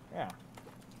 Yeah.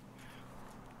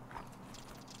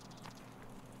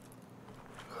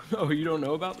 Oh, you don't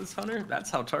know about this, Hunter?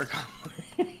 That's how Tarkov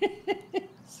works.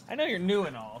 I know you're new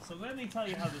and all, so let me tell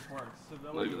you how this works. So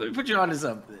Let me put you on to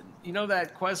something. You know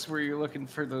that quest where you're looking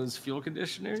for those fuel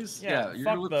conditioners? Yeah, you're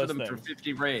fuck gonna look for those them for things.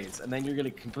 50 raids, and then you're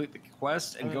gonna complete the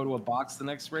quest and go to a box the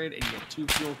next raid, and you get 2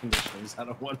 fuel conditioners out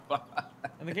of 1 box.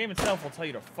 And the game itself will tell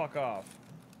you to fuck off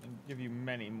and give you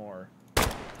many more.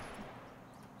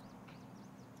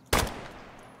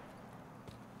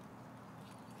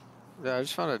 Yeah, I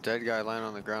just found a dead guy lying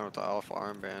on the ground with the alpha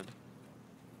armband.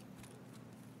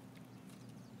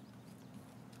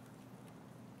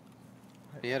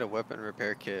 He had a weapon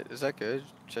repair kit. Is that good?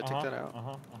 Should I take that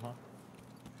out?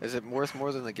 Is it worth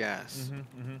more than the gas?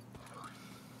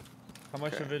 How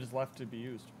much Okay. of it is left to be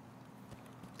used?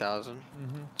 1,000?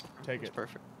 Take That's it.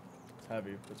 perfect. It's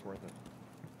heavy. It's worth it.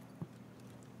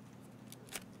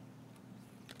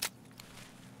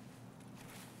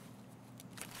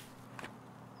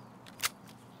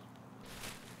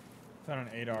 Found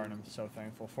an 8R and I'm so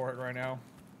thankful for it right now.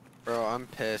 Bro, I'm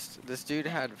pissed. This dude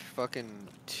had fucking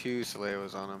 2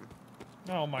 Salevas on him.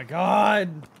 Oh my god!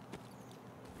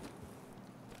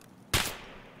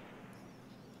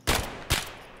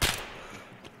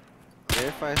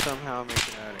 If I somehow make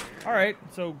it out of here. Alright,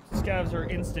 so scavs are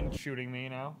instant shooting me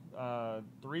now.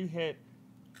 3 hit.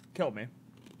 Killed me.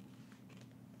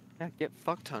 Yeah, get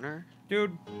fucked, Hunter.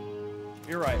 Dude,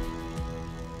 you're right.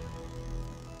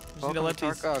 Just need to Welcome let to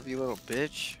these... Tarkov, you little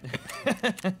bitch.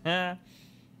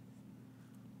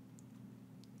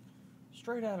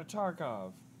 Straight out of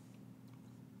Tarkov.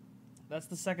 That's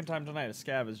the second time tonight a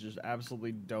scav has just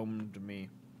absolutely domed me.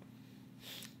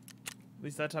 At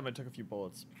least that time I took a few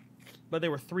bullets. But they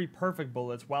were 3 perfect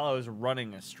bullets while I was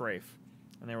running a strafe.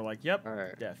 And they were like, yep,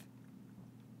 Alright. death.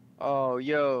 Oh,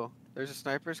 yo. There's a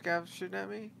sniper scav shooting at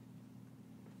me?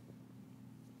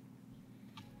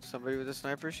 Somebody with a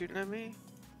sniper shooting at me?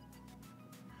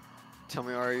 Tell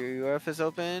me RUF is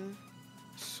open?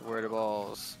 Swear to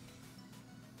balls.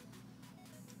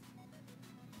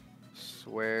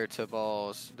 Swear to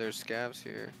balls. There's scavs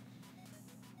here.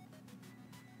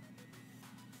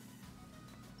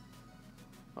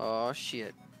 Oh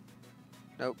shit.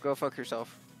 Nope, go fuck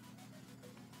yourself.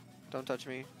 Don't touch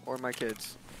me or my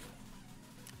kids.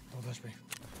 Don't touch me.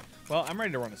 Well, I'm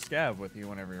ready to run a scav with you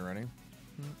whenever you're ready.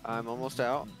 I'm almost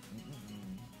out.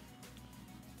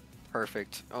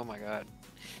 Perfect. Oh my god.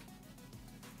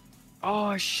 Oh,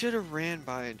 I should have ran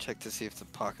by and checked to see if the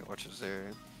pocket watch was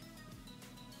there.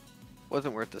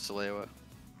 Wasn't worth the Salewa.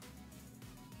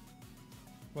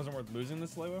 Wasn't worth losing the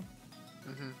Salewa?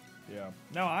 Mm-hmm. Yeah.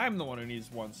 Now I'm the one who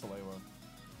needs 1 Salewa.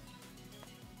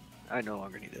 I no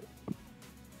longer need it. It's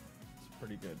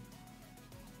pretty good.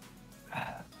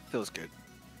 Feels good.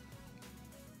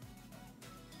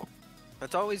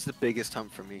 That's always the biggest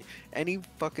hump for me. Any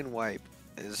fucking wipe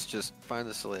is just find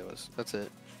the Salewas. That's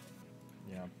it.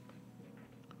 Yeah.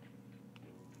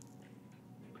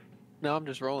 No, I'm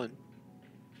just rolling.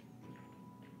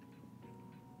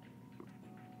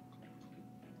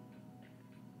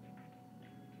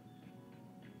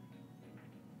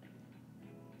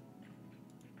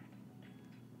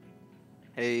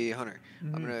 Hey, Hunter.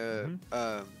 I'm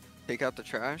gonna take out the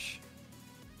trash,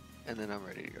 and then I'm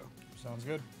ready to go. Sounds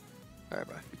good. All right,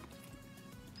 bye.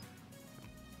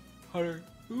 Hunter,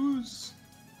 excuse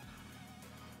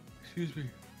me,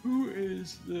 who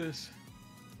is this?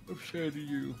 I'm sending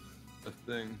you a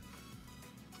thing.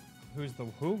 Who's the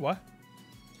who? What?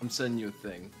 I'm sending you a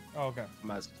thing. Oh, okay.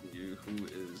 I'm asking you, who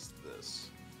is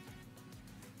this?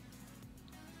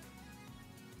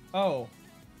 Oh,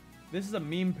 this is a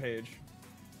meme page.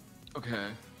 Okay.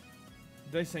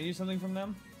 Did I send you something from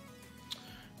them?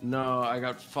 No, I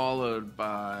got followed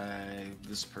by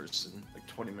this person like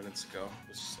 20 minutes ago,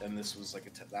 and this was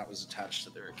like that was attached to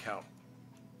their account.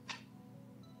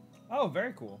 Oh,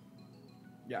 very cool.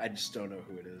 Yeah, I just don't know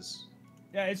who it is.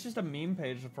 Yeah, it's just a meme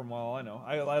page from all I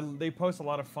know. They post a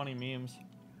lot of funny memes.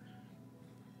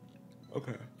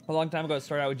 Okay. A long time ago, it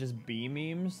started out with just bee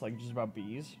memes, like just about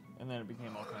bees, and then it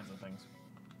became all kinds of things.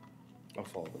 I'll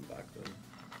follow them back then.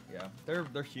 Yeah,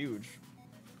 they're huge.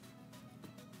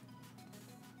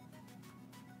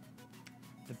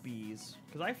 The bees,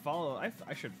 because I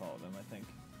should follow them. I think.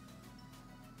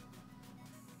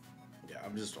 Yeah,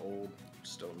 I'm just old.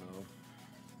 Just don't know.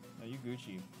 No, you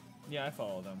Gucci. Yeah, I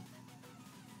follow them.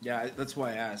 Yeah, that's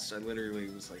why I asked. I literally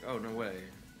was like, oh, no way.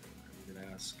 I'm gonna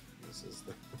ask. This is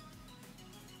the...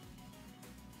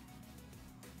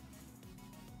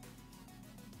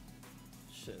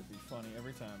 Shit, it'd be funny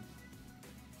every time.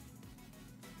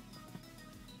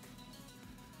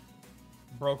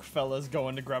 Broke fellas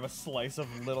going to grab a slice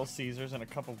of Little Caesars and a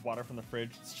cup of water from the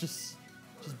fridge. It's just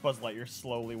Buzz Lightyear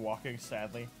slowly walking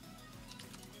sadly.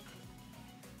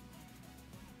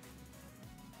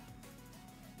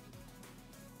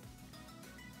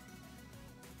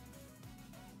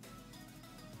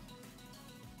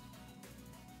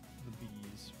 The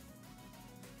bees.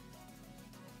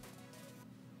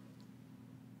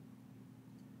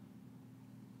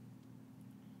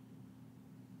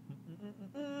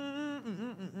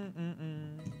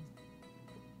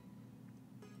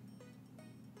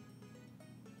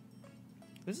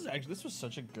 This was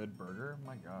such a good burger.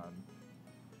 My God.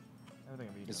 Everything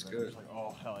I've eaten. It's is good. just like,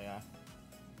 oh hell yeah.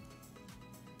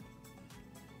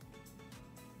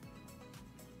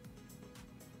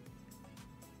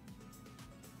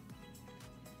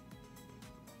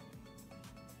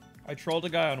 I trolled a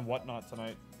guy on Whatnot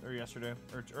tonight, or yesterday,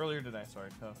 or earlier today. Sorry.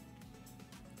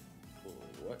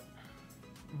 What?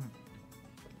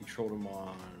 You trolled him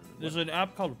on... There's an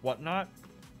app called Whatnot.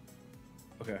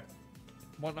 Okay.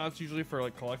 Whatnot's usually for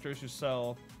like collectors who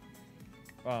sell,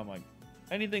 like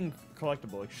anything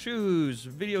collectible, like shoes,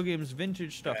 video games,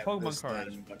 vintage stuff, Yeah, Pokemon this, that,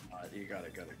 cards. and whatnot. You got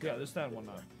it. Yeah, this, that, and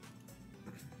whatnot.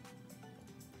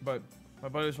 But my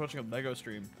buddy was watching a Lego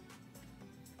stream.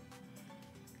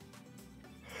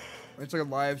 It's like a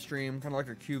live stream, kind of like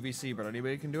a QVC, but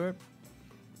anybody can do it.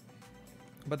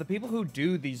 But the people who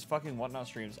do these fucking Whatnot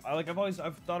streams,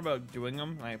 I've thought about doing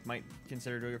them. I might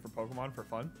consider doing it for Pokemon for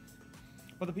fun.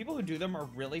 But the people who do them are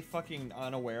really fucking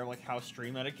unaware of like how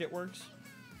stream etiquette works,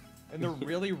 and they're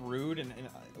really rude and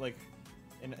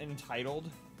entitled.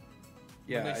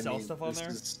 Yeah, when they sell stuff on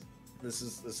there. This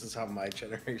is how my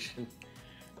generation.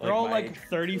 They're all my like age feels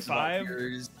 35. about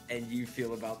yours, and you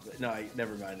feel about the... No,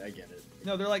 never mind. I get it.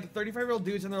 No, they're like 35-year-old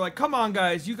dudes, and they're like, "Come on,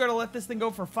 guys, you gotta let this thing go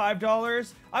for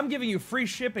 $5. I'm giving you free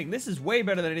shipping. This is way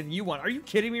better than anything you want. Are you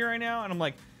kidding me right now?" And I'm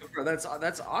like, Bro, that's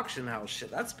auction house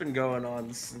shit. That's been going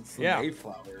on since the Yeah.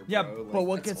 Mayflower. Bro. Yeah, Like, but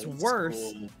what that's gets old worse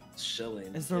school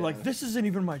shilling. is they're Yeah. like, "This isn't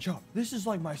even my job. This is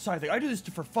like my side thing. I do this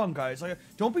for fun, guys. Like,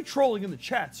 don't be trolling in the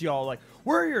chats, y'all. Like,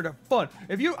 we're here to fun.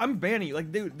 I'm banning you.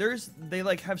 Like, they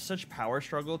like have such power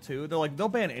struggle too. They're like, they'll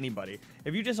ban anybody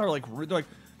if you just are like rude. They're like,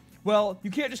 well,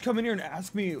 you can't just come in here and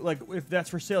ask me like if that's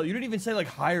for sale. You didn't even say like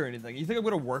hi or anything. You think I'm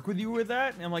gonna work with you with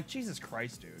that? And I'm like, Jesus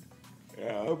Christ, dude.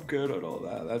 Yeah, I'm good on all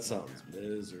that. That sounds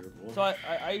miserable. So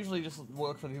I usually just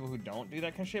look for the people who don't do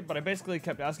that kind of shit, but I basically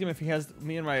kept asking him if he has,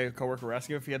 me and my coworker were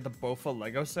asking him if he had the Bofa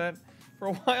Lego set for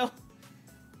a while.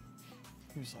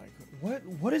 He was like,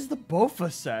 what is the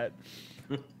Bofa set?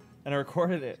 And I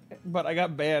recorded it, but I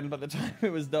got banned by the time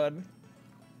it was done.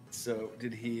 So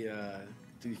did he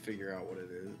figure out what it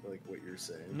is, like what you're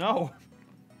saying? No.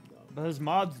 But his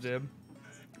mods did.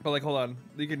 But like, hold on,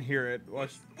 you can hear it.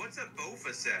 Watch. What's a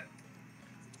Bofa set?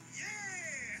 Yeah.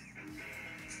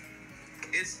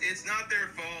 It's not their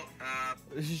fault.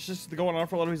 It's just going on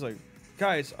for a lot of. He's like,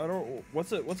 guys, I don't.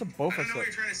 What's a I Bofa don't know what set? you're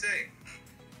trying to say.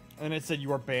 And it said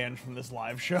you are banned from this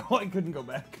live show. I couldn't go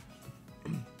back.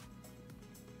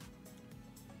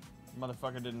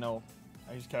 Motherfucker didn't know.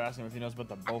 I just kept asking him if he knows about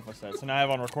the Bofa set. So now I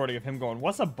have on recording of him going,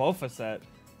 "What's a Bofa set?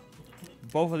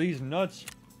 Both of these nuts."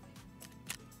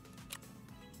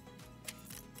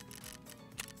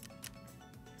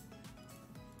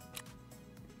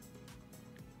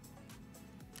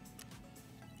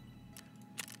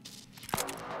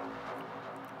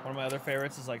 One of my other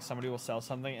favorites is like somebody will sell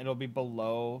something and it'll be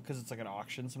below, because it's like an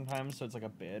auction sometimes, so it's like a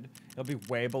bid. It'll be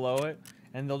way below it,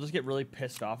 and they'll just get really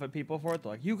pissed off at people for it.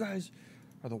 They're like, "You guys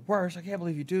are the worst. I can't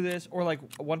believe you do this." Or like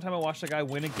one time I watched a guy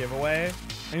win a giveaway,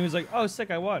 and he was like, "Oh, sick,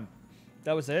 I won."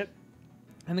 That was it.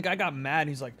 And the guy got mad. And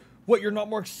he's like, "What? You're not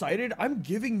more excited? I'm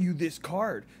giving you this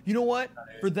card. You know what?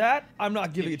 For that, I'm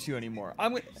not giving it to you anymore.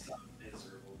 I'm."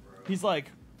 He's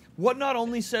like, "What not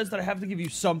only says that I have to give you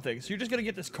something, so you're just gonna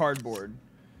get this cardboard."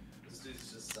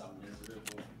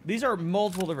 These are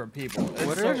multiple different people.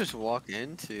 What did I just walk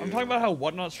into? I'm talking about how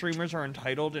whatnot streamers are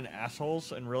entitled and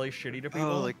assholes and really shitty to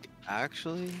people. Oh, like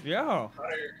actually? Yeah.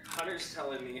 Hunter's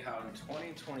telling me how in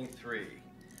 2023,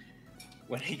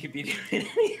 when he could be doing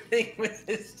anything with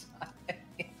his time.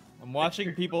 I'm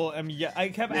watching people, and yeah, I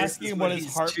kept asking him what his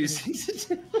he's heart. choosing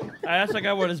to do. I asked that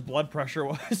guy what his blood pressure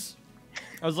was.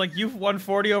 I was like, "You've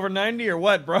 140 over 90 or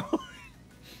what, bro?"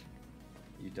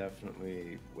 You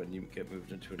definitely, when you get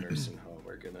moved into a nursing home,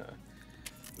 are gonna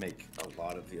make a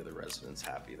lot of the other residents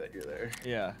happy that you're there.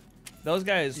 Yeah. Those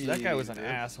guys. That guy was an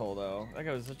Yeah. asshole, though. That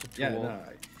guy was such a tool. Yeah, no,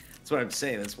 that's what I'm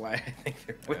saying. That's why I think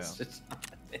they're wasted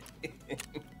time.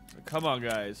 Come on,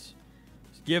 guys.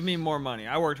 Just give me more money.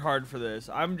 I worked hard for this.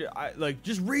 I like,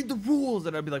 just read the rules,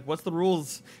 and I'd be like, "What's the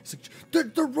rules?" It's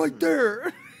like, they're right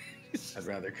there. I'd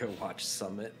rather go watch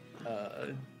Summit.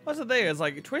 That's the thing. Is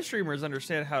like Twitch streamers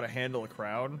understand how to handle a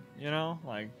crowd. You know,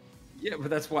 like. Yeah,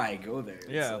 but that's why I go there. It's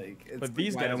Yeah, like, it's but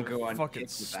these why I guys don't are go on fucking Kick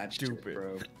with that stupid. shit,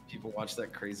 bro. People watch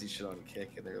that crazy shit on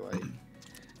Kick, and they're like,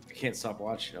 "I can't stop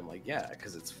watching." I'm like, "Yeah,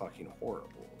 because it's fucking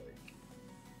horrible." Like,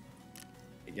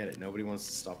 I get it. Nobody wants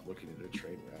to stop looking at a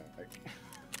train wreck.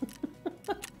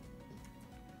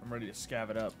 I'm ready to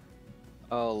scav it up.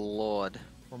 Oh lord.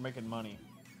 We're making money.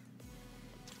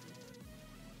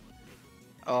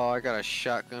 Oh, I got a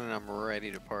shotgun and I'm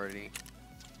ready to party.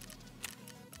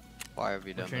 Why have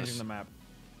you We're done changing this? the map.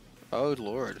 Oh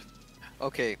lord.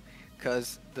 Okay,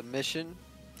 cause the mission,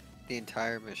 the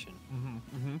entire mission,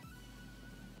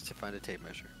 is to find a tape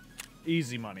measure.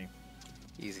 Easy money.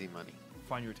 Easy money.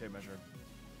 Find your tape measure.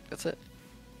 That's it.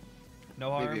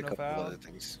 No harm, Maybe a no couple foul. other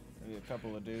things. Maybe a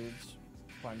couple of dudes.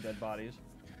 Find dead bodies.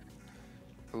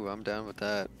 Ooh, I'm down with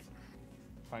that.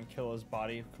 Find Killa's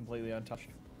body completely untouched.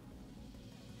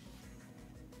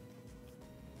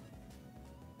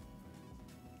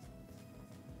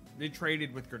 They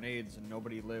traded with grenades and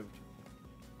nobody lived.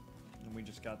 And we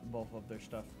just got both of their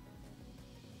stuff.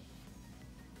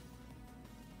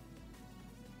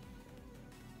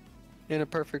 In a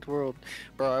perfect world,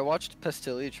 bro. I watched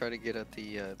Pestilli try to get at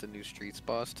the new Streets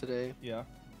boss today. Yeah.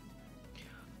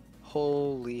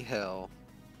 Holy hell!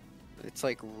 It's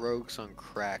like rogues on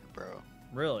crack, bro.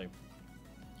 Really?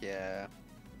 Yeah.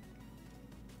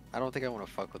 I don't think I want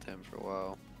to fuck with him for a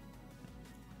while.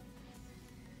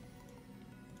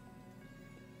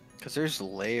 Cause there's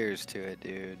layers to it,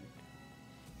 dude.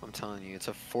 I'm telling you, it's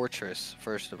a fortress,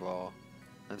 first of all.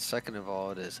 And second of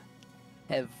all, it is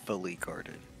heavily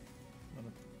guarded.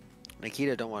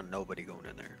 Nikita don't want nobody going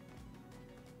in there.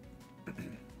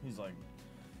 He's like,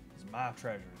 it's my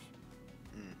treasures.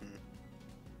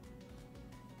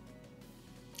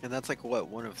 And that's like, what,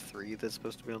 one of 3 that's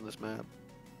supposed to be on this map?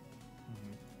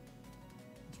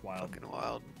 It's wild. Fucking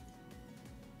wild.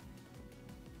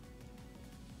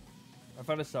 I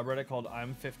found a subreddit called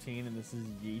I'm 15 and this is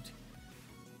Yeet.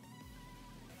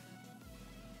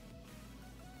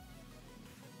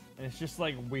 And it's just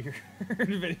like weird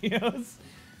videos.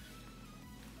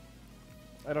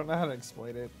 I don't know how to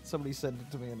explain it. Somebody sent it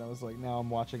to me and I was like, now I'm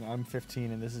watching I'm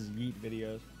 15 and this is Yeet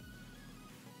videos.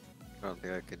 I don't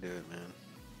think I could do it, man.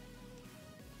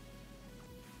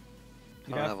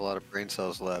 You'd I don't have- have a lot of brain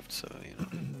cells left, so, you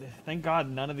know. Thank God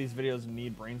none of these videos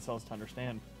need brain cells to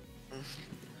understand.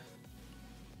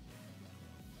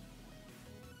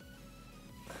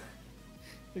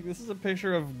 Like, this is a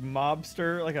picture of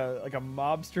mobster, like a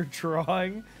mobster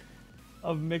drawing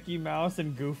of Mickey Mouse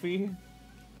and Goofy.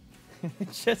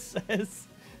 It just says,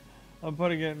 I'm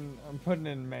putting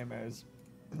in memes.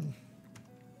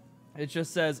 It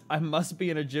just says, I must be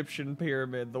an Egyptian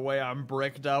pyramid the way I'm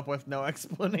bricked up with no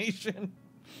explanation.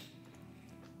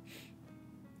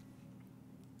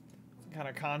 kind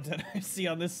of content I see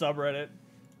on this subreddit.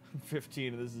 I'm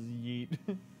 15 and this is yeet.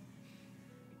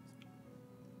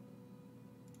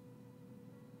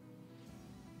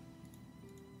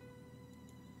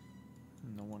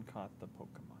 No one caught the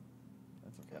Pokemon.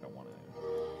 That's okay, I don't want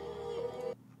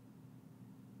to.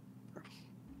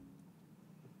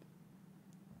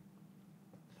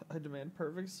 I demand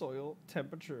perfect soil,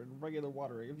 temperature, and regular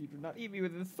watering. If you do not eat me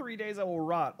within 3 days, I will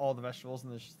rot. All the vegetables,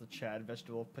 and there's just the Chad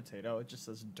vegetable potato. It just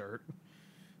says dirt.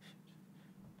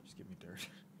 Just give me dirt.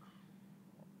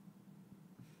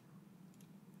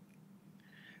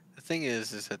 The thing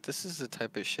is that this is the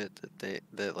type of shit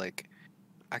that like,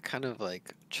 I kind of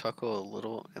like chuckle a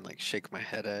little and like shake my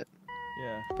head at.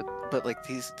 Yeah. But like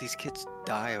these kids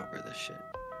die over this shit.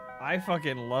 I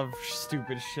fucking love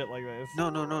stupid shit like this.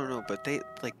 No. But they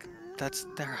like that's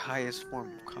their highest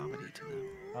form of comedy to them.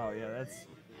 Oh yeah,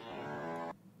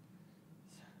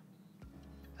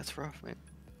 that's rough, man.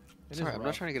 it is Sorry, I'm not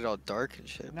rough. trying to get all dark and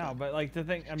shit. No, but like the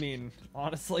thing, I mean,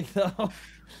 honestly though,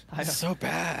 It's so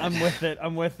bad. I'm with it.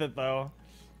 I'm with it though.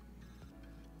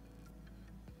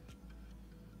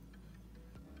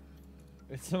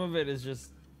 Some of it is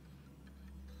just.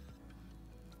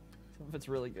 Some of it's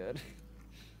really good.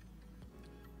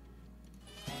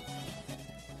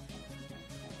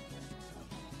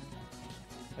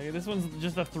 Like, this one's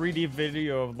just a 3D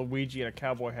video of Luigi in a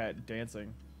cowboy hat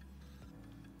dancing.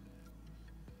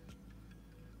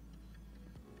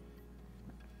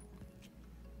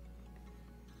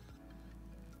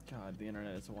 God, the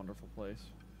internet is a wonderful place.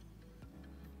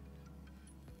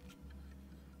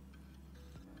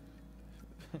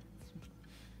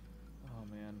 Oh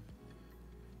man.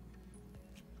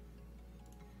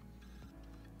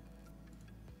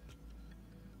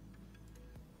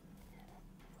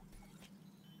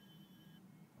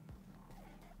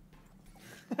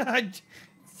 This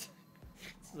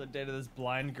is the day to this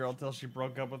blind girl till she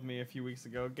broke up with me a few weeks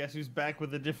ago. Guess who's back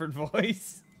with a different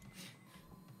voice?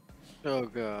 Oh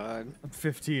god. I'm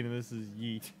 15 and this is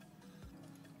yeet.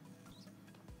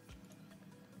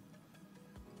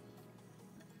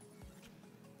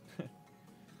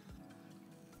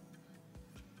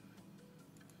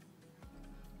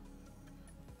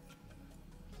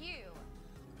 Q.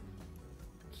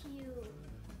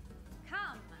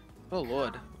 Come. Oh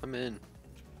lord, I'm in.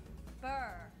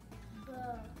 Burr.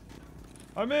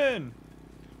 I'm in!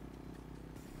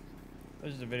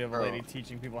 There's just a video of a Bro. lady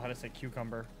teaching people how to say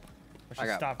cucumber. But she I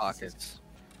got stopped and says- pockets.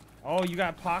 Oh, you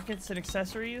got pockets and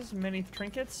accessories? Many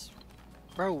trinkets?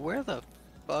 Bro, where the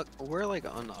fuck? We're like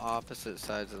on the opposite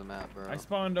sides of the map, bro. I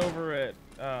spawned over at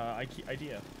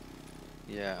IDEA.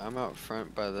 Yeah, I'm out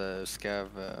front by the scav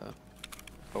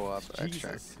co-op extract.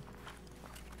 Jesus.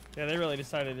 Yeah, they really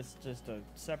decided it's just to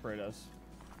separate us.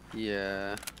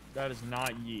 Yeah. That is not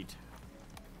yeet.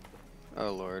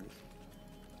 Oh lord.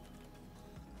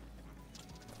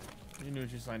 You knew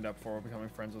what you signed up for, becoming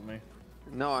friends with me.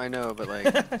 No, I know, but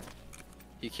like,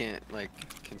 you can't like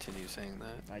continue saying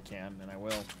that. I can, and I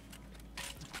will.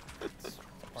 It's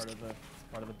part of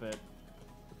the bit.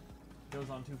 Goes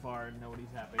on too far, and nobody's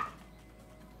happy.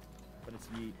 But it's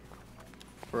yeet.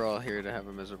 We're all here to have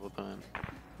a miserable time.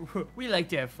 We like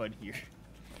to have fun here.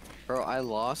 Bro, I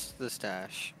lost the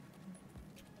stash.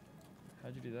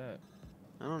 How'd you do that?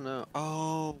 I don't know.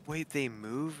 Oh, wait, they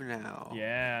move now.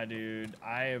 Yeah, dude.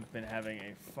 I have been having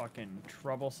a fucking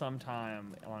troublesome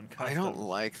time on customs. I don't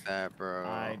like that, bro.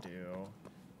 I do.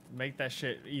 Make that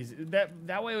shit easy.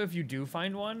 That way, if you do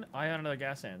find one, I on the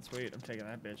gas hands. Sweet, I'm taking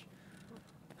that bitch.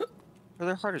 Bro,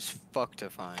 they're hard as fuck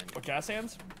to find. What, gas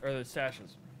hands? Or the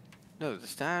stashes? No, the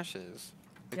stashes.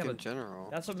 Like Yeah, in but general.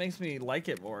 That's what makes me like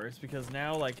it more, is because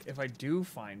now, like, if I do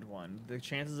find one, the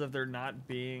chances of there not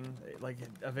being, like,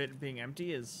 of it being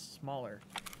empty is smaller.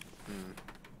 Hmm.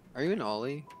 Are you in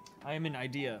Ollie? I am in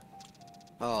IDEA.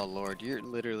 Oh lord, you're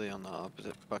literally on the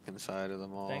opposite fucking side of the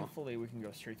mall. Thankfully, we can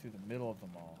go straight through the middle of the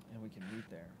mall, and we can meet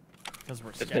there. Because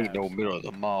we're This ain't no scabs. middle of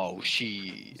the mall,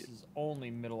 shit. This is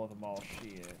only middle of the mall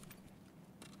shit.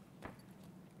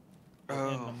 We're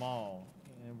in the Oh. mall,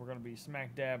 and we're gonna be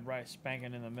smack dab right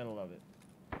spanking in the middle of it.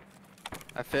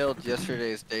 I failed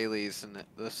yesterday's dailies and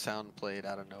the sound played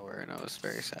out of nowhere and I was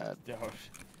very sad. Yo,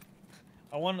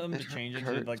 I wanted them to It change it to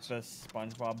hurts. like the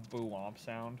SpongeBob boo womp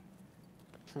sound.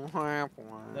 Oh.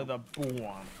 The boo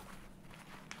womp.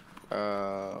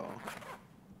 Yeah,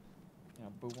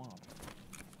 boo womp.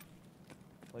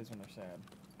 Plays when they're sad.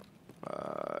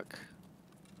 Fuck.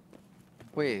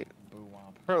 Wait, Boo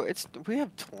womp. bro, we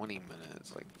have 20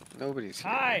 minutes. Like nobody's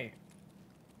here. Hi!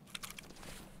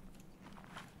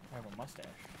 I have a mustache.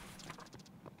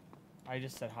 I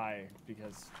just said hi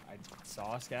because I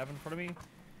saw a scav in front of me.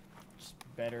 Just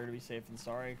better to be safe than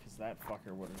sorry, because that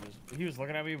fucker would have just... He was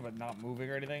looking at me, but not moving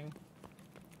or anything.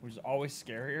 Which is always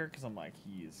scarier, because I'm like,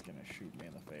 he is going to shoot me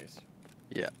in the face.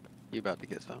 Yeah, you about to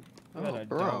get some. Look at Oh, that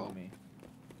bro. dog me.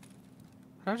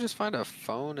 How'd I just find a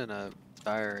phone and a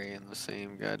diary in the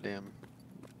same goddamn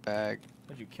bag?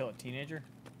 Did you kill a teenager?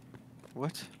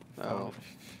 What? Oh,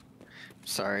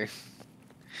 sorry.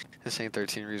 This ain't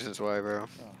 13 Reasons Why, bro. Oh,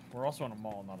 we're also in a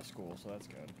mall, not a school, so that's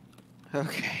good.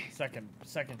 Okay. Second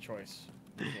choice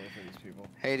usually for these people.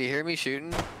 Hey, do you hear me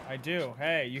shooting? I do.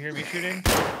 Hey, you hear me shooting?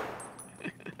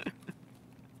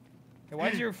 Hey, why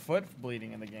is your foot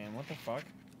bleeding in the game? What the fuck?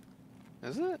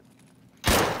 Is it?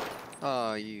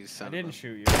 Oh, you son I of a didn't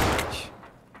shoot you. bitch.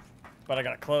 But I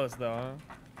got close though, huh?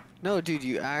 No, dude,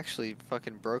 you actually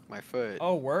fucking broke my foot.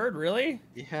 Oh, word? Really?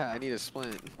 Yeah, I need a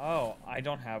splint. Oh, I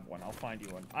don't have one. I'll find you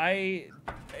one.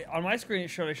 On my screen it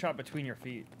showed I shot between your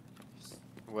feet.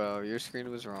 Well, your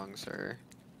screen was wrong, sir.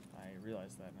 I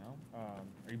realize that now.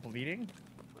 Are you bleeding?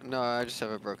 No, I just have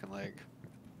a broken leg.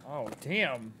 Oh,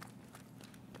 damn.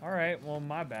 All right, well,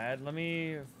 my bad. Let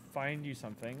me find you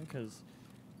something, because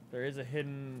there is a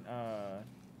hidden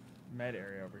med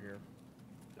area over here.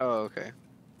 Oh, okay.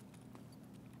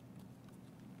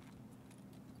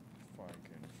 If I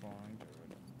can find it.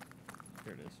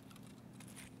 Here it is. Let's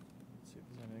see if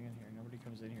there's anything in here. Nobody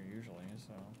comes in here usually,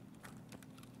 so...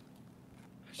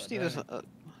 I just But need then-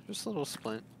 just a little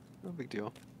splint. No big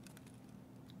deal.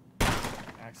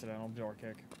 Accidental door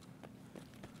kick.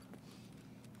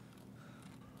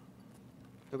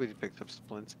 Nobody picked up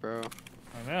splints, bro.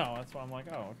 I know, that's why I'm like,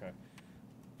 oh, okay.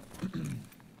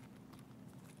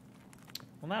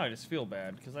 Well, now I just feel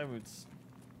bad, because I would...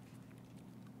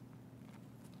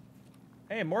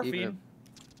 Hey, morphine!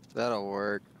 That'll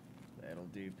work. That'll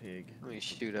do, pig. Let me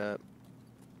shoot up.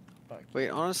 Fuck. Wait,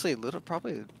 honestly,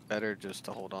 probably better just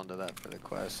to hold on to that for the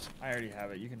quest. I already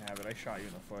have it. You can have it. I shot you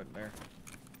in the foot there.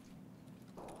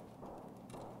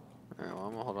 Alright, well,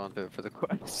 I'm gonna hold on to it for the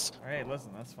quest. Alright,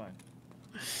 listen, that's fine.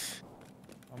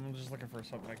 I'm just looking for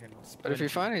something I can... But if you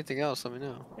sprint. find anything else, let me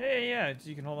know. Yeah.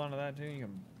 You can hold on to that, too. You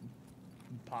can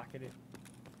pocket it.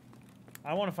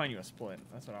 I want to find you a split.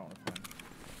 That's what I want to find.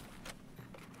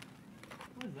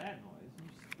 What is that noise?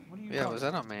 What are you Yeah, talking was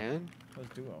that a man? That was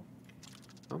Duo.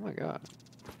 Oh my god.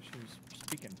 She was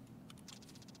speaking.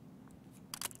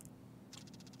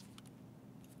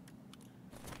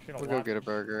 We'll go get a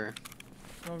burger.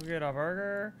 Go get a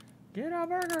burger. Get a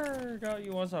burger. Go.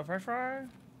 You want some French fry?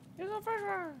 Get some French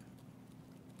fry.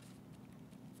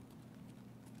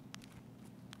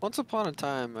 Once upon a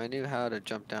time, I knew how to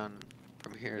jump down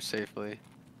from here safely,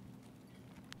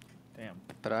 Damn.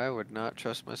 but I would not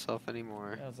trust myself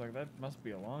anymore. Yeah, I was like, that must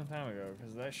be a long time ago,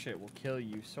 because that shit will kill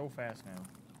you so fast now.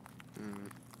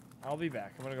 I'll be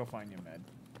back. I'm gonna go find you, Med.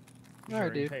 Alright,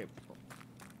 Sharing dude. tape.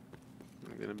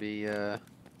 I'm gonna be, getting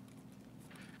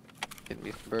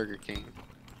me some Burger King.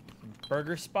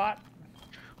 Burger spot?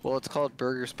 Well, it's called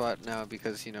Burger Spot now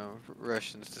because, you know,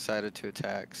 Russians decided to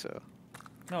attack, so...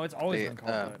 No, it's always been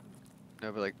called that.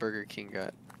 No, but, like, Burger King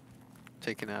got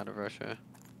taken out of Russia.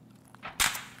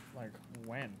 Like,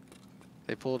 when?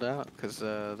 They pulled out because,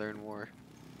 they're in war.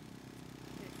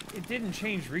 It didn't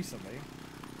change recently.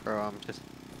 Bro, I'm just...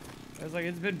 It was like,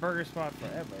 it's been burger spot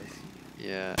forever.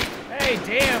 Yeah. Hey,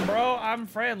 damn, bro, I'm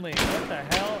friendly. What the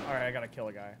hell? Alright, I gotta kill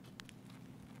a guy.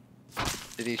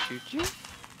 Did he shoot you?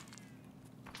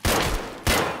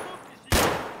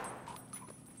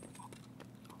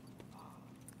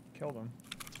 Killed him.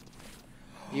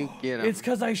 You get him. It's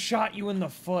because I shot you in the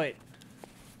foot.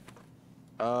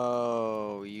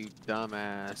 Oh, you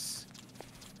dumbass.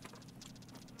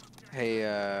 Hey,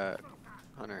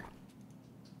 Hunter.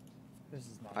 This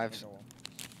is not I've gonna go well.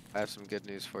 I have some good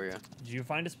news for you. Did you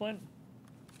find a splint?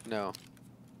 No.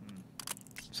 Hmm.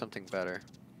 Something better.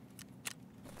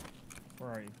 Where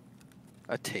are you?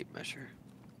 A tape measure.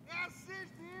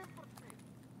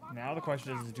 Now the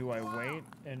question is, do I wait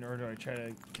or do I try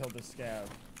to kill this scav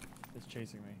that's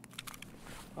chasing me?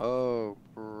 Oh,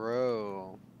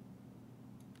 bro.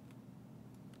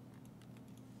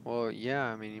 Well, yeah,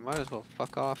 I mean, you might as well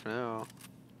fuck off now.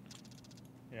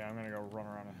 Yeah, I'm gonna go run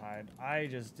around and hide. I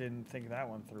just didn't think that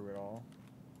one through at all.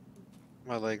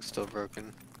 My leg's still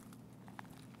broken.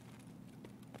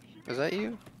 Is that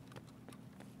you?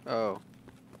 Oh.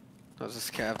 That was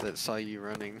a scav that saw you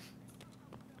running.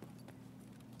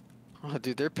 Oh,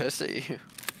 dude, they're pissed at you.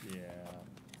 Yeah.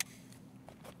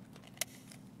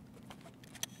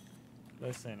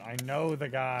 Listen, I know the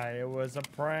guy. It was a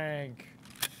prank.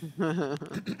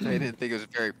 They didn't think it was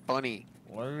very funny.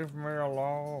 Leave me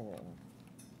alone.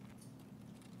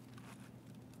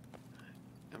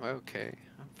 Am I okay?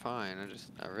 I'm fine.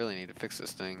 I really need to fix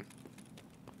this thing.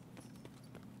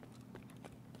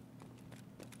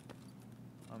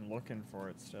 I'm looking for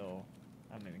it still.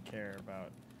 I don't even care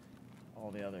about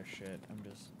all the other shit. I'm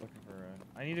just looking for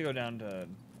a... I need to go down to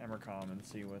Emercom and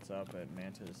see what's up at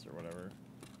Mantis or whatever.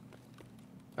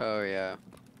 Oh yeah,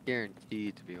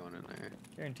 guaranteed to be one in there.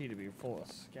 Guaranteed to be full of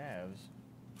scavs.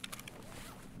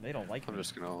 They don't like I'm me.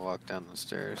 just gonna walk down the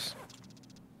stairs.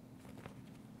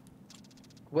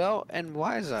 Well, and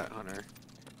why is that, Hunter?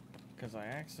 Because I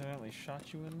accidentally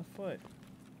shot you in the foot.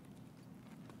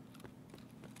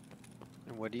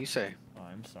 And what do you say?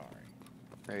 I'm sorry.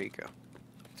 There you go.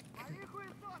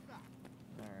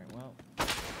 Alright, well.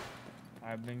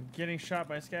 I've been getting shot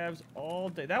by scavs all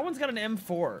day. That one's got an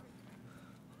M4.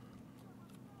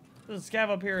 There's a scav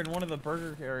up here in one of the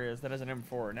burger areas that has an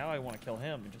M4. Now I want to kill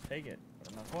him and just take it. But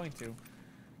I'm not going to.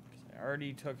 Because I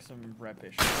already took some rep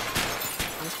issues.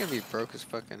 It's gonna be broke as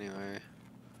fuck anyway.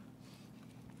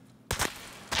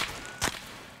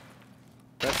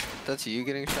 That's you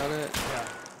getting shot at? Yeah.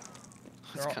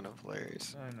 That's They're kind of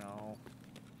hilarious. I know.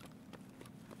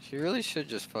 She really should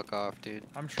just fuck off, dude.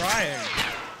 I'm trying.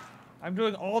 I'm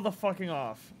doing all the fucking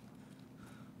off.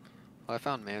 Well, I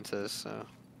found Mantis, so...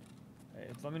 Hey,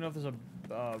 let me know if there's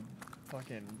a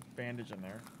fucking bandage in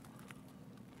there.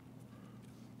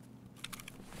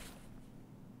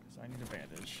 Because I need a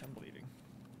bandage. I'm bleeding.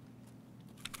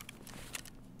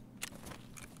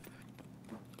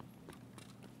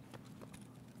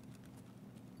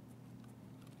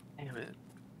 Damn it.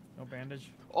 No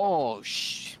bandage? Oh,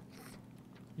 shh.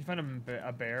 You find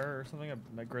a bear or something?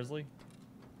 A grizzly?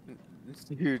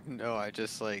 Dude, no, I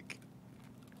just, like...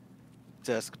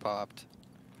 desk popped.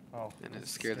 Oh, And it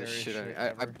that's the scared the scariest shit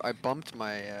out of me. ever. I bumped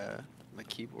my, my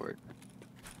keyboard.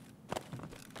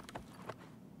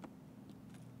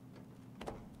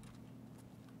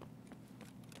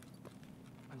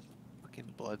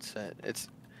 Fucking blood set. It's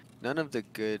none of the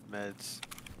good meds.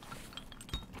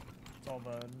 It's all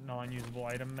the non-usable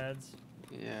item meds.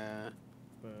 Yeah.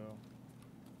 Boo.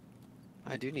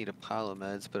 I do need a pile of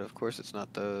meds, but of course it's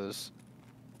not those.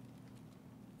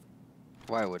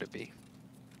 Why would it be?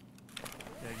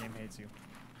 Yeah, the game hates you.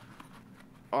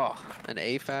 Oh, an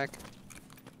AFAC?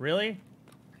 Really?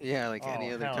 Yeah, like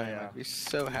any Oh, other hell time. yeah. I'd be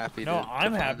so happy No, to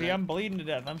I'm find happy. that. I'm bleeding to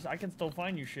death. I can still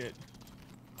find you shit.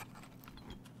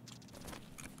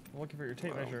 I'm looking for your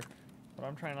tape Wow. measure, but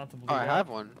I'm trying not to bleed Oh, I out. have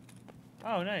one.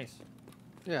 Oh, nice.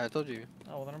 Yeah, I told you.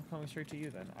 Oh, well then I'm coming straight to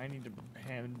you then. I need to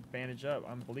bandage up.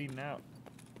 I'm bleeding out.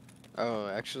 Oh,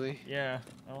 actually? Yeah,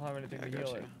 I don't have anything Yeah, I to heal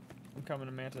got it. you. I'm coming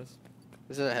to Mantis.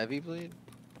 Is it a heavy bleed?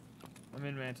 I'm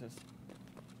in Mantis.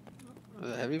 Is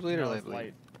it a heavy bleed or No, light it's bleed?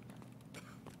 light.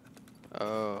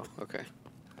 Oh, okay.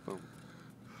 Boom.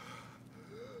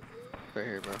 Right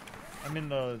here, bro. I'm in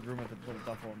the room with the little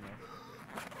duffel in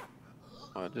there.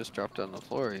 Oh, it just dropped on the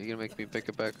floor. Are you gonna make me pick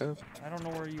it back up? I don't know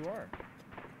where you are.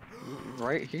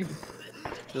 Right here.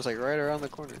 Just like right around the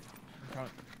corner. I'm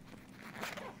coming.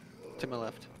 To my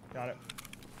left. Got it.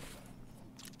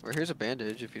 Or here's a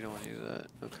bandage if you don't want to use that.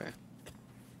 Okay.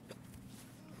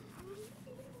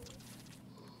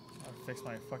 I'll fix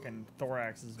my fucking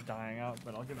thorax is dying out,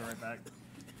 but I'll give it right back.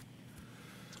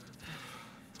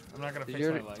 I'm not gonna Did fix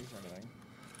you my already- legs or anything.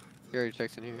 You already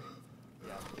checked in here?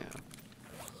 Yeah. Yeah.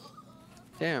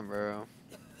 Damn, bro.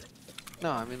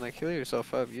 No, I mean, like, heal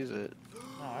yourself up. Use it.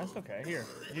 Oh, that's okay. Here.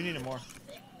 You needed more.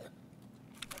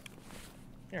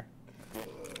 Here.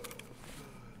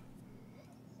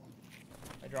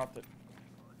 I dropped it.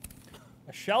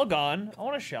 A shell gun? I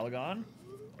want a shell gun.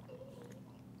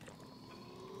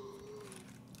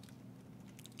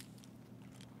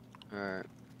 Alright.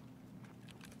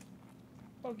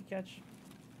 Pokey catch.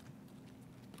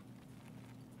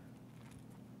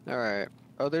 Alright.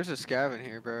 Oh, there's a scav in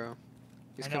here, bro.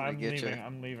 He's I know, coming I'm to get leaving. you.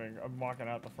 I'm leaving. I'm walking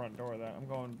out the front door. I'm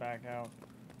going back out.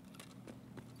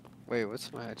 Wait,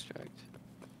 what's my extract?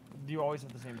 You always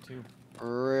have the same tube.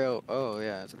 Real. Oh,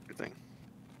 yeah, that's a good thing.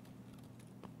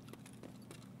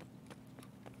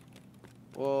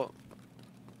 Well.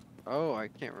 Oh, I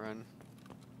can't run.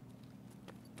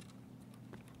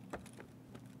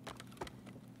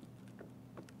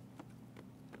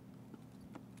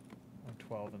 I'm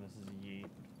 12 and this is yeet.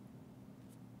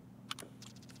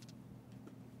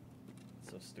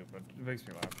 So stupid. It makes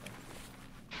me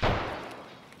laugh.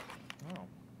 Oh.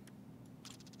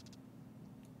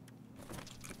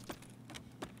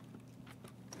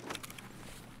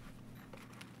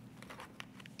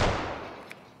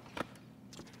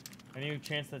 Any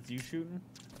chance that's you shooting?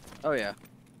 Oh, yeah.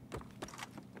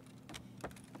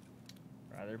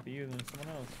 Rather be you than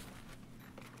someone else.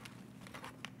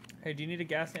 Hey, do you need a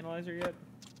gas analyzer yet?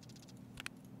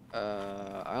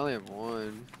 I only have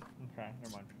one. Okay,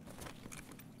 never mind.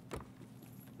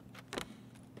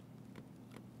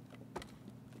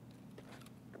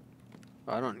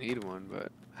 I don't need one, but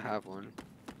I have one.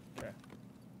 Okay.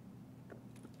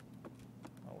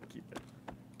 I will keep it.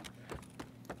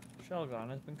 Shelgon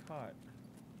has been caught.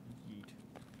 Yeet.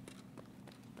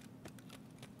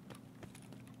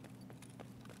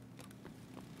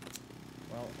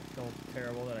 Well, I feel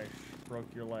terrible that I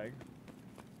broke your leg.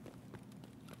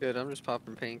 Good, I'm just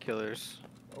popping painkillers.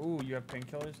 Oh, you have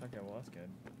painkillers? Okay, well that's good.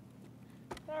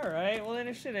 Alright, well then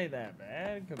it shit ain't that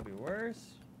bad. It could be worse.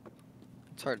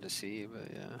 It's hard to see, but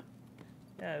yeah.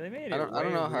 Yeah, they made it I don't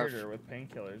way know how weirder with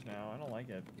painkillers now. I don't like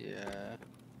it. Yeah,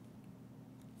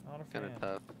 Not a fan. kind of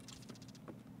tough.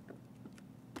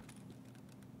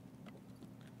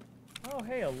 Oh,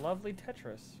 hey, a lovely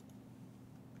Tetris.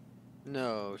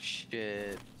 No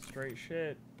shit. Straight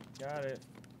shit. Got it.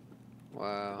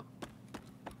 Wow.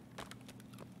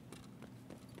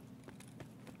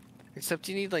 Except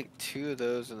you need like 2 of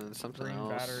those and then something Green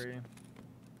else. battery.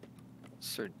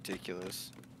 It's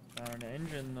ridiculous. Found an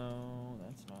engine though.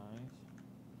 That's nice.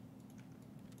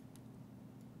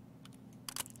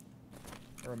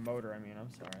 Or a motor, I mean.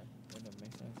 I'm sorry. That doesn't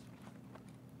make sense.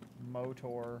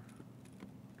 Motor.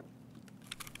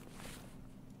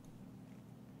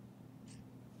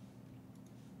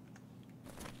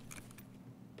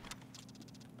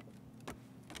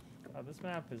 This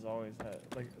map has always had,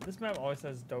 like, this map always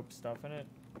has dope stuff in it.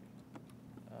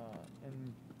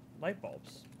 And light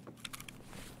bulbs.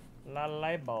 A lot of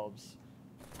light bulbs.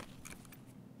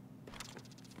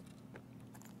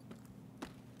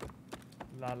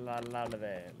 La la la la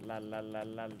that. La la la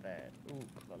la that. Ooh,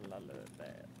 la la la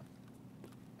that.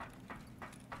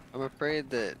 I'm afraid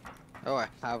that. Oh, I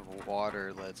have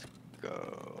water. Let's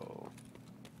go.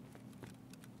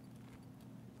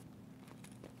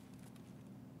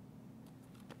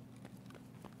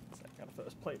 So I gotta throw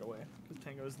this plate away because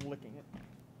Tango's licking it.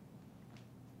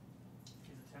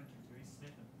 He's attempting to. He's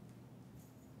sniffing.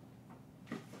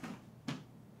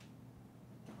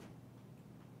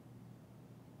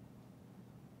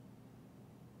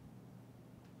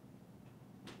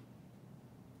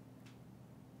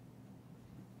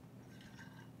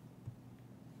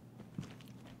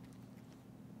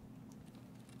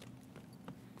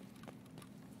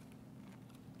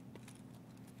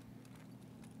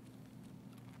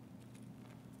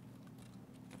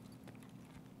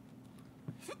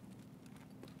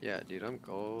 Yeah, dude, I'm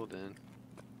golden.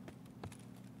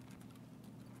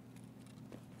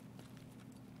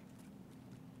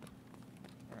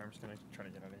 Alright, I'm just gonna try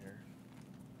to get out of here.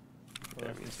 Yeah,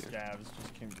 Well, me these too. scavs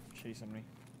just came chasing me.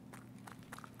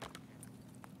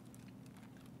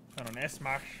 Found an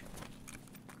S-Mash.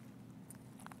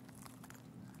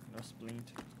 No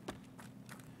splint.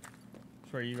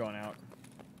 So where are you going out?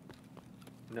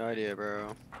 No idea,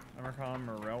 bro. Emercom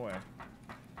or Railway?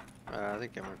 I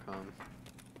think Emercom.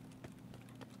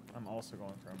 I'm also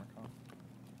going for Emercom.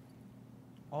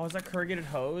 Oh, is that corrugated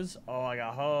hose? Oh, I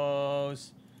got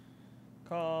hose.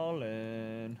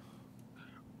 Calling.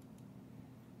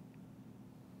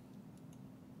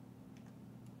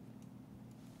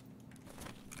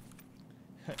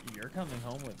 You're coming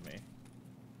home with me.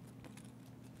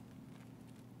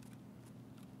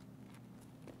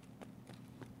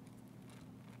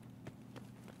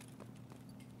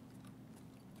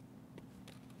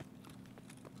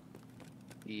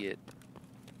 Eat.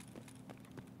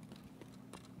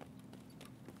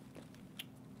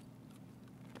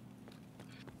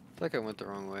 I feel like I went the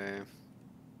wrong way.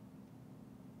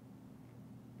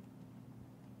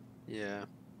 Yeah.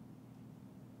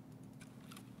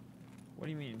 What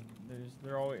do you mean?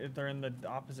 They're in the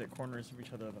opposite corners of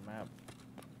each other of the map.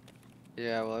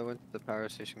 Yeah, well, I went to the power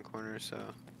station corner, so.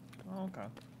 Oh, okay.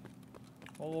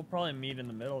 Well, we'll probably meet in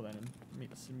the middle then and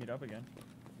meet up again.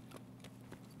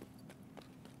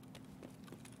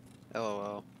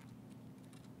 LOL.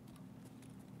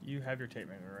 You have your tape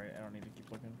measure, right? I don't need to keep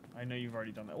looking. I know you've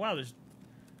already done that. Wow, there's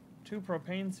 2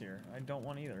 propanes here. I don't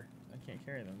want either. I can't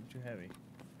carry them. They're too heavy.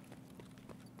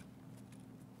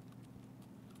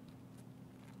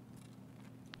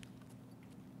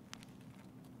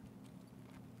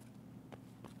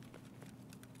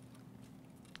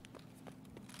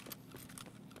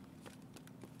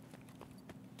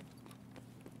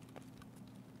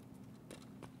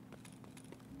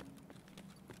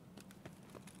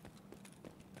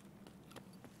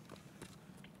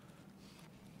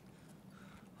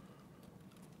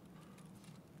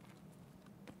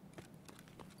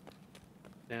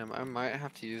 Damn, I might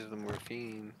have to use the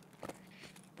morphine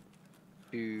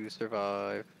to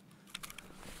survive.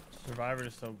 Survivor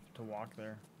just to walk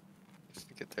there. Just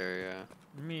to get there, yeah.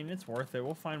 I mean, it's worth it.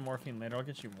 We'll find morphine later. I'll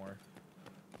get you more.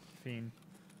 Fiend.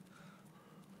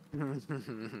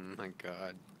 My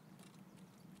god.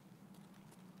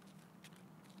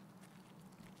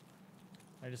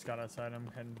 I just got outside. I'm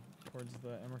heading towards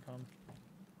the Emercom.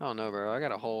 I don't know, bro. I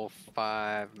got a whole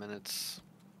 5 minutes.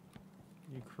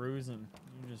 You cruising?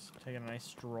 You just taking a nice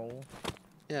stroll?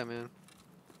 Yeah, man.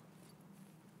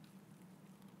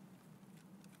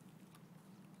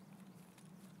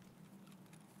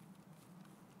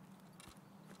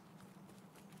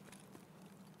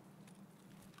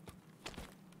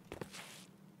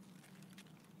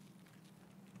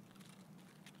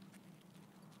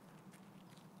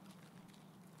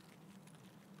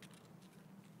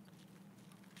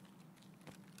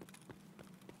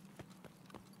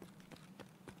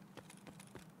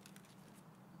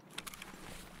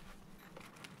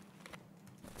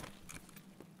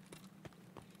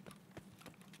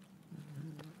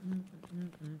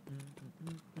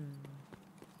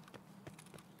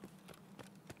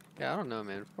 Yeah, I don't know,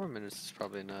 man. 4 minutes is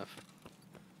probably enough.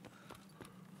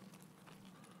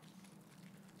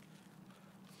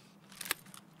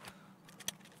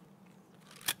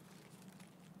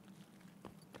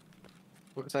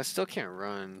 Because I still can't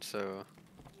run, so.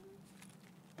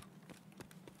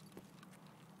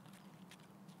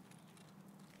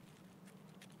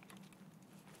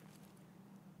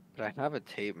 But I have a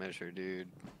tape measure, dude.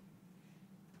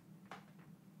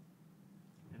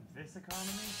 In this economy?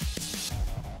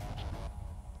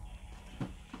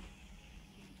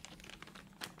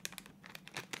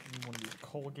 One of these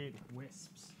Colgate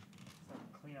wisps. So I can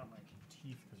clean out my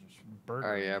teeth because there's burger.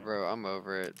 Alright, in yeah, it. bro. I'm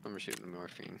over it. I'm shooting the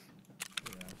morphine.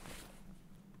 Yeah.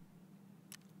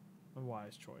 A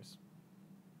wise choice.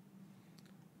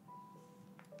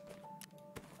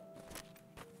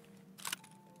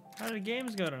 How did the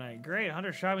games go tonight? Great.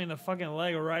 Hunter shot me in the fucking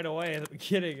leg right away at the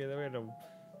beginning. And then we had to,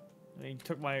 and he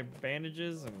took my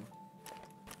bandages and.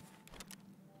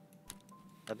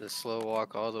 Had to slow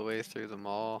walk all the way through the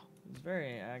mall. It was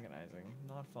very agonizing.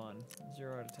 Not fun.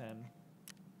 0 out of 10.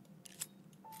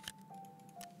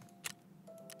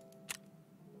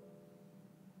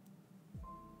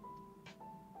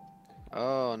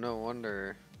 Oh, no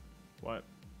wonder. What?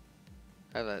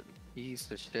 I had that piece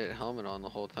of shit helmet on the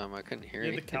whole time. I couldn't hear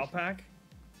You had the anything. Calpac?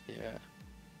 Yeah.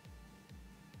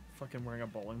 Fucking wearing a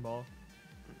bowling ball.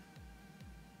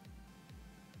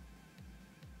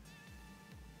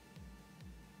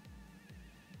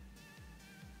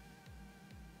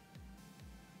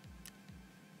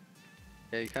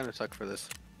 Yeah, you kind of suck for this.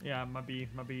 Yeah, might be.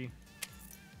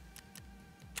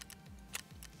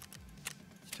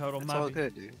 It's total It's might all be.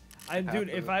 good, dude. Dude,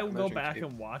 if I go measuring back tape.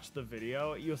 and watch the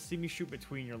video, you'll see me shoot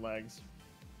between your legs.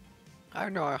 I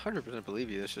know, I 100% believe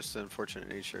you. It's just the unfortunate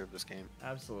nature of this game.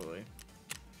 Absolutely.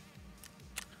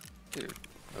 Dude,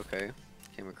 okay.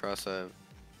 Came across a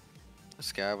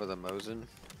scav with a Mosin.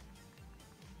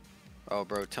 Oh,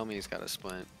 bro, tell me he's got a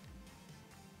splint.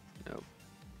 Nope.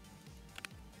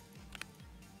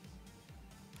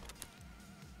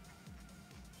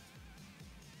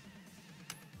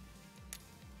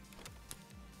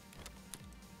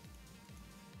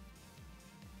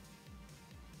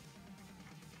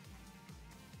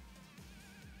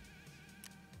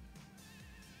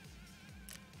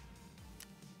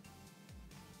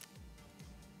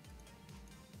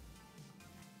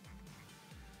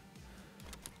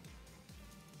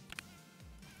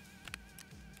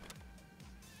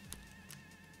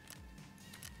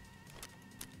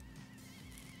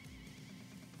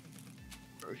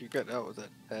 Bro, you got out with that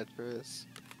address.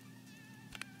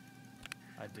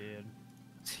 I did.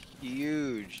 It's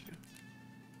huge.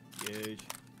 Huge.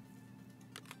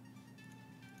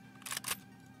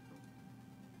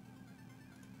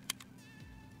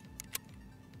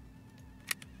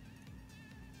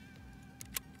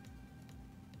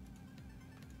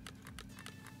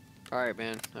 Alright,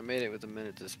 man. I made it with a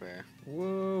minute to spare.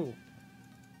 Whoa.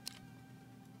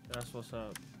 That's what's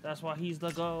up. That's why he's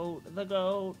the GOAT. The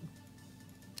GOAT.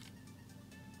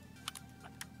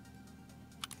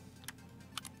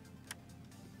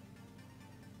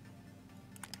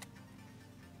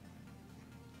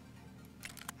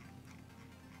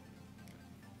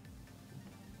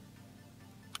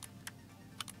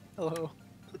 Hello.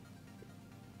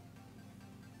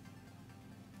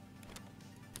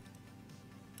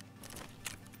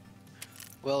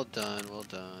 Well done, well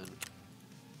done.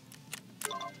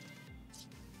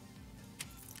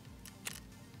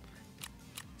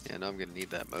 Yeah, now I'm gonna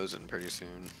need that Mosin pretty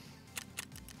soon.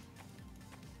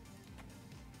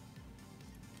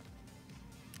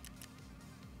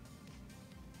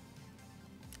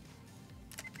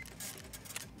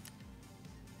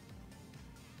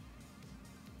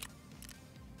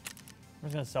 I'm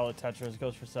just gonna sell it Tetris. It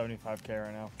goes for 75k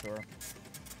right now, sure.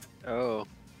 Oh,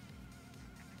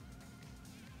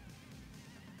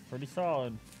 Pretty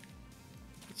solid.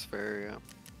 It's fair, yeah.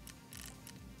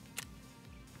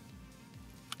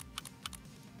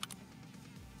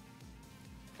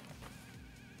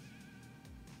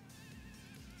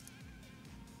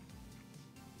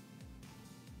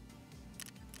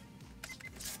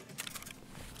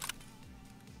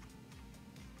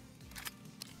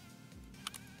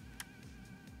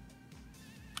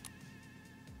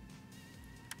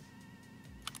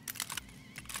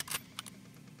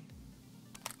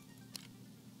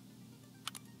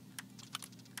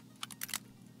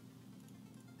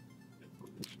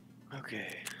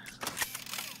 Okay.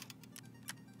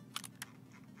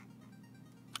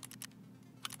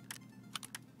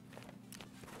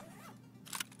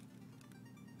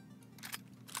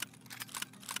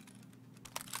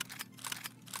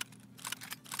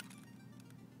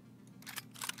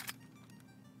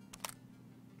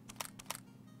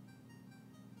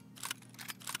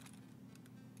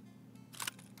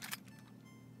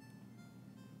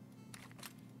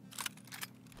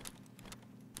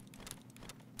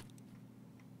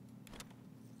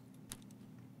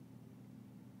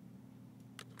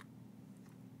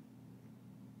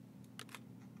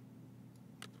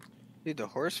 Dude, the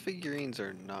horse figurines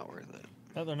are not worth it.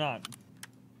 No, they're not.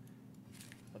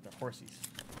 But they're horsies.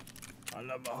 I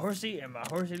love my horsey, and my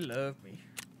horsey love me.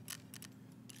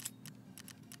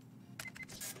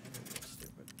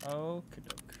 Stupid. Oh,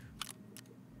 kadoke.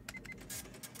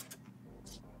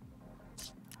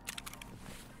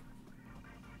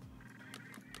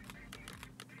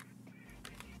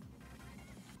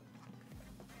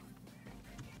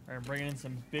 Alright, I'm bringing in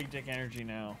some big dick energy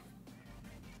now.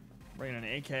 Bringing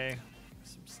an AK,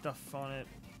 some stuff on it.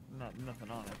 Nothing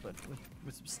on it, but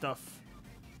with some stuff.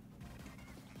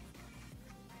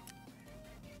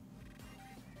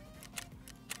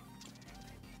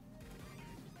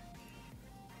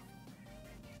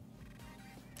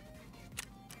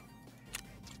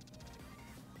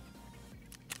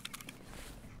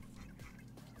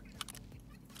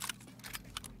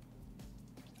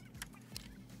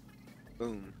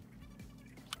 Boom.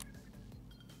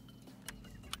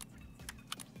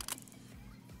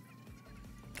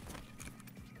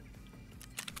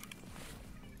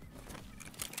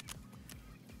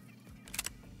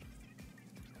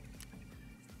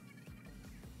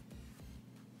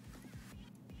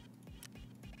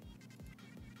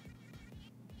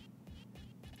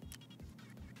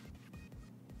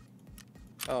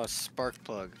 Oh, spark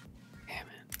plug. Damn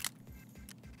it.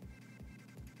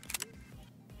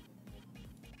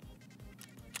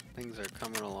 Things are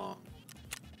coming along.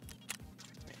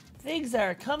 Things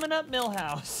are coming up,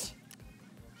 Millhouse.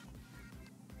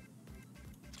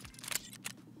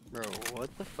 Bro, what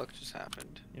the fuck just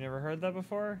happened? You never heard that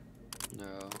before?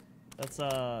 No. That's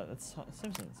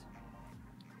Simpsons.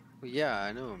 Well, yeah,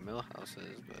 I know what Millhouse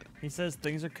is, but... He says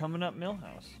things are coming up,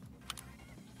 Millhouse.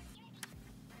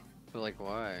 But, like,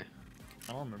 why?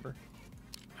 I don't remember.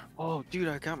 Oh, dude,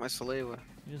 I got my Salewa.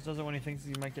 He just does it when he thinks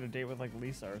he might get a date with, like,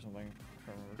 Lisa or something. I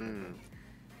can't remember.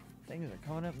 Things are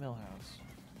coming up, Millhouse.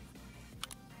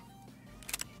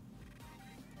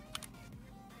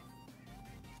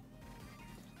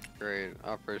 Great.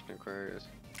 Operation Aquarius.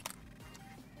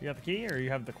 You got the key, or you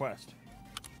have the quest?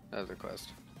 I have the quest.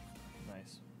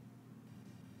 Nice.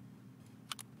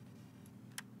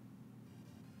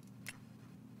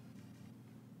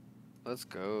 Let's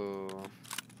go.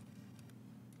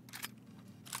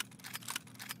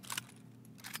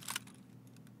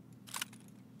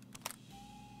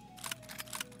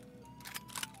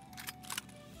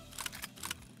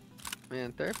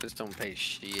 Man, therapists don't pay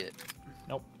shit.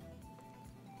 Nope.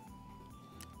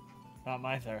 Not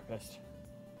my therapist.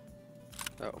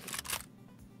 Oh.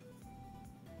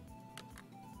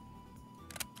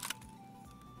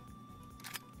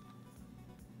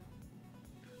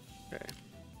 Okay.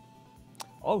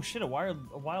 Oh shit! A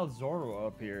wild Zorro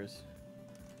appears.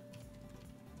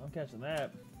 I'm catching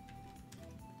that.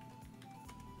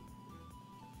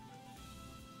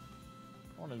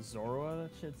 I want a Zorro.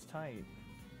 That shit's tight.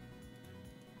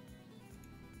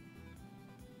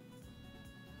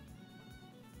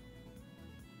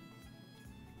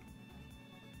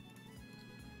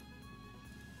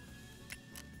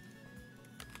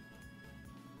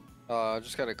 I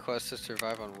just got a quest to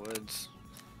survive on woods.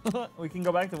 We can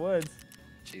go back to woods.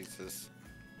 Jesus.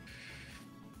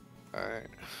 Alright.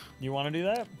 You want to do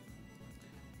that?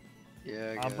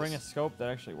 Yeah, I I'll guess. bring a scope that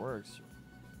actually works.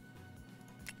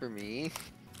 For me?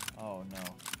 Oh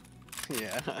no.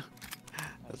 Yeah.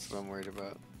 That's what I'm worried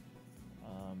about.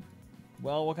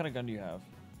 Well, what kind of gun do you have?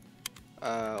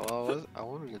 Well, I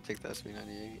wanted to take the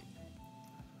SB98.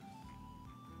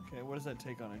 Okay, what does that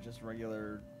take on it? Just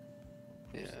regular...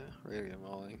 Yeah, regular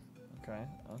molly. Okay.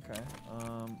 Okay.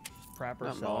 Prep or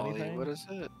Not sell Molly. anything? What is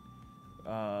it?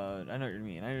 I know what you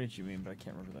mean. I know what you mean, but I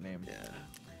can't remember the name. Yeah.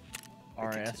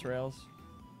 RAS Picatinny. rails.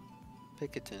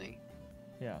 Picatinny.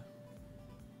 Yeah.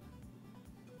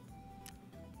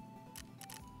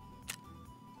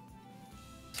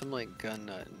 Some like gun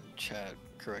nut in chat.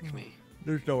 Correct me.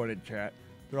 There's no one in chat.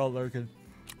 They're all lurking.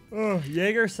 Oh,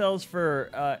 Jaeger sells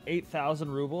for 8,000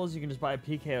 rubles. You can just buy a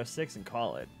PKO6 and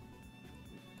call it.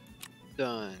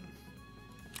 Done.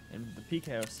 And the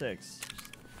PKO6 is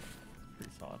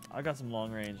pretty solid. I got some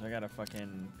long range. I got a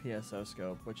fucking PSO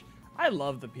scope, which I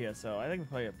love the PSO. I think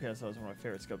the PSO is one of my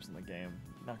favorite scopes in the game.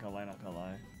 Not gonna lie, not gonna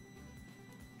lie.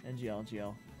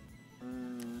 NGL.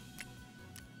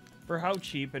 For how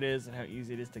cheap it is and how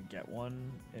easy it is to get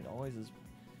one, it always is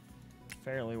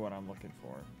fairly what I'm looking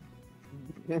for.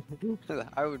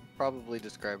 I would probably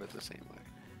describe it the same way.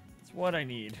 It's what I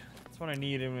need. It's what I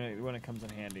need when it comes in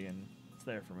handy, and it's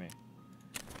there for me.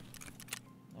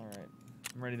 Alright.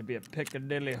 I'm ready to be a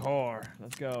Piccadilly whore.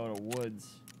 Let's go to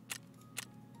Woods.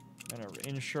 I'm gonna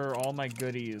insure all my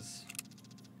goodies.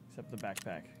 Except the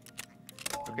backpack.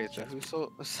 Okay, so who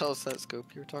sells that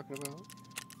scope you were talking about?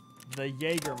 The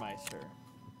Jägermeister.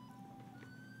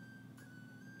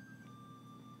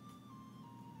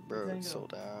 Bro, Where'd it's that go?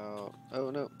 sold out. Oh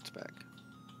no, it's back.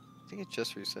 I think it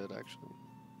just reset actually.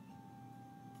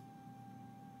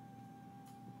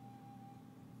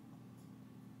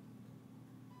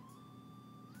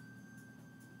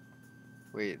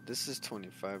 Wait, this is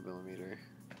 25mm.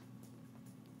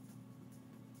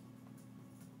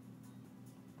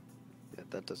 Yeah,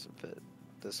 that doesn't fit.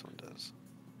 This one does.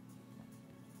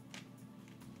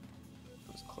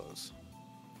 That was close.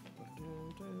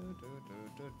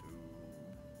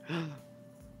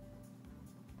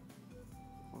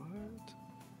 What?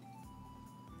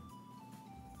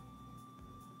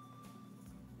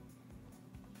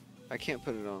 I can't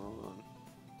put it on. Hold on.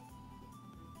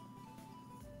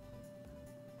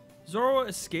 Zoro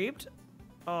escaped?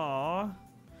 Aww.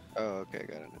 Oh, okay, I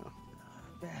got it now.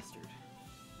 Bastard.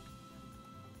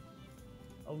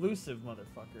 Elusive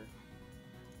motherfucker.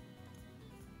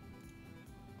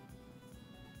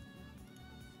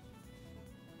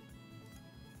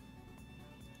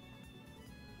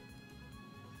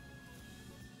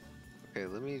 Okay,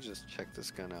 let me just check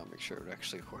this gun out, make sure it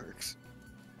actually works.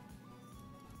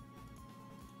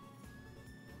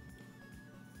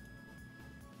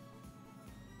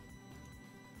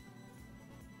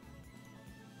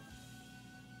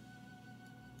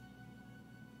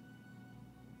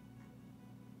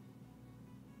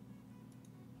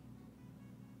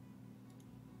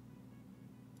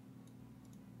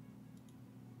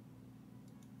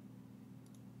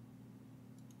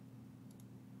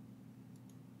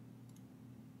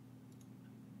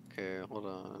 Okay, hold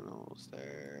on, almost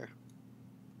there.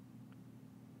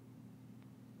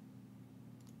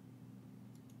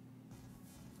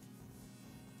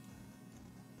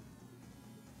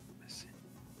 Missing.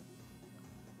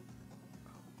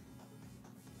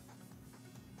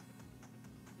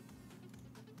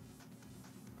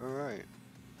 All right,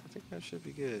 I think that should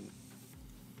be good.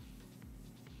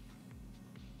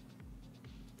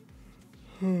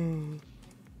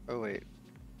 Oh wait.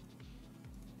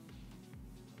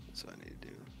 That's what I need to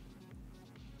do.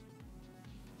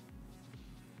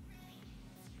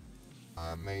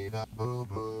 I made a boo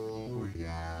boo,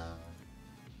 yeah.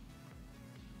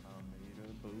 I made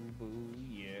a boo-boo,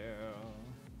 yeah.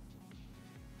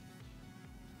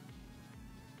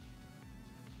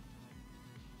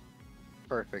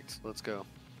 Perfect, let's go.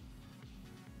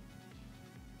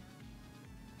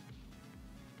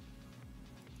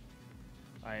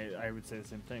 I would say the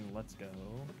same thing. Let's go.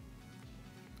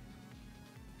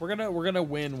 We're gonna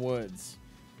win Woods.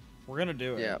 We're gonna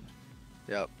do it. Yep.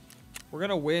 Yep. We're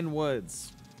gonna win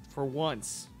Woods for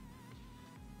once.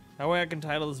 That way I can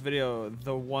title this video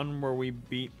the one where we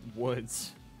beat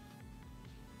Woods.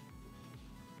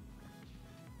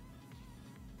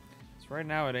 So right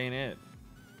now it ain't it.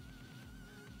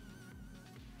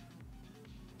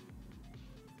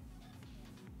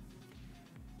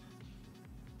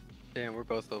 Damn, we're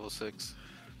both level 6.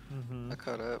 Mm-hmm. I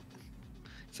caught up.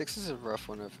 6 is a rough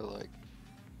one, I feel like.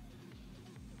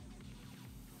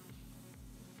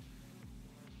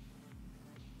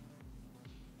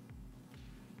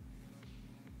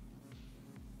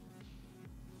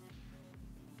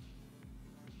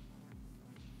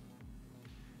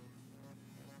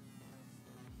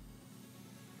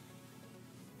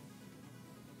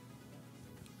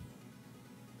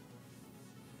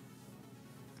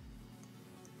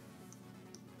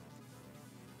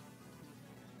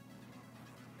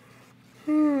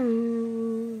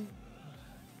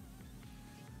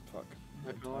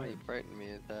 Oh, you frightened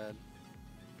me at that.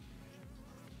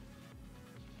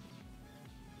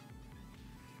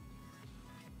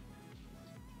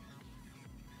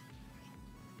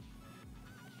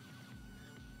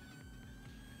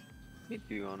 Me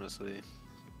too, honestly.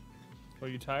 Oh,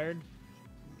 you tired?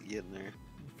 Getting there.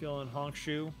 You feeling honk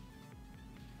shoe?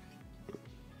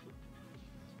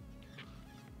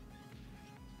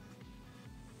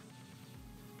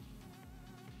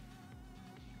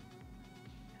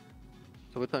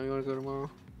 So what time you want to go tomorrow?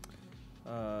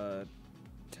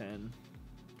 10.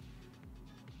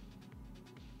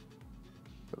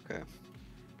 Okay.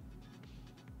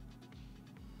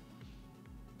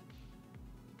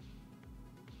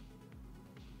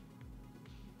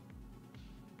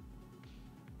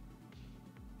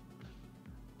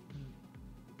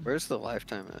 Where's the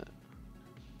lifetime at?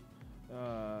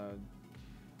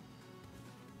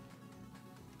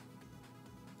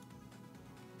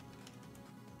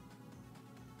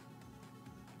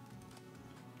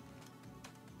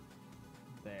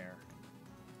 There.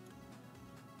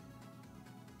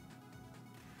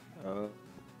 Oh.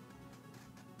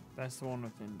 That's the one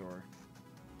with indoor.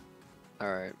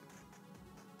 Alright.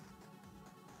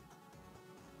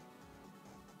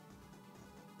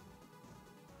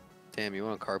 Damn, you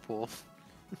want a carpool?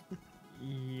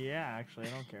 Yeah, actually, I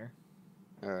don't care.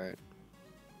 Alright.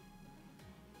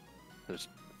 It's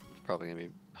probably gonna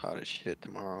be hot as shit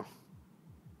tomorrow.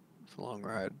 It's a long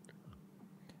ride.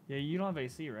 Yeah, you don't have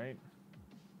AC, right?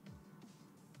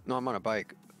 No, I'm on a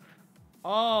bike.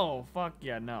 Oh, fuck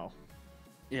yeah, no.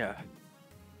 Yeah.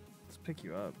 Let's pick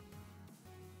you up.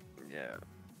 Yeah.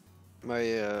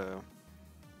 My,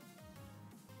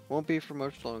 won't be for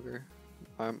much longer.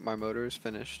 My motor is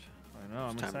finished. I know,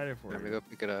 I'm excited for Time to you. go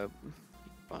pick it up.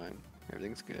 Fine.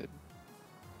 Everything's good.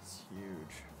 It's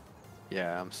huge.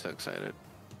 Yeah, I'm so excited.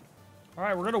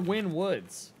 Alright, we're gonna win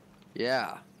Woods.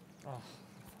 Yeah. Oh,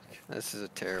 This is a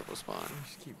terrible spawn. we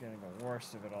just keep getting the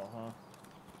worst of it all, huh?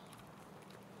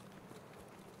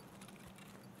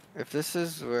 If this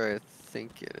is where I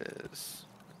think it is.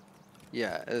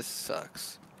 Yeah, this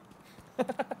sucks. If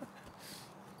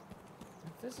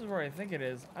this is where I think it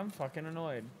is, I'm fucking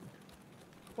annoyed.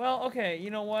 Well, okay, you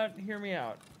know what? Hear me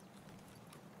out.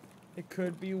 It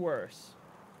could be worse.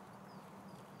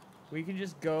 We can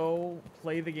just go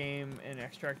play the game and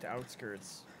extract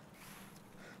outskirts.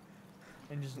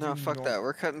 And just No, do fuck that.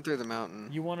 We're cutting through the mountain.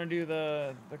 You want to do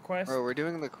the quest? Bro, we're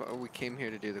doing we came here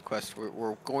to do the quest.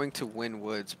 We're going to win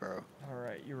Woods, bro. All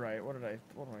right, you're right. What am I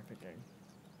thinking?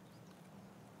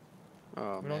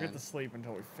 Oh, we man. don't get to sleep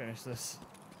until we finish this.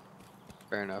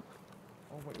 Fair enough.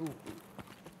 Oh wait, ooh.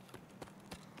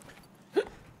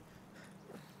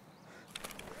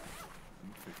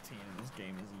 15 in this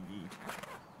game is EV.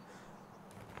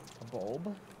 A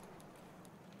bulb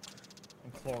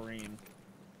and chlorine.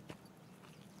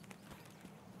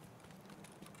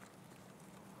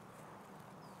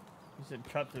 You said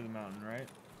cut through the mountain, right?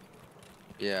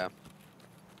 Yeah.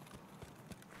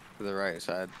 To the right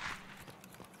side.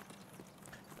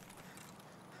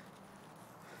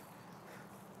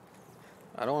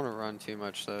 I don't want to run too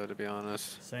much though, to be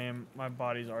honest. Same. My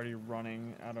body's already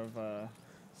running out of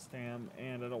stam,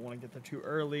 and I don't want to get there too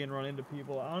early and run into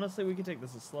people. Honestly, we can take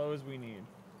this as slow as we need.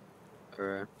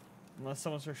 Alright. Unless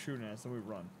someone starts shooting at us, then we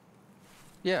run.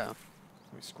 Yeah.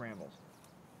 We scramble.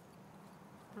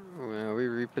 Well, we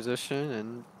reposition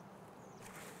and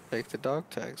take the dog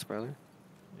tags, brother.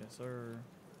 Yes, sir.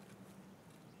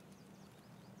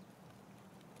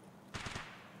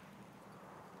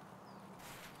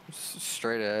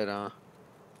 Straight ahead, huh?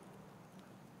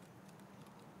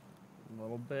 A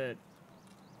little bit.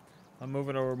 I'm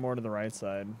moving over more to the right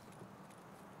side.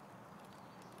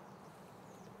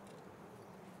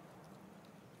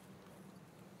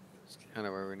 It's kind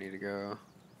of where we need to go.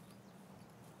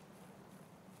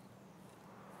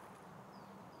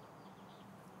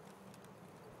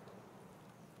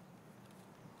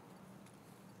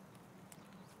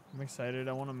 I'm excited.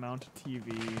 I want to mount a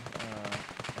TV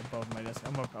above my desk.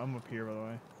 I'm up here, by the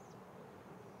way.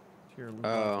 To your left.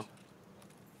 Oh.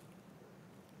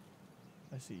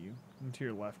 I see you. I'm to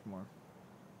your left more.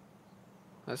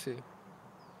 I see.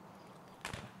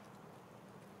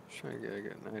 Just trying to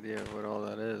get an idea of what all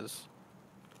that is.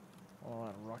 All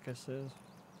that ruckus is.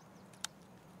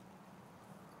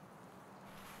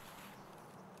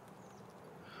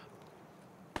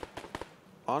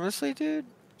 Honestly, dude,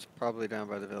 it's probably down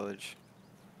by the village.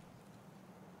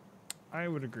 I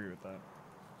would agree with that.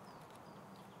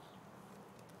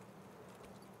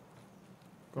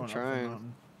 Going up the trying.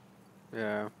 mountain.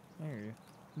 Yeah. I hear you.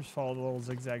 Just follow the little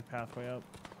zigzag pathway up.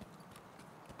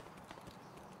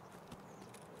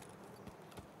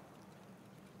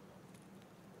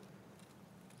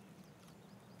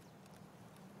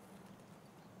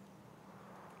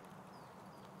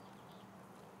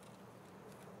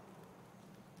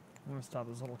 I'm gonna stop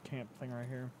this little camp thing right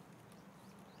here.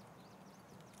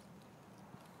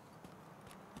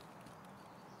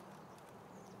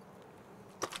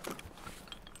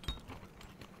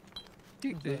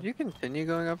 Did you continue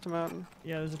going up the mountain?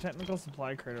 Yeah, there's a technical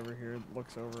supply crate over here. That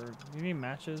looks over. Do you need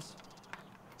matches?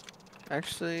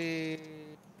 Actually,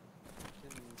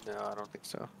 no, I don't think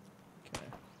so. Okay.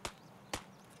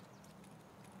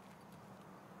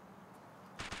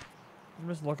 I'm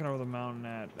just looking over the mountain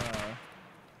at.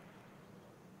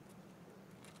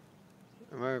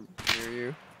 Am I near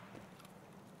you?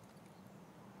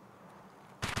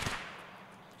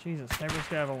 Jesus, Sniper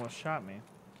Scav almost shot me.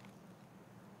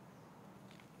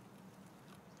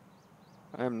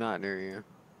 I am not near you.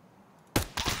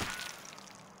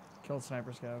 Killed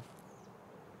Sniper Scav.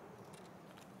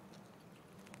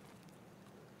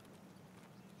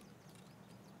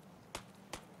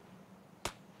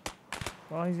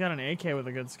 Well, he's got an AK with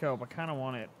a good scope. I kind of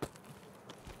want it.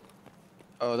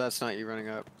 Oh, that's not you running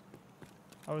up.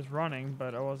 I was running,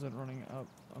 but I wasn't running up.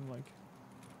 I'm like...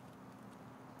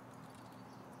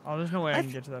 Oh, there's no way I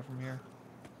can get to that from here.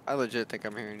 I legit think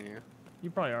I'm hearing you.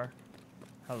 You probably are.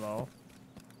 Hello.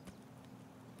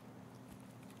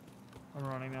 I'm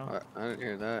running now. I didn't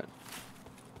hear that.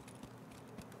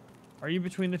 Are you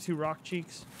between the two rock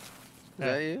cheeks? Is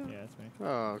that you? Yeah, it's me.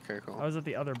 Oh, okay, cool. I was at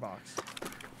the other box.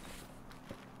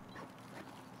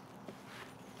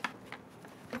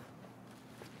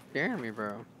 Scaring me,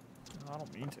 bro. I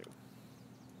don't mean to.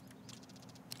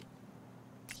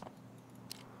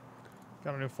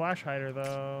 Got a new flash hider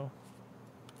though.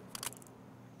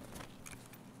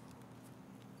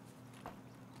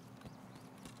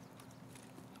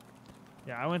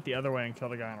 Yeah, I went the other way and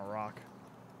killed a guy on a rock.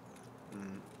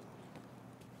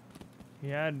 He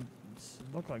had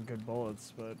looked like good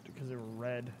bullets, but because they were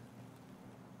red.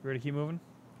 You ready to keep moving?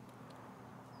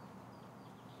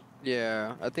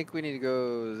 Yeah, I think we need to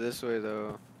go this way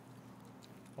though.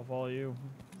 I'll follow you.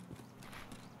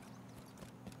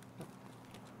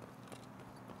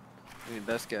 I mean,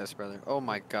 best guess, brother. Oh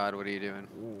my god, what are you doing?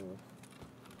 Ooh.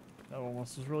 That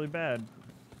almost was really bad.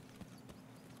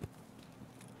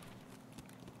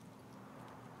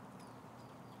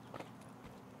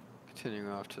 Continuing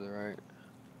off to the right.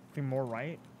 Be more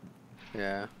right?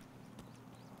 Yeah.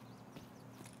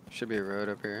 Should be a road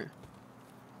up here.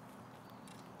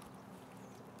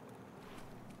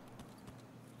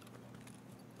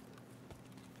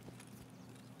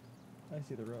 I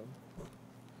see the road.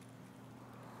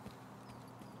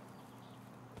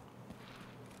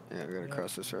 Yeah, we gotta Yep.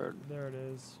 cross this road. There it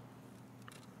is.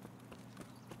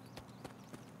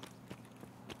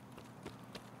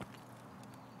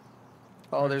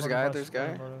 Oh, there's a guy, Photos, there's a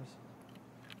guy. photos.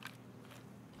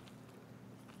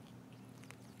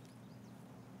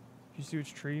 Did you see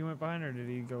which tree you went behind, or did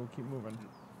he go keep moving?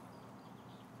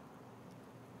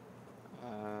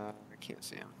 I can't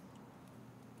see him.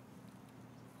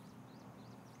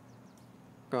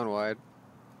 Going wide.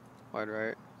 Wide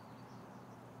right.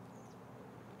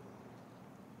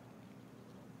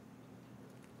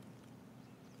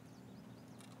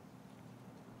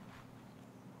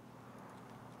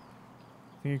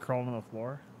 Think he crawled on the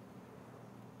floor?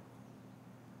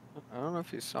 I don't know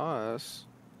if he saw us.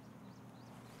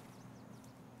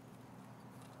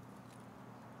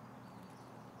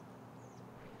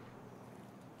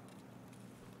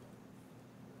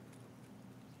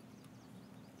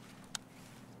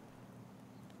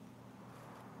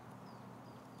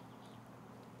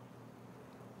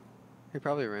 He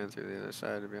probably ran through the other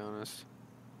side, to be honest.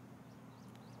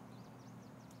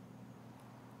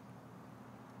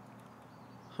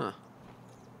 Huh.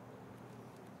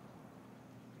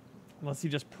 Unless he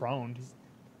just proned.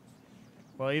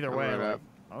 Well, either I'm way. right Like, up.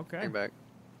 okay. Hang back.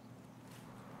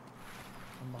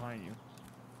 I'm behind you.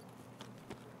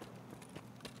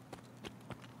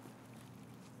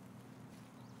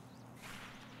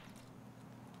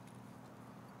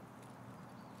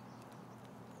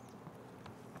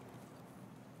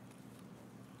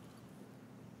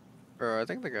 Bro, I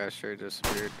think the guy straight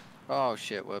disappeared. Oh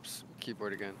shit, whoops.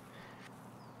 Keyboard again.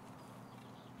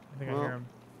 I think I hear him.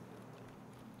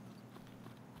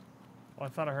 Well, I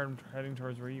thought I heard him heading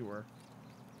towards where you were.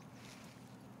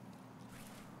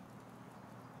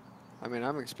 I mean,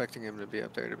 I'm expecting him to be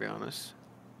up there, to be honest.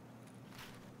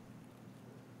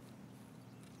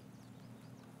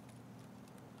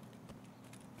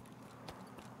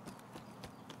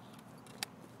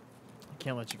 I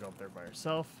can't let you go up there by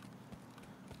yourself.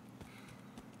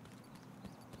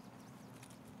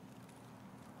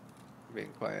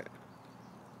 Being quiet.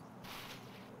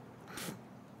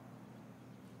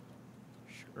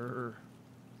 Sure.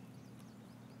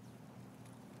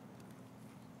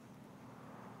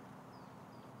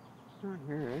 I don't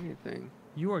hear anything.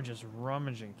 You are just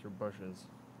rummaging through bushes.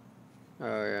 Oh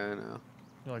yeah, I know.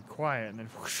 You're like quiet and then.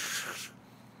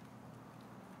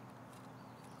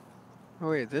 Oh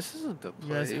wait, this isn't the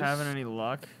place. You guys having any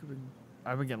luck?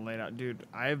 I've been getting laid out, dude.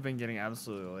 I've been getting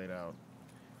absolutely laid out.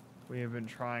 We have been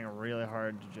trying really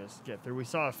hard to just get through. We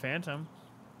saw a phantom.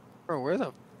 Bro, where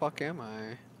the fuck am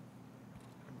I?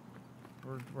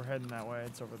 We're heading that way.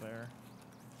 It's over there.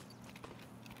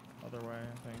 Other way,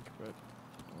 I think, but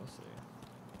we'll see.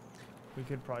 We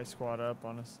could probably squat up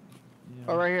on us. You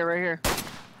know. Oh, right here, right here.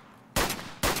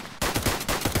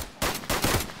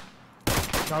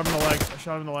 Shot him in the legs. I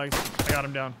shot him in the legs. I got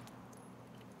him down.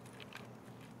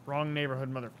 Wrong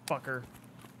neighborhood, motherfucker.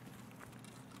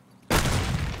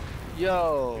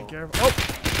 Yo. Be careful. Oh!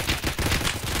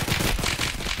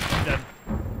 I'm dead.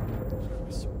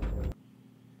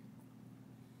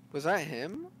 Was that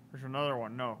him? There's another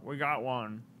one. No, we got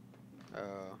one.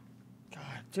 Oh. God,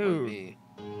 Not dude. me.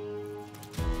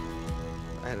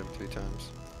 I hit him 3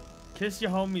 times. Kiss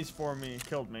your homies for me.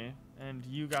 Killed me. And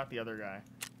you got the other guy.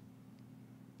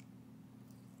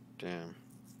 Damn.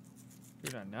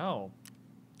 Dude, I know.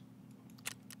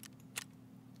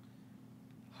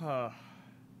 Huh.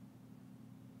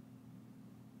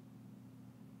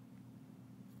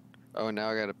 Oh, now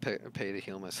I gotta pay to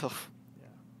heal myself. Yeah.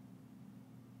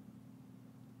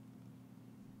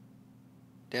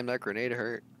 Damn, that grenade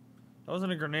hurt. That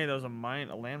wasn't a grenade. That was a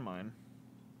landmine.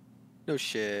 No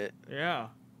shit. Yeah.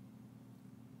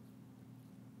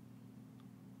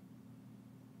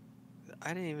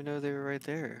 I didn't even know they were right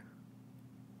there.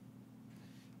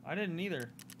 I didn't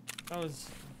either. That was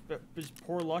just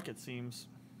poor luck, it seems.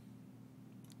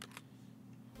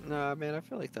 Nah, man, I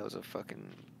feel like that was a fucking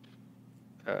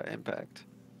impact.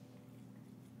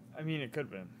 I mean, it could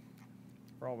have been.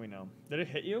 For all we know. Did it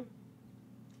hit you?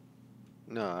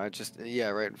 No, I just, yeah,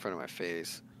 right in front of my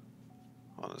face.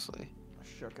 Honestly.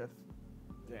 Shooketh.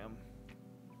 Damn.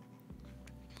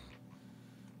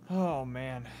 Oh,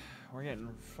 man. We're getting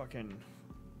fucking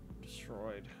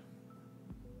destroyed.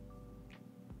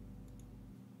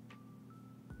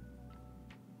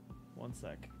 One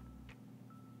sec.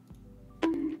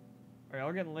 Are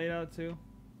y'all getting laid out too?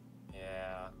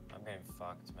 Yeah, I'm getting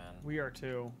fucked, man. We are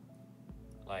too.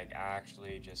 Like,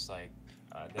 actually, just like,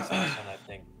 this last one, I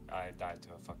think I died to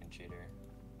a fucking cheater.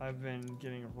 I've been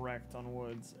getting wrecked on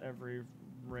woods every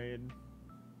raid.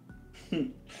 This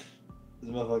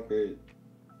motherfucker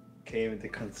came to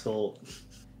consult.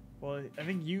 Well, I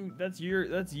think that's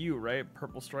you, right?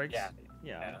 Purple strikes? Yeah.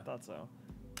 Yeah, I thought so.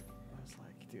 I was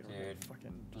like, dude, I'm getting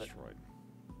fucking destroyed.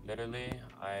 Literally,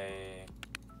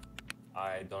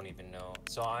 I don't even know.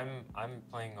 So I'm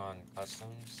playing on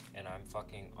customs, and I'm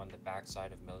fucking on the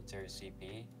backside of military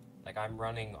CP. Like, I'm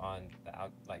running on the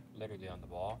like literally on the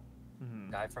wall.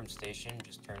 Mm-hmm. Guy from station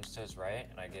just turns to his right,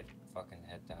 and I get fucking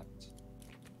head tapped.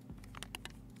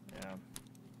 Yeah.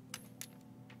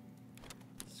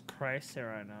 It's crazy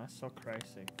right now. It's so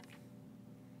crazy.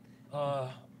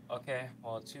 Okay.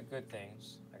 Well, 2 good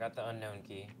things. I got the unknown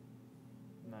key.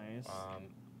 Nice.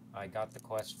 I got the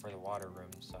quest for the water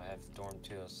room, so I have dorm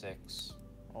 206.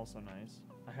 Also nice.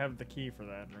 I have the key for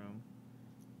that room.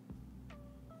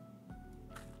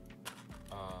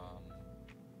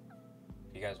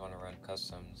 If you guys want to run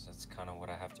customs, that's kind of what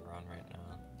I have to run right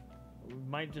now. We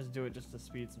might just do it just to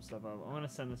speed some stuff up. I'm gonna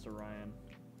send this to Ryan.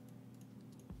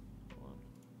 Hold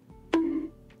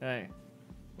on. Hey,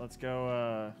 let's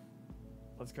go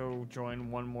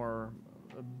join one more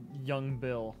young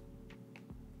Bill.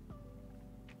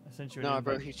 I sent you an No, invite.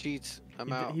 bro, he cheats.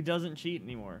 I'm out. He doesn't cheat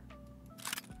anymore.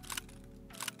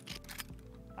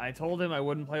 I told him I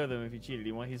wouldn't play with him if he cheated.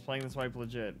 He's playing this wipe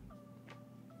legit.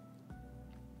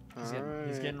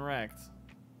 He's getting wrecked.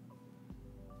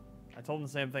 I told him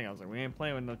the same thing. I was like, we ain't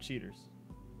playing with no cheaters.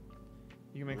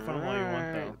 You can make fun of him all you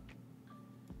want, though.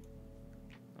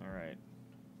 Alright.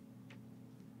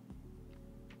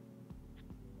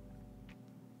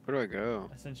 Where do I go?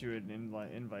 I sent you an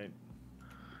invite.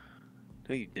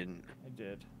 No, you didn't. I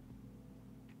did.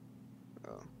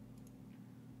 Oh.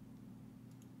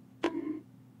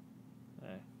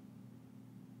 Hey.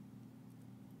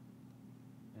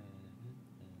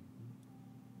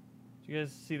 Do you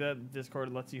guys see that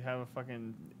Discord lets you have a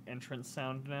fucking entrance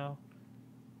sound now?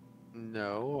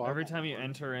 No. Every time you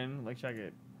enter in, like, check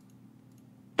it.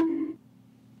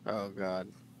 Oh, God.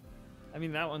 I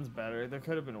mean, that one's better. There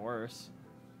could have been worse.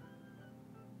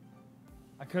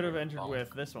 I could have entered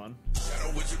with this one.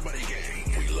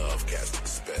 We love casting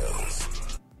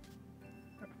spells.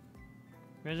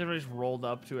 Imagine if I just rolled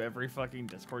up to every fucking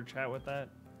Discord chat with that.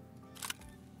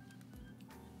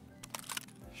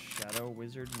 Shadow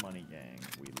Wizard Money Gang.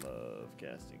 We love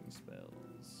casting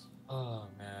spells. Oh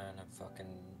man, I'm fucking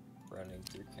running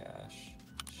through cash.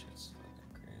 Shit's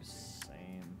fucking crazy.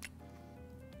 Same.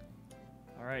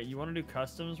 Alright, you want to do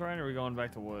customs, Ryan, or are we going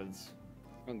back to woods?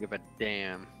 I don't give a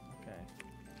damn. Okay.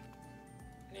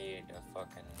 Need a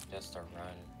fucking just a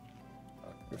run.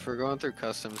 If we're going through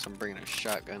customs, I'm bringing a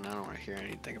shotgun. I don't want to hear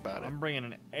anything about it. I'm bringing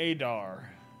an ADAR.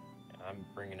 I'm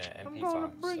bringing an MP5. I'm gonna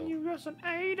bring so you just an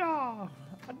ADAR.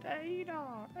 An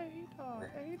ADAR.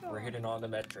 ADAR. ADAR. we're hitting all the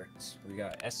metrics. We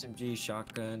got SMG,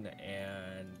 shotgun,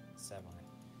 and semi.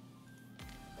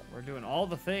 We're doing all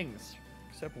the things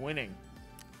except winning.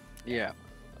 Yeah.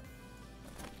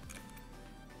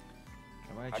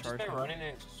 Can I I've just charge been him? running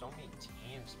into so many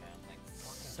teams, man. Like fucking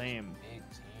Same. big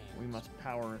teams. We must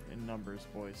power in numbers,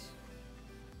 boys.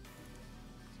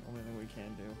 It's the only thing we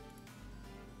can do.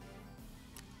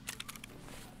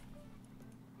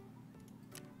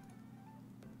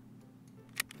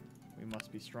 We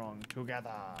must be strong together.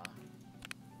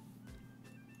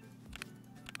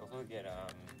 Hopefully we get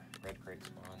red crate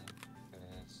spawn,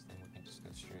 because then we can just go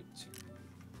straight to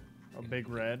A big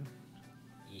red.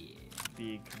 yeah.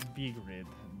 Big red.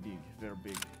 Big, very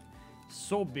big.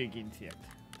 So big in fact.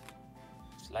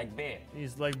 It's like bear.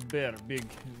 He's like bear, big,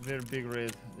 very big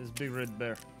red. This big red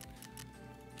bear.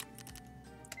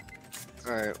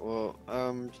 Alright, well,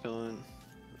 I'm chilling.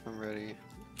 I'm ready.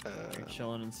 You're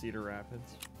chilling in Cedar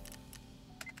Rapids.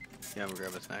 Yeah, I'm gonna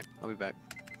grab a snack. I'll be back.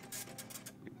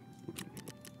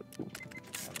 I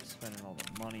was spending all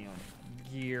the money on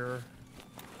gear.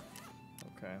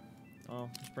 Okay. Oh,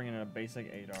 just bringing in a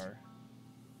basic ADAR.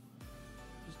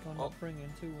 Just gonna bring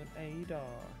into an ADAR.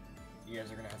 You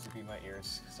guys are gonna have to be my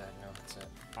ears, because I have no headset.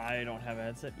 I don't have a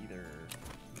headset either.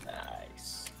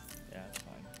 Nice. Yeah, it's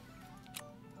fine.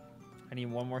 I need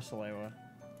one more Salewa.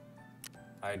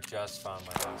 I just found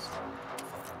my last one.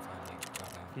 Fucking finally got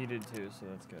out. He did too, so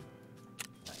that's good.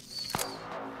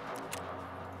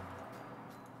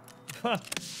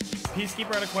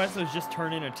 Peacekeeper on a quest was just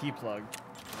turn in a T-plug.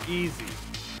 Easy.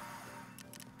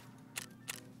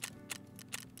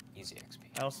 Easy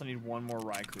XP. I also need one more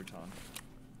Rye Crouton.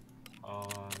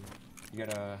 You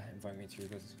gotta invite me to your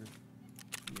guys' group.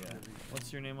 Yeah.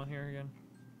 What's your name on here again?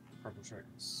 Purple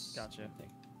shirts. Gotcha.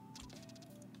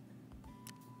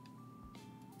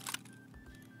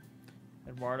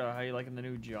 Eduardo, how you liking the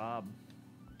new job?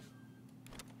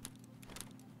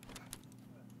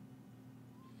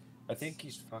 I think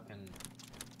he's fucking.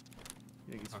 You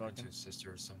think he's talking to fucking? his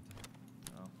sister or something.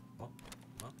 Oh.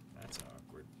 Well, that's an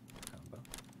awkward combo.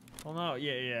 Well, no,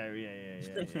 yeah.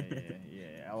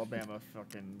 Alabama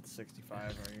fucking 65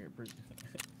 right here.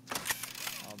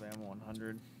 Alabama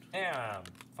 100. Damn,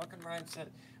 fucking Ryan said,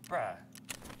 bruh.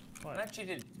 What? When I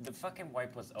cheated, the fucking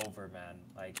wipe was over, man.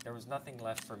 Like, there was nothing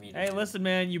left for me to Hey, do. listen,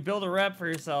 man, you build a rep for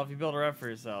yourself. You build a rep for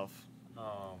yourself.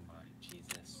 Oh my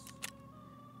Jesus.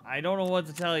 I don't know what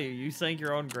to tell you. You sank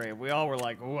your own grave. We all were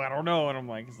like, oh, I don't know. And I'm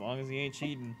like, as long as he ain't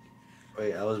cheating.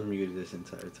 Wait, I was muted this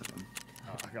entire time.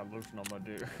 Oh, I got lotion on my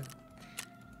dick.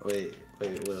 Wait,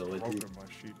 Will, what did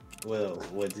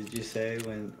what did you say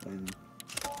when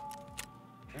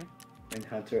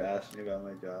Hunter asked me about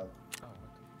my job?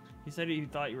 He said he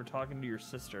thought you were talking to your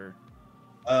sister.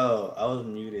 Oh, I was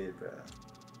muted, bro.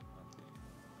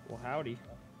 Well, howdy.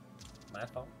 My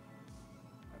fault.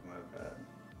 My bad.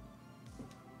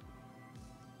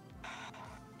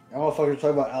 I'm motherfuckers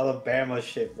talking about Alabama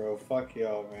shit, bro. Fuck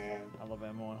y'all, man.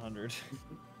 Alabama 100.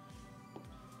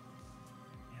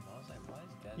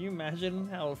 Can you imagine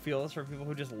how it feels for people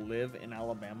who just live in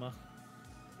Alabama?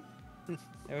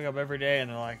 They wake up every day and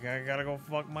they're like, I gotta go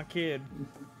fuck my kid.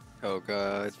 Oh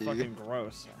god, It's fucking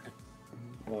gross.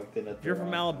 Walked in at If you're the from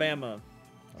wrong Alabama,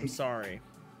 I'm sorry.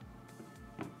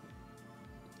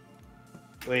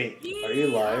 Wait, are you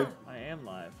live? I am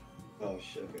live. Oh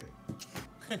shit,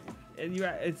 okay. And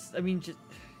it's I mean, just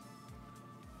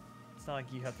it's not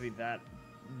like you have to be that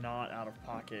not out of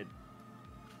pocket.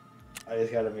 I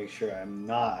just gotta make sure I'm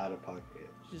not out of pocket.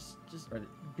 Just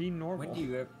be normal. When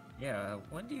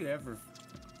do you ever,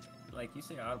 like, you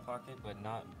say out of pocket, but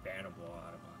not bannable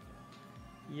out of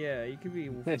pocket? Yeah, you could be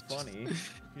funny.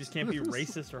 You just can't be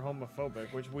racist or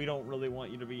homophobic, which we don't really want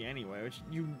you to be anyway, which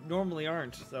you normally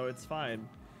aren't, so it's fine.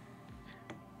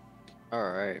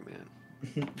 Alright,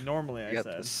 man. Normally, I You got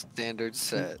said. the standard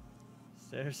set.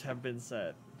 Standards have been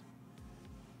set.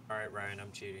 Alright, Ryan,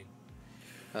 I'm cheating.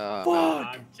 Fuck!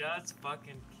 I'm just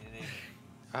fucking kidding.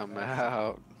 I'm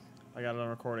out. I got it on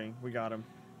recording. We got him.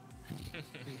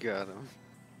 You got him.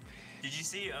 Did you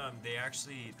see, they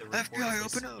actually, the FBI,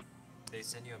 reports, open up! They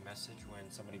send you a message when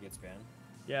somebody gets banned?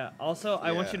 Yeah, also,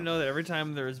 I want you Yeah. to know that every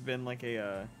time there's been like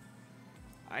a,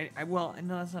 well,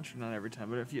 no, that's not true. Not every time,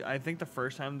 but if you, I think the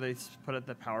first time they put up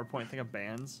the PowerPoint thing of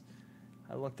bans,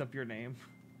 I looked up your name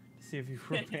to see if you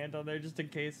were banned on there just in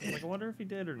case. I was like, I wonder if he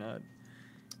did or not.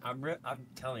 I'm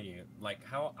telling you, like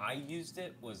how I used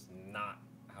it was not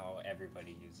how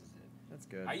everybody uses it. That's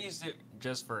good. I used it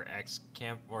just for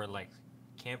camp or like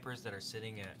campers that are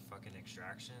sitting at fucking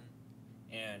extraction.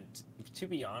 And to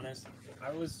be honest,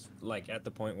 I was like at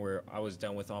the point where I was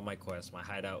done with all my quests. My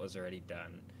hideout was already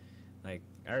done. Like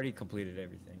I already completed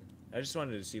everything. I just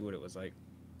wanted to see what it was like.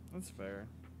 That's fair.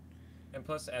 And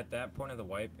plus, at that point of the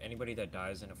wipe, anybody that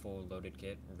dies in a full loaded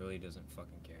kit really doesn't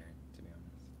fucking care, to be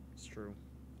honest. It's true.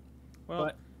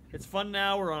 Well, it's fun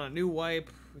now. We're on a new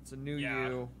wipe. It's a new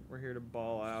you. We're here to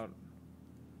ball out.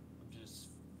 I'm just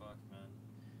fuck, man.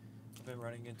 I've been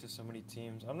running into so many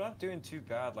teams. I'm not doing too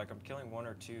bad. Like I'm killing 1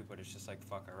 or 2, but it's just like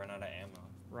fuck. I ran out of ammo.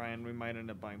 Ryan, we might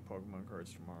end up buying Pokemon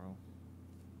cards tomorrow.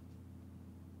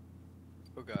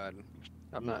 Oh God,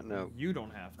 I'm not. No. You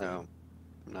don't have to. No,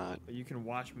 I'm not. But you can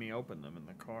watch me open them in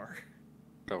the car.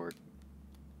 That'll work.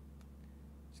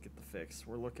 Just get the fix.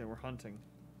 We're looking. We're hunting.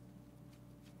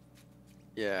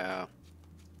 Yeah.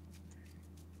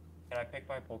 Can I pick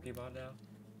my Pokemon now?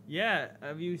 Yeah.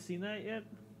 Have you seen that yet?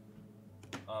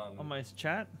 On my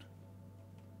chat.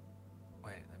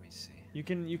 Wait, let me see. You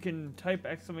can type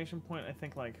exclamation point. I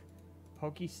think like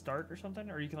Poke Start or something,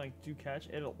 or you can like do catch.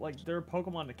 It'll like there are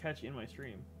Pokemon to catch in my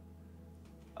stream.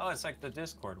 Oh, it's like the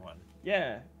Discord one.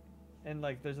 Yeah, and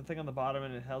like there's a thing on the bottom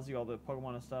and it tells you all the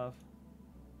Pokemon and stuff.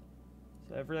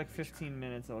 So every like 15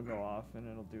 minutes it'll go off and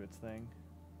it'll do its thing.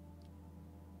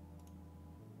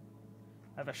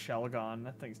 I have a Shelgon.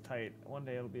 That thing's tight. One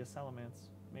day it'll be a Salamence,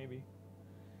 maybe.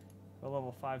 A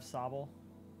level 5 Sobble.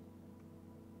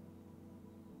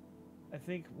 I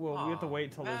think we have to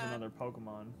wait till there's another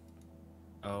Pokemon.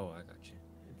 Oh, I got you.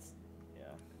 It's yeah.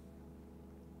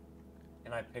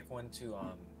 Can I pick one to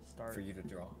start for you to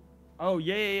draw? Oh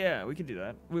yeah. We can do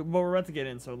that. But we're about to get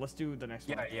in, so let's do the next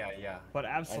one. Yeah. But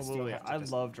absolutely, I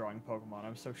love drawing Pokemon.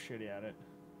 I'm so shitty at it.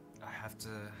 I have to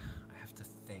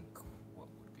think what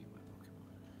would be my Pokemon.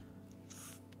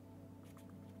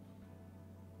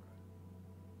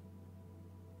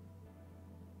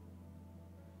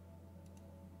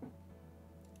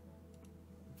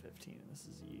 15. This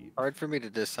is Yeet. Hard for me to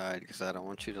decide because I don't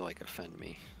want you to like offend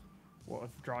me. What,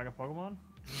 with drawing a Pokemon?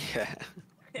 Yeah.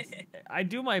 I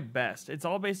do my best. It's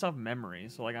all based off memory,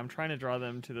 so like I'm trying to draw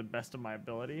them to the best of my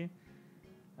ability.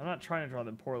 I'm not trying to draw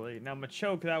them poorly. Now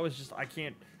Machoke, that was just I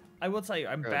can't. I will tell you,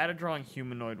 I'm bad at drawing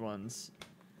humanoid ones.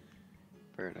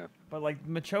 Fair enough. But like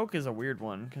Machoke is a weird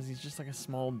one because he's just like a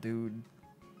small dude.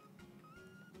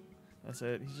 That's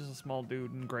it. He's just a small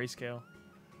dude in grayscale.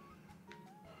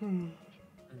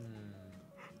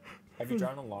 Have you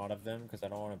drawn a lot of them? Because I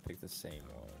don't want to pick the same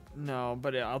one. No,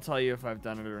 but I'll tell you if I've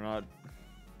done it or not.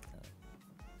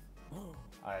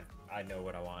 I know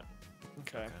what I want.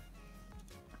 Okay.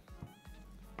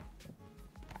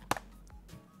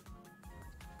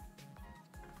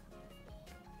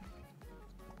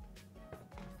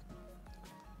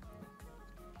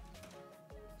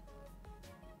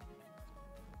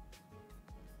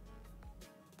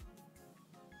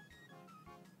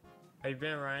 How you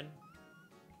been, Ryan?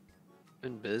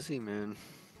 Been busy, man.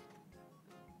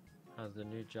 How's the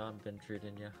new job been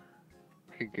treating you?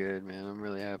 Pretty good, man. I'm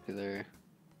really happy there.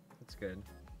 That's good.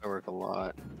 I work a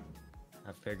lot.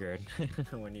 I figured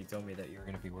when you told me that you were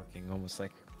gonna be working almost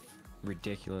like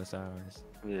ridiculous hours.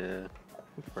 Yeah,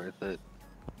 it's worth it.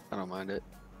 I don't mind it.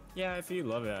 Yeah, if you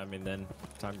love it, I mean, then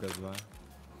time goes by.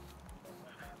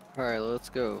 Alright, let's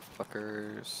go,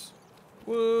 fuckers.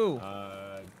 Woo!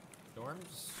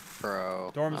 Dorms?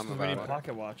 Bro. Dorms, I'm we about need it.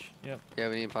 pocket watch. Yep. Yeah,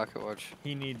 we need pocket watch.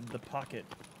 He needs the pocket.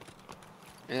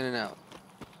 In and out.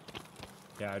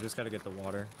 Yeah, I just gotta get the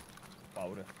water.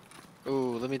 Water.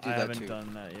 Ooh, let me do I that haven't too.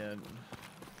 done that yet.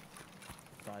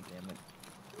 God damn it.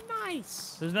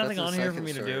 Nice! There's nothing That's on the here for second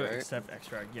me to story, do right? except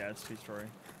extract. Yeah, it's 2-story.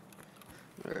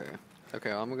 Alright.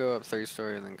 Okay, I'm gonna go up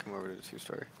 3-story and then come over to the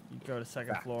 2-story. You go to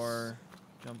second floor,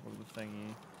 jump over the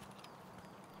thingy.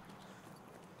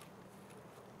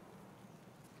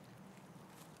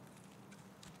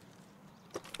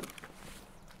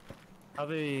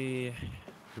 We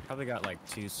probably got like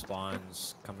 2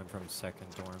 spawns coming from second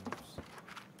dorms.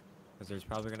 Because there's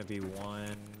probably gonna be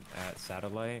one at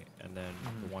Satellite and then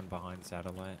one behind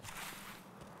Satellite.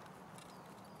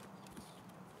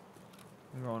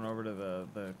 I'm going over to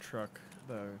the truck,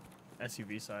 the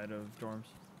SUV side of dorms.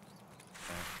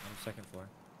 Yeah, I'm second floor.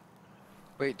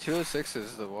 Wait, 206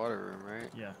 is the water room, right?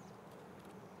 Yeah.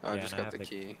 Oh, I Yeah, just and I got have the the-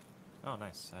 key. Oh,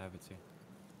 nice. I have it too.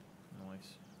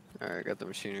 Nice. Alright, got the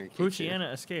machinery key. too.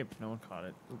 Puchiana escaped. No one caught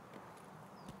it. Oop.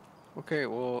 Okay,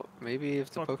 well, maybe if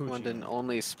the Fuck Pokemon Poochie. didn't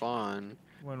only spawn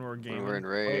When we're when gaming. we're in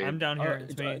raid. I'm down here.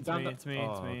 It's me. Oh, It's me. It's me.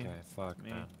 Oh, It's me. okay. Fuck, It's me.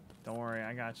 man. Don't worry,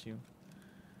 I got you.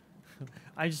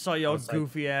 I just saw y'all was like-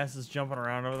 goofy asses jumping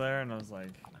around over there, and I was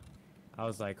like, I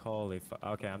was like, holy fuck.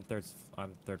 Okay, I'm third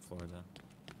floor then.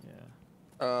 yeah,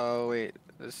 Oh, wait.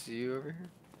 Is you over here?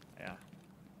 yeah.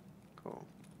 Cool.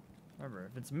 Remember,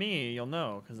 if it's me, you'll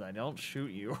know, because I don't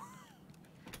shoot you.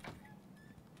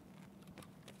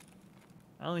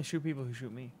 I only shoot people who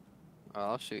shoot me.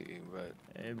 I'll shoot you, but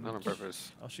not on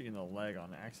purpose. I'll shoot you in the leg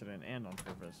on accident and on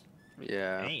purpose.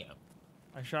 Yeah. Damn.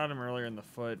 I shot him earlier in the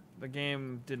foot. The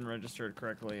game didn't register it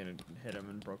correctly, and it hit him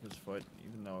and broke his foot,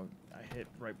 even though I hit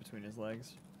right between his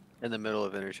legs. In the middle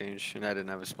of interchange, and I didn't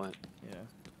have a splint. Yeah,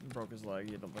 he broke his leg.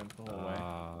 He had to limp the whole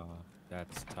way.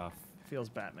 That's tough. Feels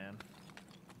Batman.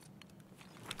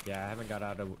 Yeah, I haven't got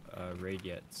out of raid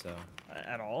yet, so.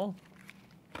 At all?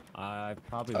 I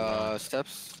probably won't.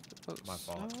 Steps. My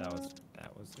fault.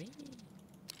 That was me.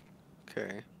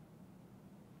 Okay.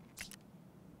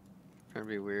 Trying to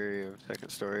be weary of second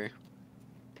story.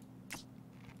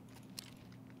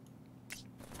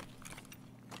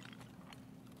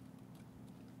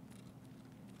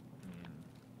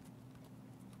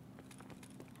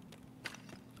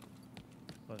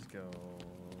 Let's go.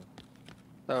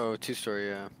 Oh, 2-story,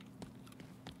 yeah.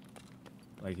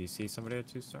 Like, you see somebody at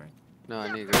 2-story? No,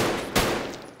 I need to go.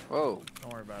 Whoa.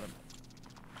 Don't worry about it.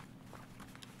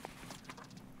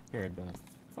 Scared the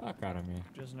fuck out of me.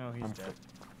 Just know he's dead.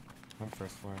 I'm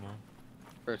first floor now.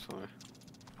 First floor.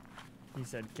 He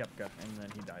said Kepka, and then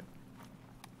he died.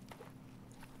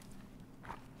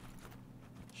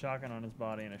 Shotgun on his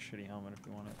body and a shitty helmet if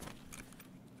you want it.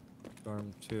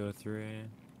 Storm 203.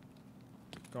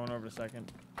 Going over to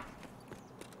second.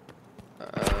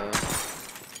 Uh,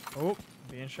 Oh,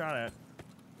 being shot at.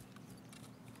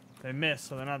 They missed,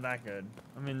 so they're not that good.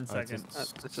 I'm in second.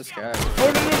 it's this guy.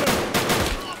 Oh, no, no,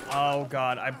 no! Oh,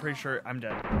 God. I'm pretty sure I'm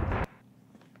dead.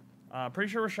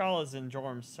 Pretty sure Rashala's in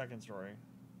Jorm's second story.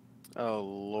 Oh,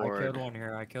 Lord. I killed one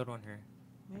here. I killed one here.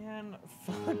 Man,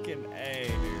 fucking A,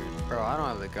 dude. Bro, I don't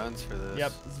have the guns for this.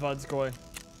 Yep, it's Vodskoy.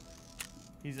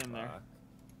 He's in there.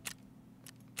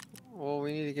 Well,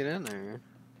 we need to get in there.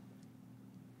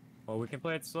 Well, we can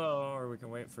play it slow, or we can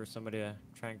wait for somebody to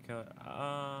try and kill it.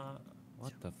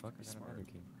 What the fuck is that another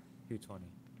key? 220.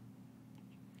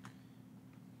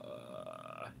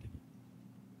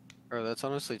 Bro, that's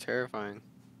honestly terrifying.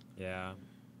 Yeah.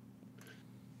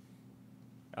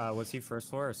 Was he first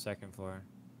floor or second floor?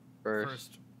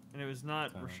 First. And it was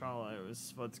not Okay. Rashala, it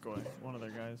was Vodskoy, one of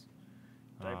their guys.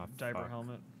 Ah, Diaper fuck.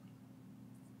 helmet.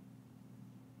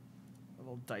 A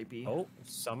little dipey. Oh,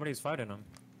 somebody's fighting him.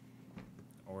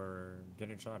 Or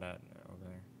getting shot at over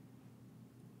there.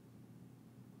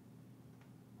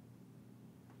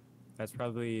 That's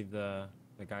probably the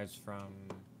guys from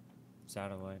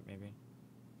Satellite, maybe.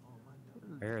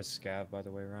 I hear a scav, by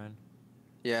the way, Ryan.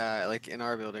 Yeah, like in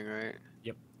our building, right?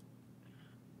 Yep.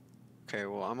 Okay,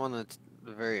 well, I'm on the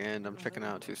very end. I'm checking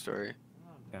out 2-story.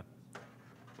 Yeah.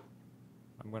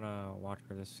 I'm gonna watch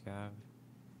for this scav.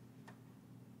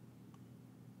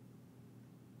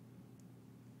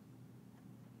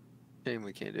 Shame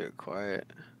we can't do it quiet.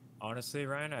 Honestly,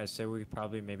 Ryan, I say we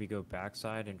probably maybe go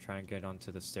backside and try and get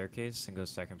onto the staircase and go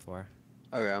second floor.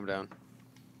 Okay, I'm down.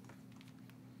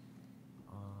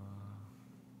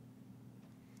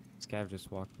 Scav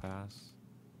just walked past.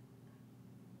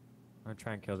 I'm gonna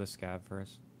try and kill this scav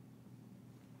first.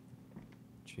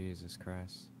 Jesus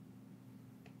Christ.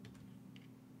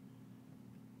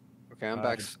 Okay, I'm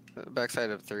backside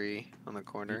of 3 on the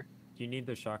corner. Do you need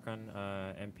the shotgun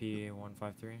MP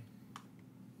 153?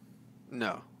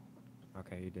 No.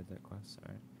 Okay, you did that quest.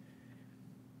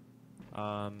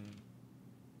 Alright.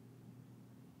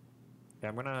 Yeah,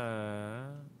 I'm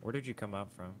gonna. Where did you come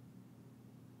up from?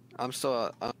 I'm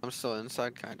still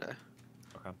inside, kinda.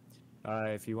 Okay.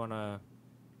 If we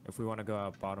wanna go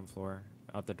out bottom floor,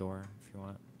 out the door, if you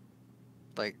want.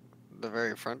 Like the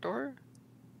very front door?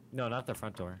 No, not the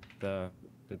front door. The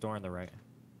door on the right.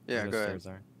 Yeah, Where the go ahead. stairs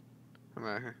are. I'm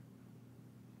out here.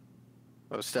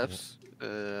 Oh, steps?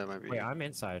 Might be. Wait, I'm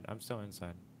inside. I'm still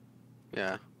inside.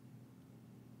 Yeah.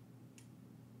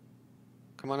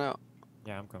 Come on out.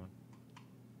 Yeah, I'm coming.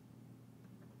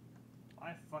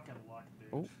 I fucking luck, dude.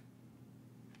 Oh.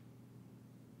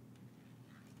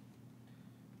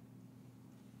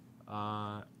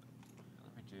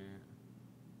 Let me do.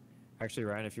 Actually,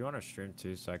 Ryan, if you want to stream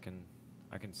too, so I can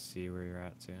see where you're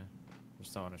at too.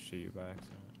 Just don't want to shoot you by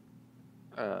accident.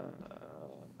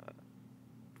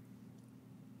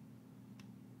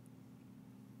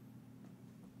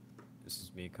 This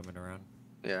is me coming around.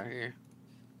 Yeah, here.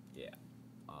 Yeah.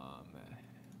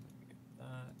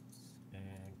 That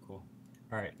and cool.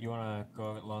 All right, you wanna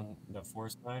go along the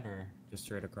forest line or just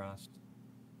straight across?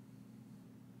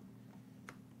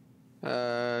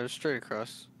 Straight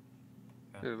across.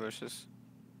 Okay. Through the bushes.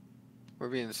 We're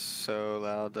being so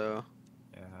loud though.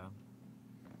 Yeah.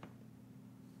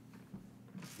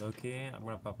 Low-key, I'm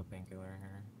gonna pop a painkiller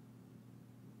here.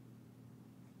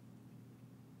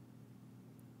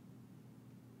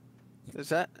 Is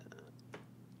that?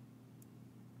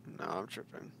 No, I'm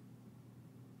tripping.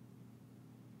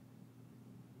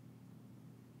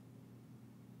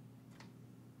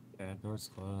 Yeah, door's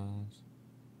closed.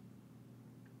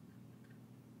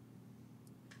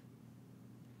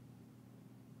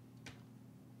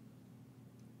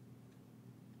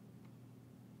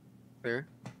 Clear?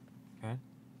 Okay.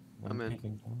 I'm in.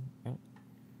 Okay.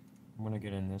 I'm gonna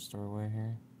get in this doorway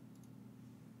here.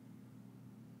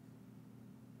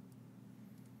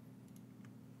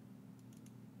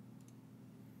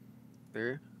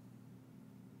 Clear?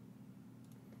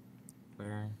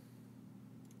 Clear.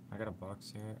 I got a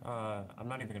box here. I'm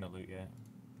not even gonna loot yet.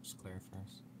 Just clear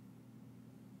first.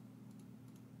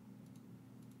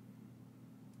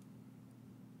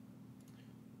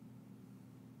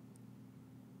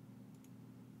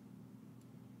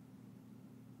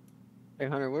 Hey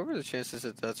Hunter, what were the chances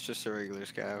that that's just a regular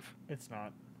scav? It's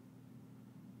not.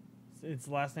 Its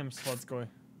last name is Slutskoy.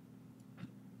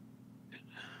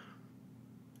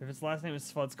 If its last name is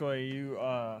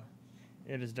Slutskoy,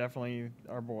 it is definitely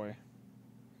our boy.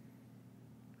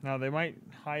 Now they might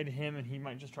hide him, and he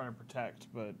might just try to protect,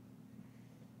 but.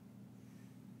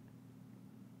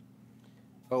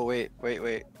 Oh wait.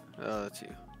 Oh, that's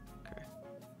you. Okay.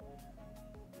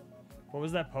 What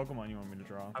was that Pokemon you want me to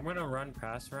draw? I'm gonna run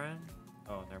past Ryan.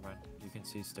 Oh, never mind. You can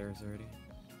see stairs already.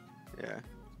 Yeah.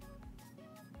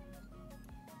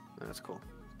 That's cool.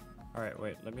 All right,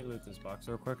 wait. Let me loot this box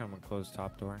real quick. I'm gonna close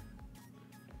top door.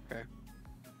 Okay.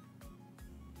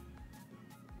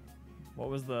 What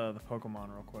was the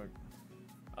Pokemon real quick?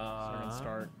 So I can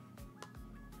start.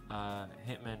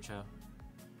 Hitmonchan.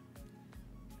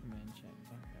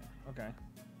 Okay.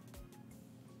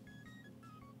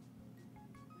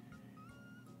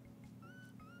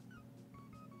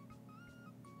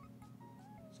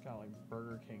 It's got like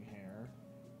Burger King hair.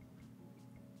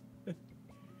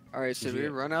 All right. So do we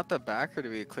run out the back or do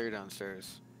we clear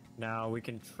downstairs? Now we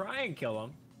can try and kill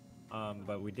him,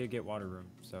 but we did get water room,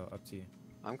 so up to you.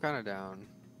 I'm kind of down.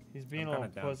 He's being a little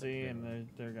pussy, and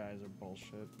their guys are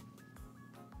bullshit.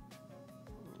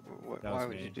 Why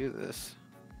would you do this?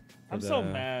 I'm so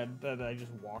mad that I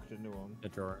just walked into him. The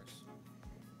drawers.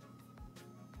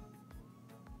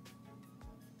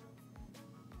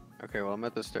 Okay, well I'm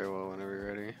at the stairwell whenever you're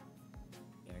ready.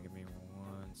 Yeah, give me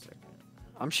 1 second.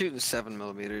 I'm shooting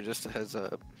 7mm, just a heads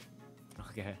up.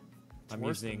 Okay. It's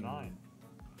worse than 9.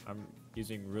 I'm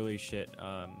using really shit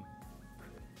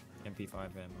MP5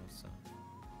 ammo, so.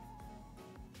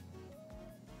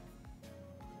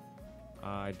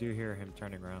 I do hear him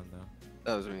turning around though.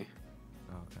 That was me.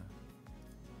 Oh, okay.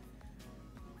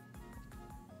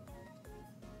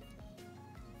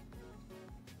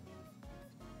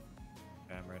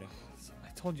 Okay, I'm ready. I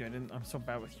told you I'm so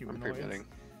bad with humanoids.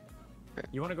 Okay.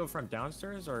 You want to go from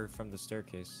downstairs or from the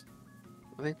staircase?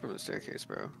 I think from the staircase,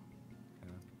 bro. Okay.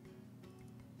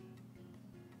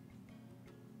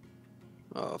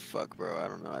 Oh fuck, bro. I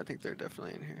don't know. I think they're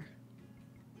definitely in here.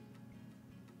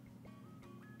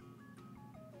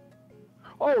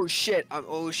 Oh shit!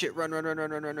 Oh shit! Run!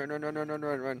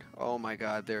 Oh my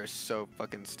god, they're so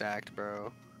fucking stacked,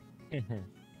 bro. Where'd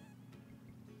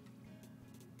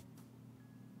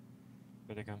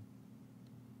they come?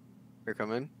 They're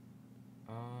coming.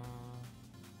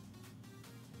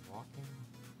 Walking.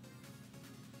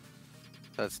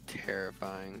 That's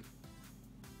terrifying.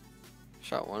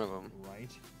 Shot one of them. Right.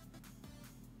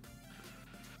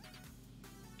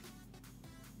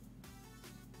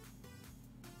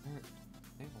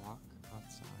 They walk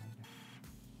outside.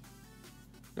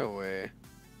 No way.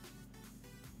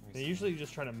 They usually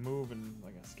just try to move and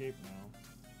like escape now.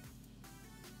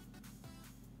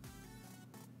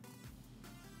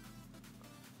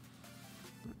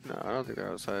 No, I don't think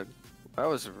they're outside. That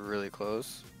was really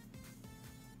close.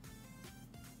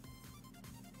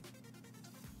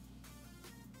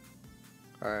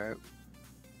 Alright.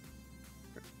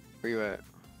 Where you at?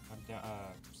 I'm down,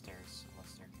 stairs, on the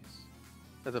staircase.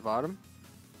 At the bottom?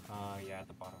 Yeah, at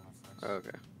the bottom of first. Oh,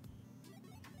 okay.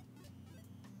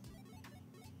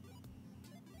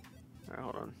 Alright,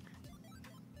 hold on.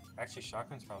 Actually,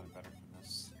 shotgun's probably better for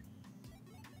this.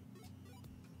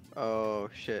 Oh,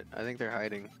 shit. I think they're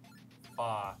hiding.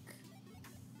 Fuck.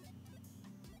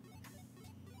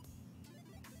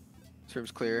 This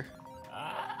room's clear.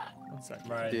 One second.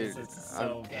 Right, Dude, this is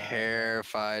so I'm bad.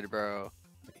 terrified, bro.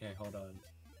 Okay, hold on.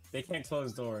 They can't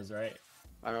close doors, right?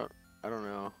 I don't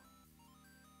know.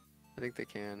 I think they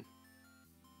can.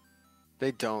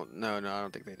 They don't. No, I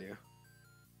don't think they do.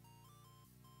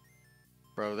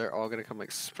 Bro, they're all gonna come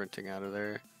like sprinting out of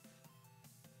there.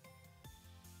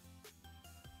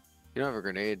 You don't have a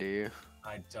grenade, do you?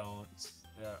 I don't.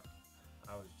 Yeah,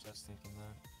 I was just thinking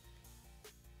that.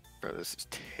 Bro, this is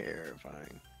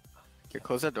terrifying. Here,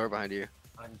 close that door behind you.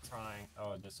 I'm trying.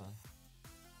 Oh, this one.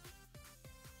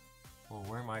 Well,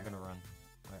 where am I gonna run?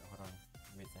 Wait, hold on.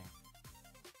 Let me think.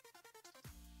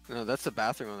 No, that's the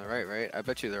bathroom on the right? I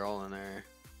bet you they're all in there.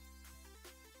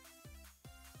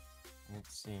 I didn't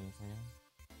see anything.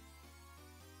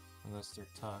 Unless they're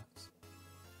tucked.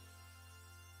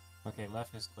 Okay,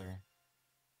 left is clear.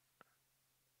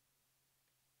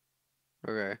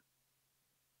 Okay.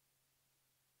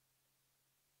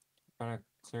 Trying to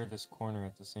clear this corner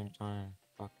at the same time.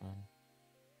 Fuck, man.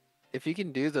 If you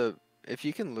can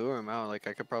lure them out, like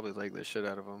I could probably leg the shit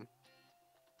out of them.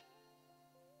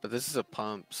 But this is a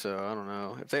pump, so I don't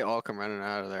know. If they all come running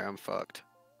out of there, I'm fucked.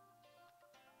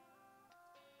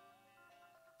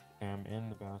 Okay, I'm in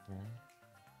the bathroom.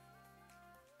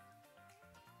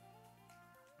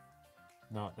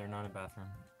 No, they're not in bathroom.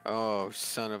 Oh,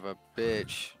 son of a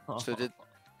bitch. So did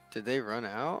they run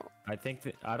out? I think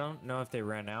that I don't know if they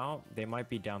ran out. They might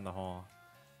be down the hall.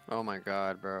 Oh my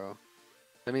god, bro.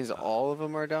 That means all of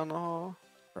them are down the hall?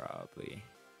 Probably.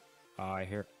 Oh, I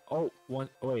hear. Oh, one.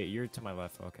 Oh, wait, you're to my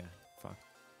left. Okay, fuck.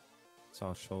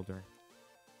 Saw shoulder.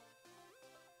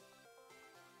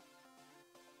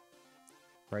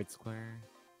 Right's clear.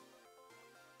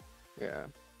 Yeah.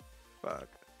 Fuck.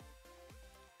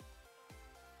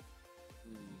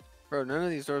 Bro, none of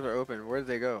these doors are open. Where did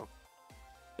they go?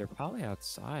 They're probably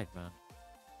outside, man.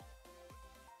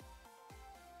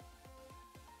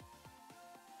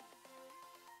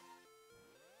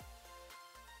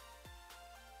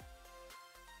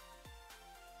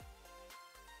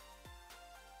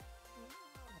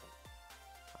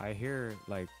 I hear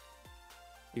like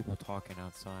people talking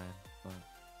outside, but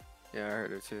Yeah, I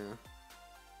heard it too.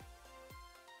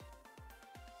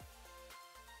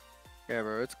 Yeah,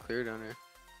 bro, it's clear down here.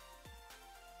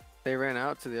 They ran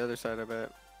out to the other side, I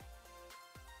bet.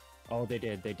 oh, they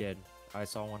did. I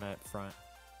saw one at front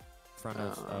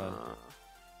of.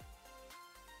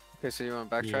 Okay, so you want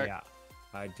to backtrack? Yeah,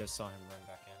 I just saw him run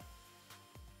back in.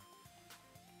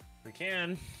 We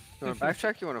can. You want to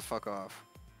backtrack? You want to fuck off?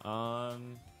 I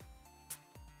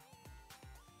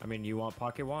mean, you want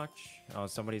pocket watch? Oh,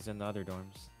 somebody's in the other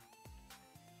dorms.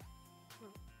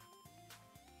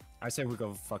 I say we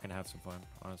go fucking have some fun,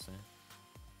 honestly.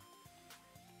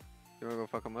 You want to go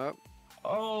fuck them up?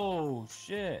 Oh,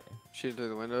 shit. Shoot through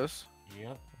the windows?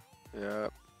 Yep.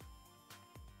 Yep.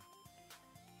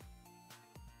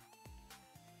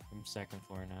 I'm second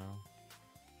floor now.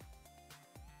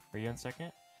 Are you on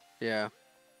second? Yeah.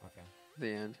 Okay. The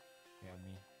end. Yeah,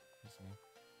 me. That's me.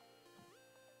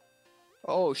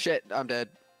 Oh shit, I'm dead.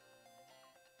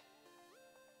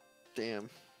 Damn.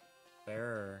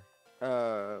 There.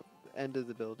 End of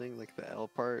the building, like the L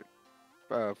part.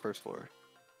 First floor.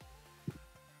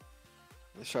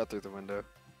 I shot through the window.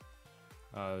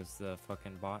 Oh, it's the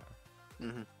fucking bot.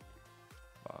 Mm-hmm.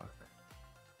 Fuck.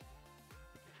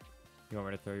 You want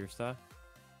me to throw your stuff?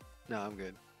 No, I'm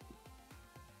good.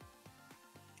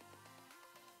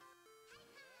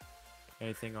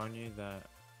 Anything on you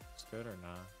that's good or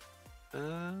not? I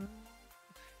don't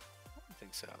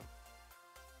think so.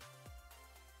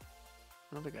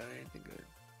 I don't think I got anything good.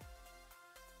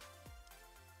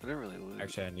 I didn't really lose.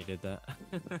 Actually, I needed that.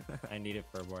 I need it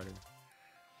for a water.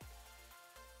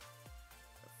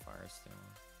 The fire still.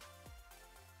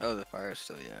 Oh, the fire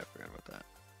still. Yeah, I forgot about that.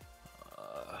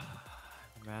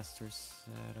 Master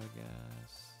set, I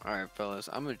guess. All right, fellas.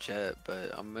 I'm a jet,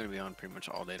 but I'm gonna be on pretty much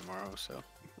all day tomorrow. So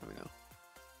let me know.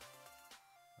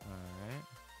 All right.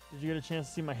 Did you get a chance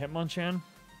to see my Hitmonchan?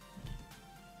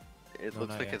 It No, looks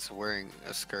not like yet. it's wearing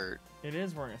a skirt. It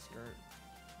is wearing a skirt.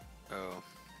 Oh,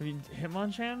 Have you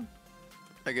Hitmonchan?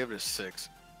 I give it a 6.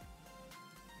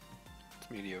 It's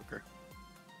mediocre.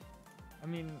 I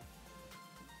mean,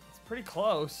 it's pretty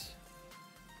close.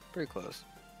 Pretty close.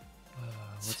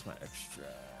 What's my extra?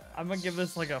 I'm gonna give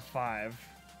this like a 5.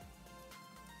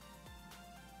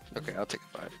 Okay, I'll take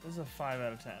a 5. This is a 5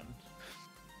 out of 10.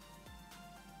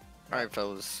 All right,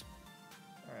 fellas.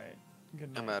 All right.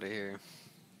 Good night. I'm out of here.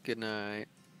 Good night.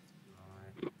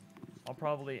 I'll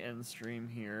probably end stream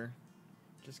here,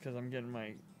 just because I'm getting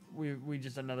my. We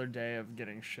just another day of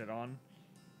getting shit on,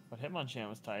 but Hitmonchan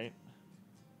was tight.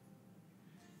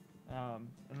 And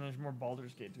there's more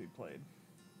Baldur's Gate to be played.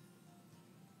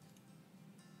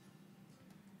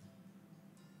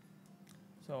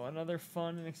 So another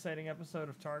fun and exciting episode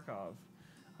of Tarkov.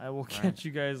 I will catch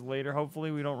you guys later.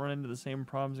 Hopefully we don't run into the same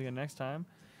problems again next time.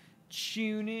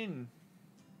 Tune in.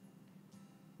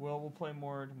 We'll play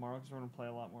more tomorrow because we're going to play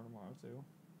a lot more tomorrow too.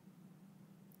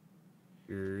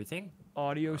 Your thing?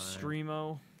 Audio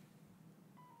streamo.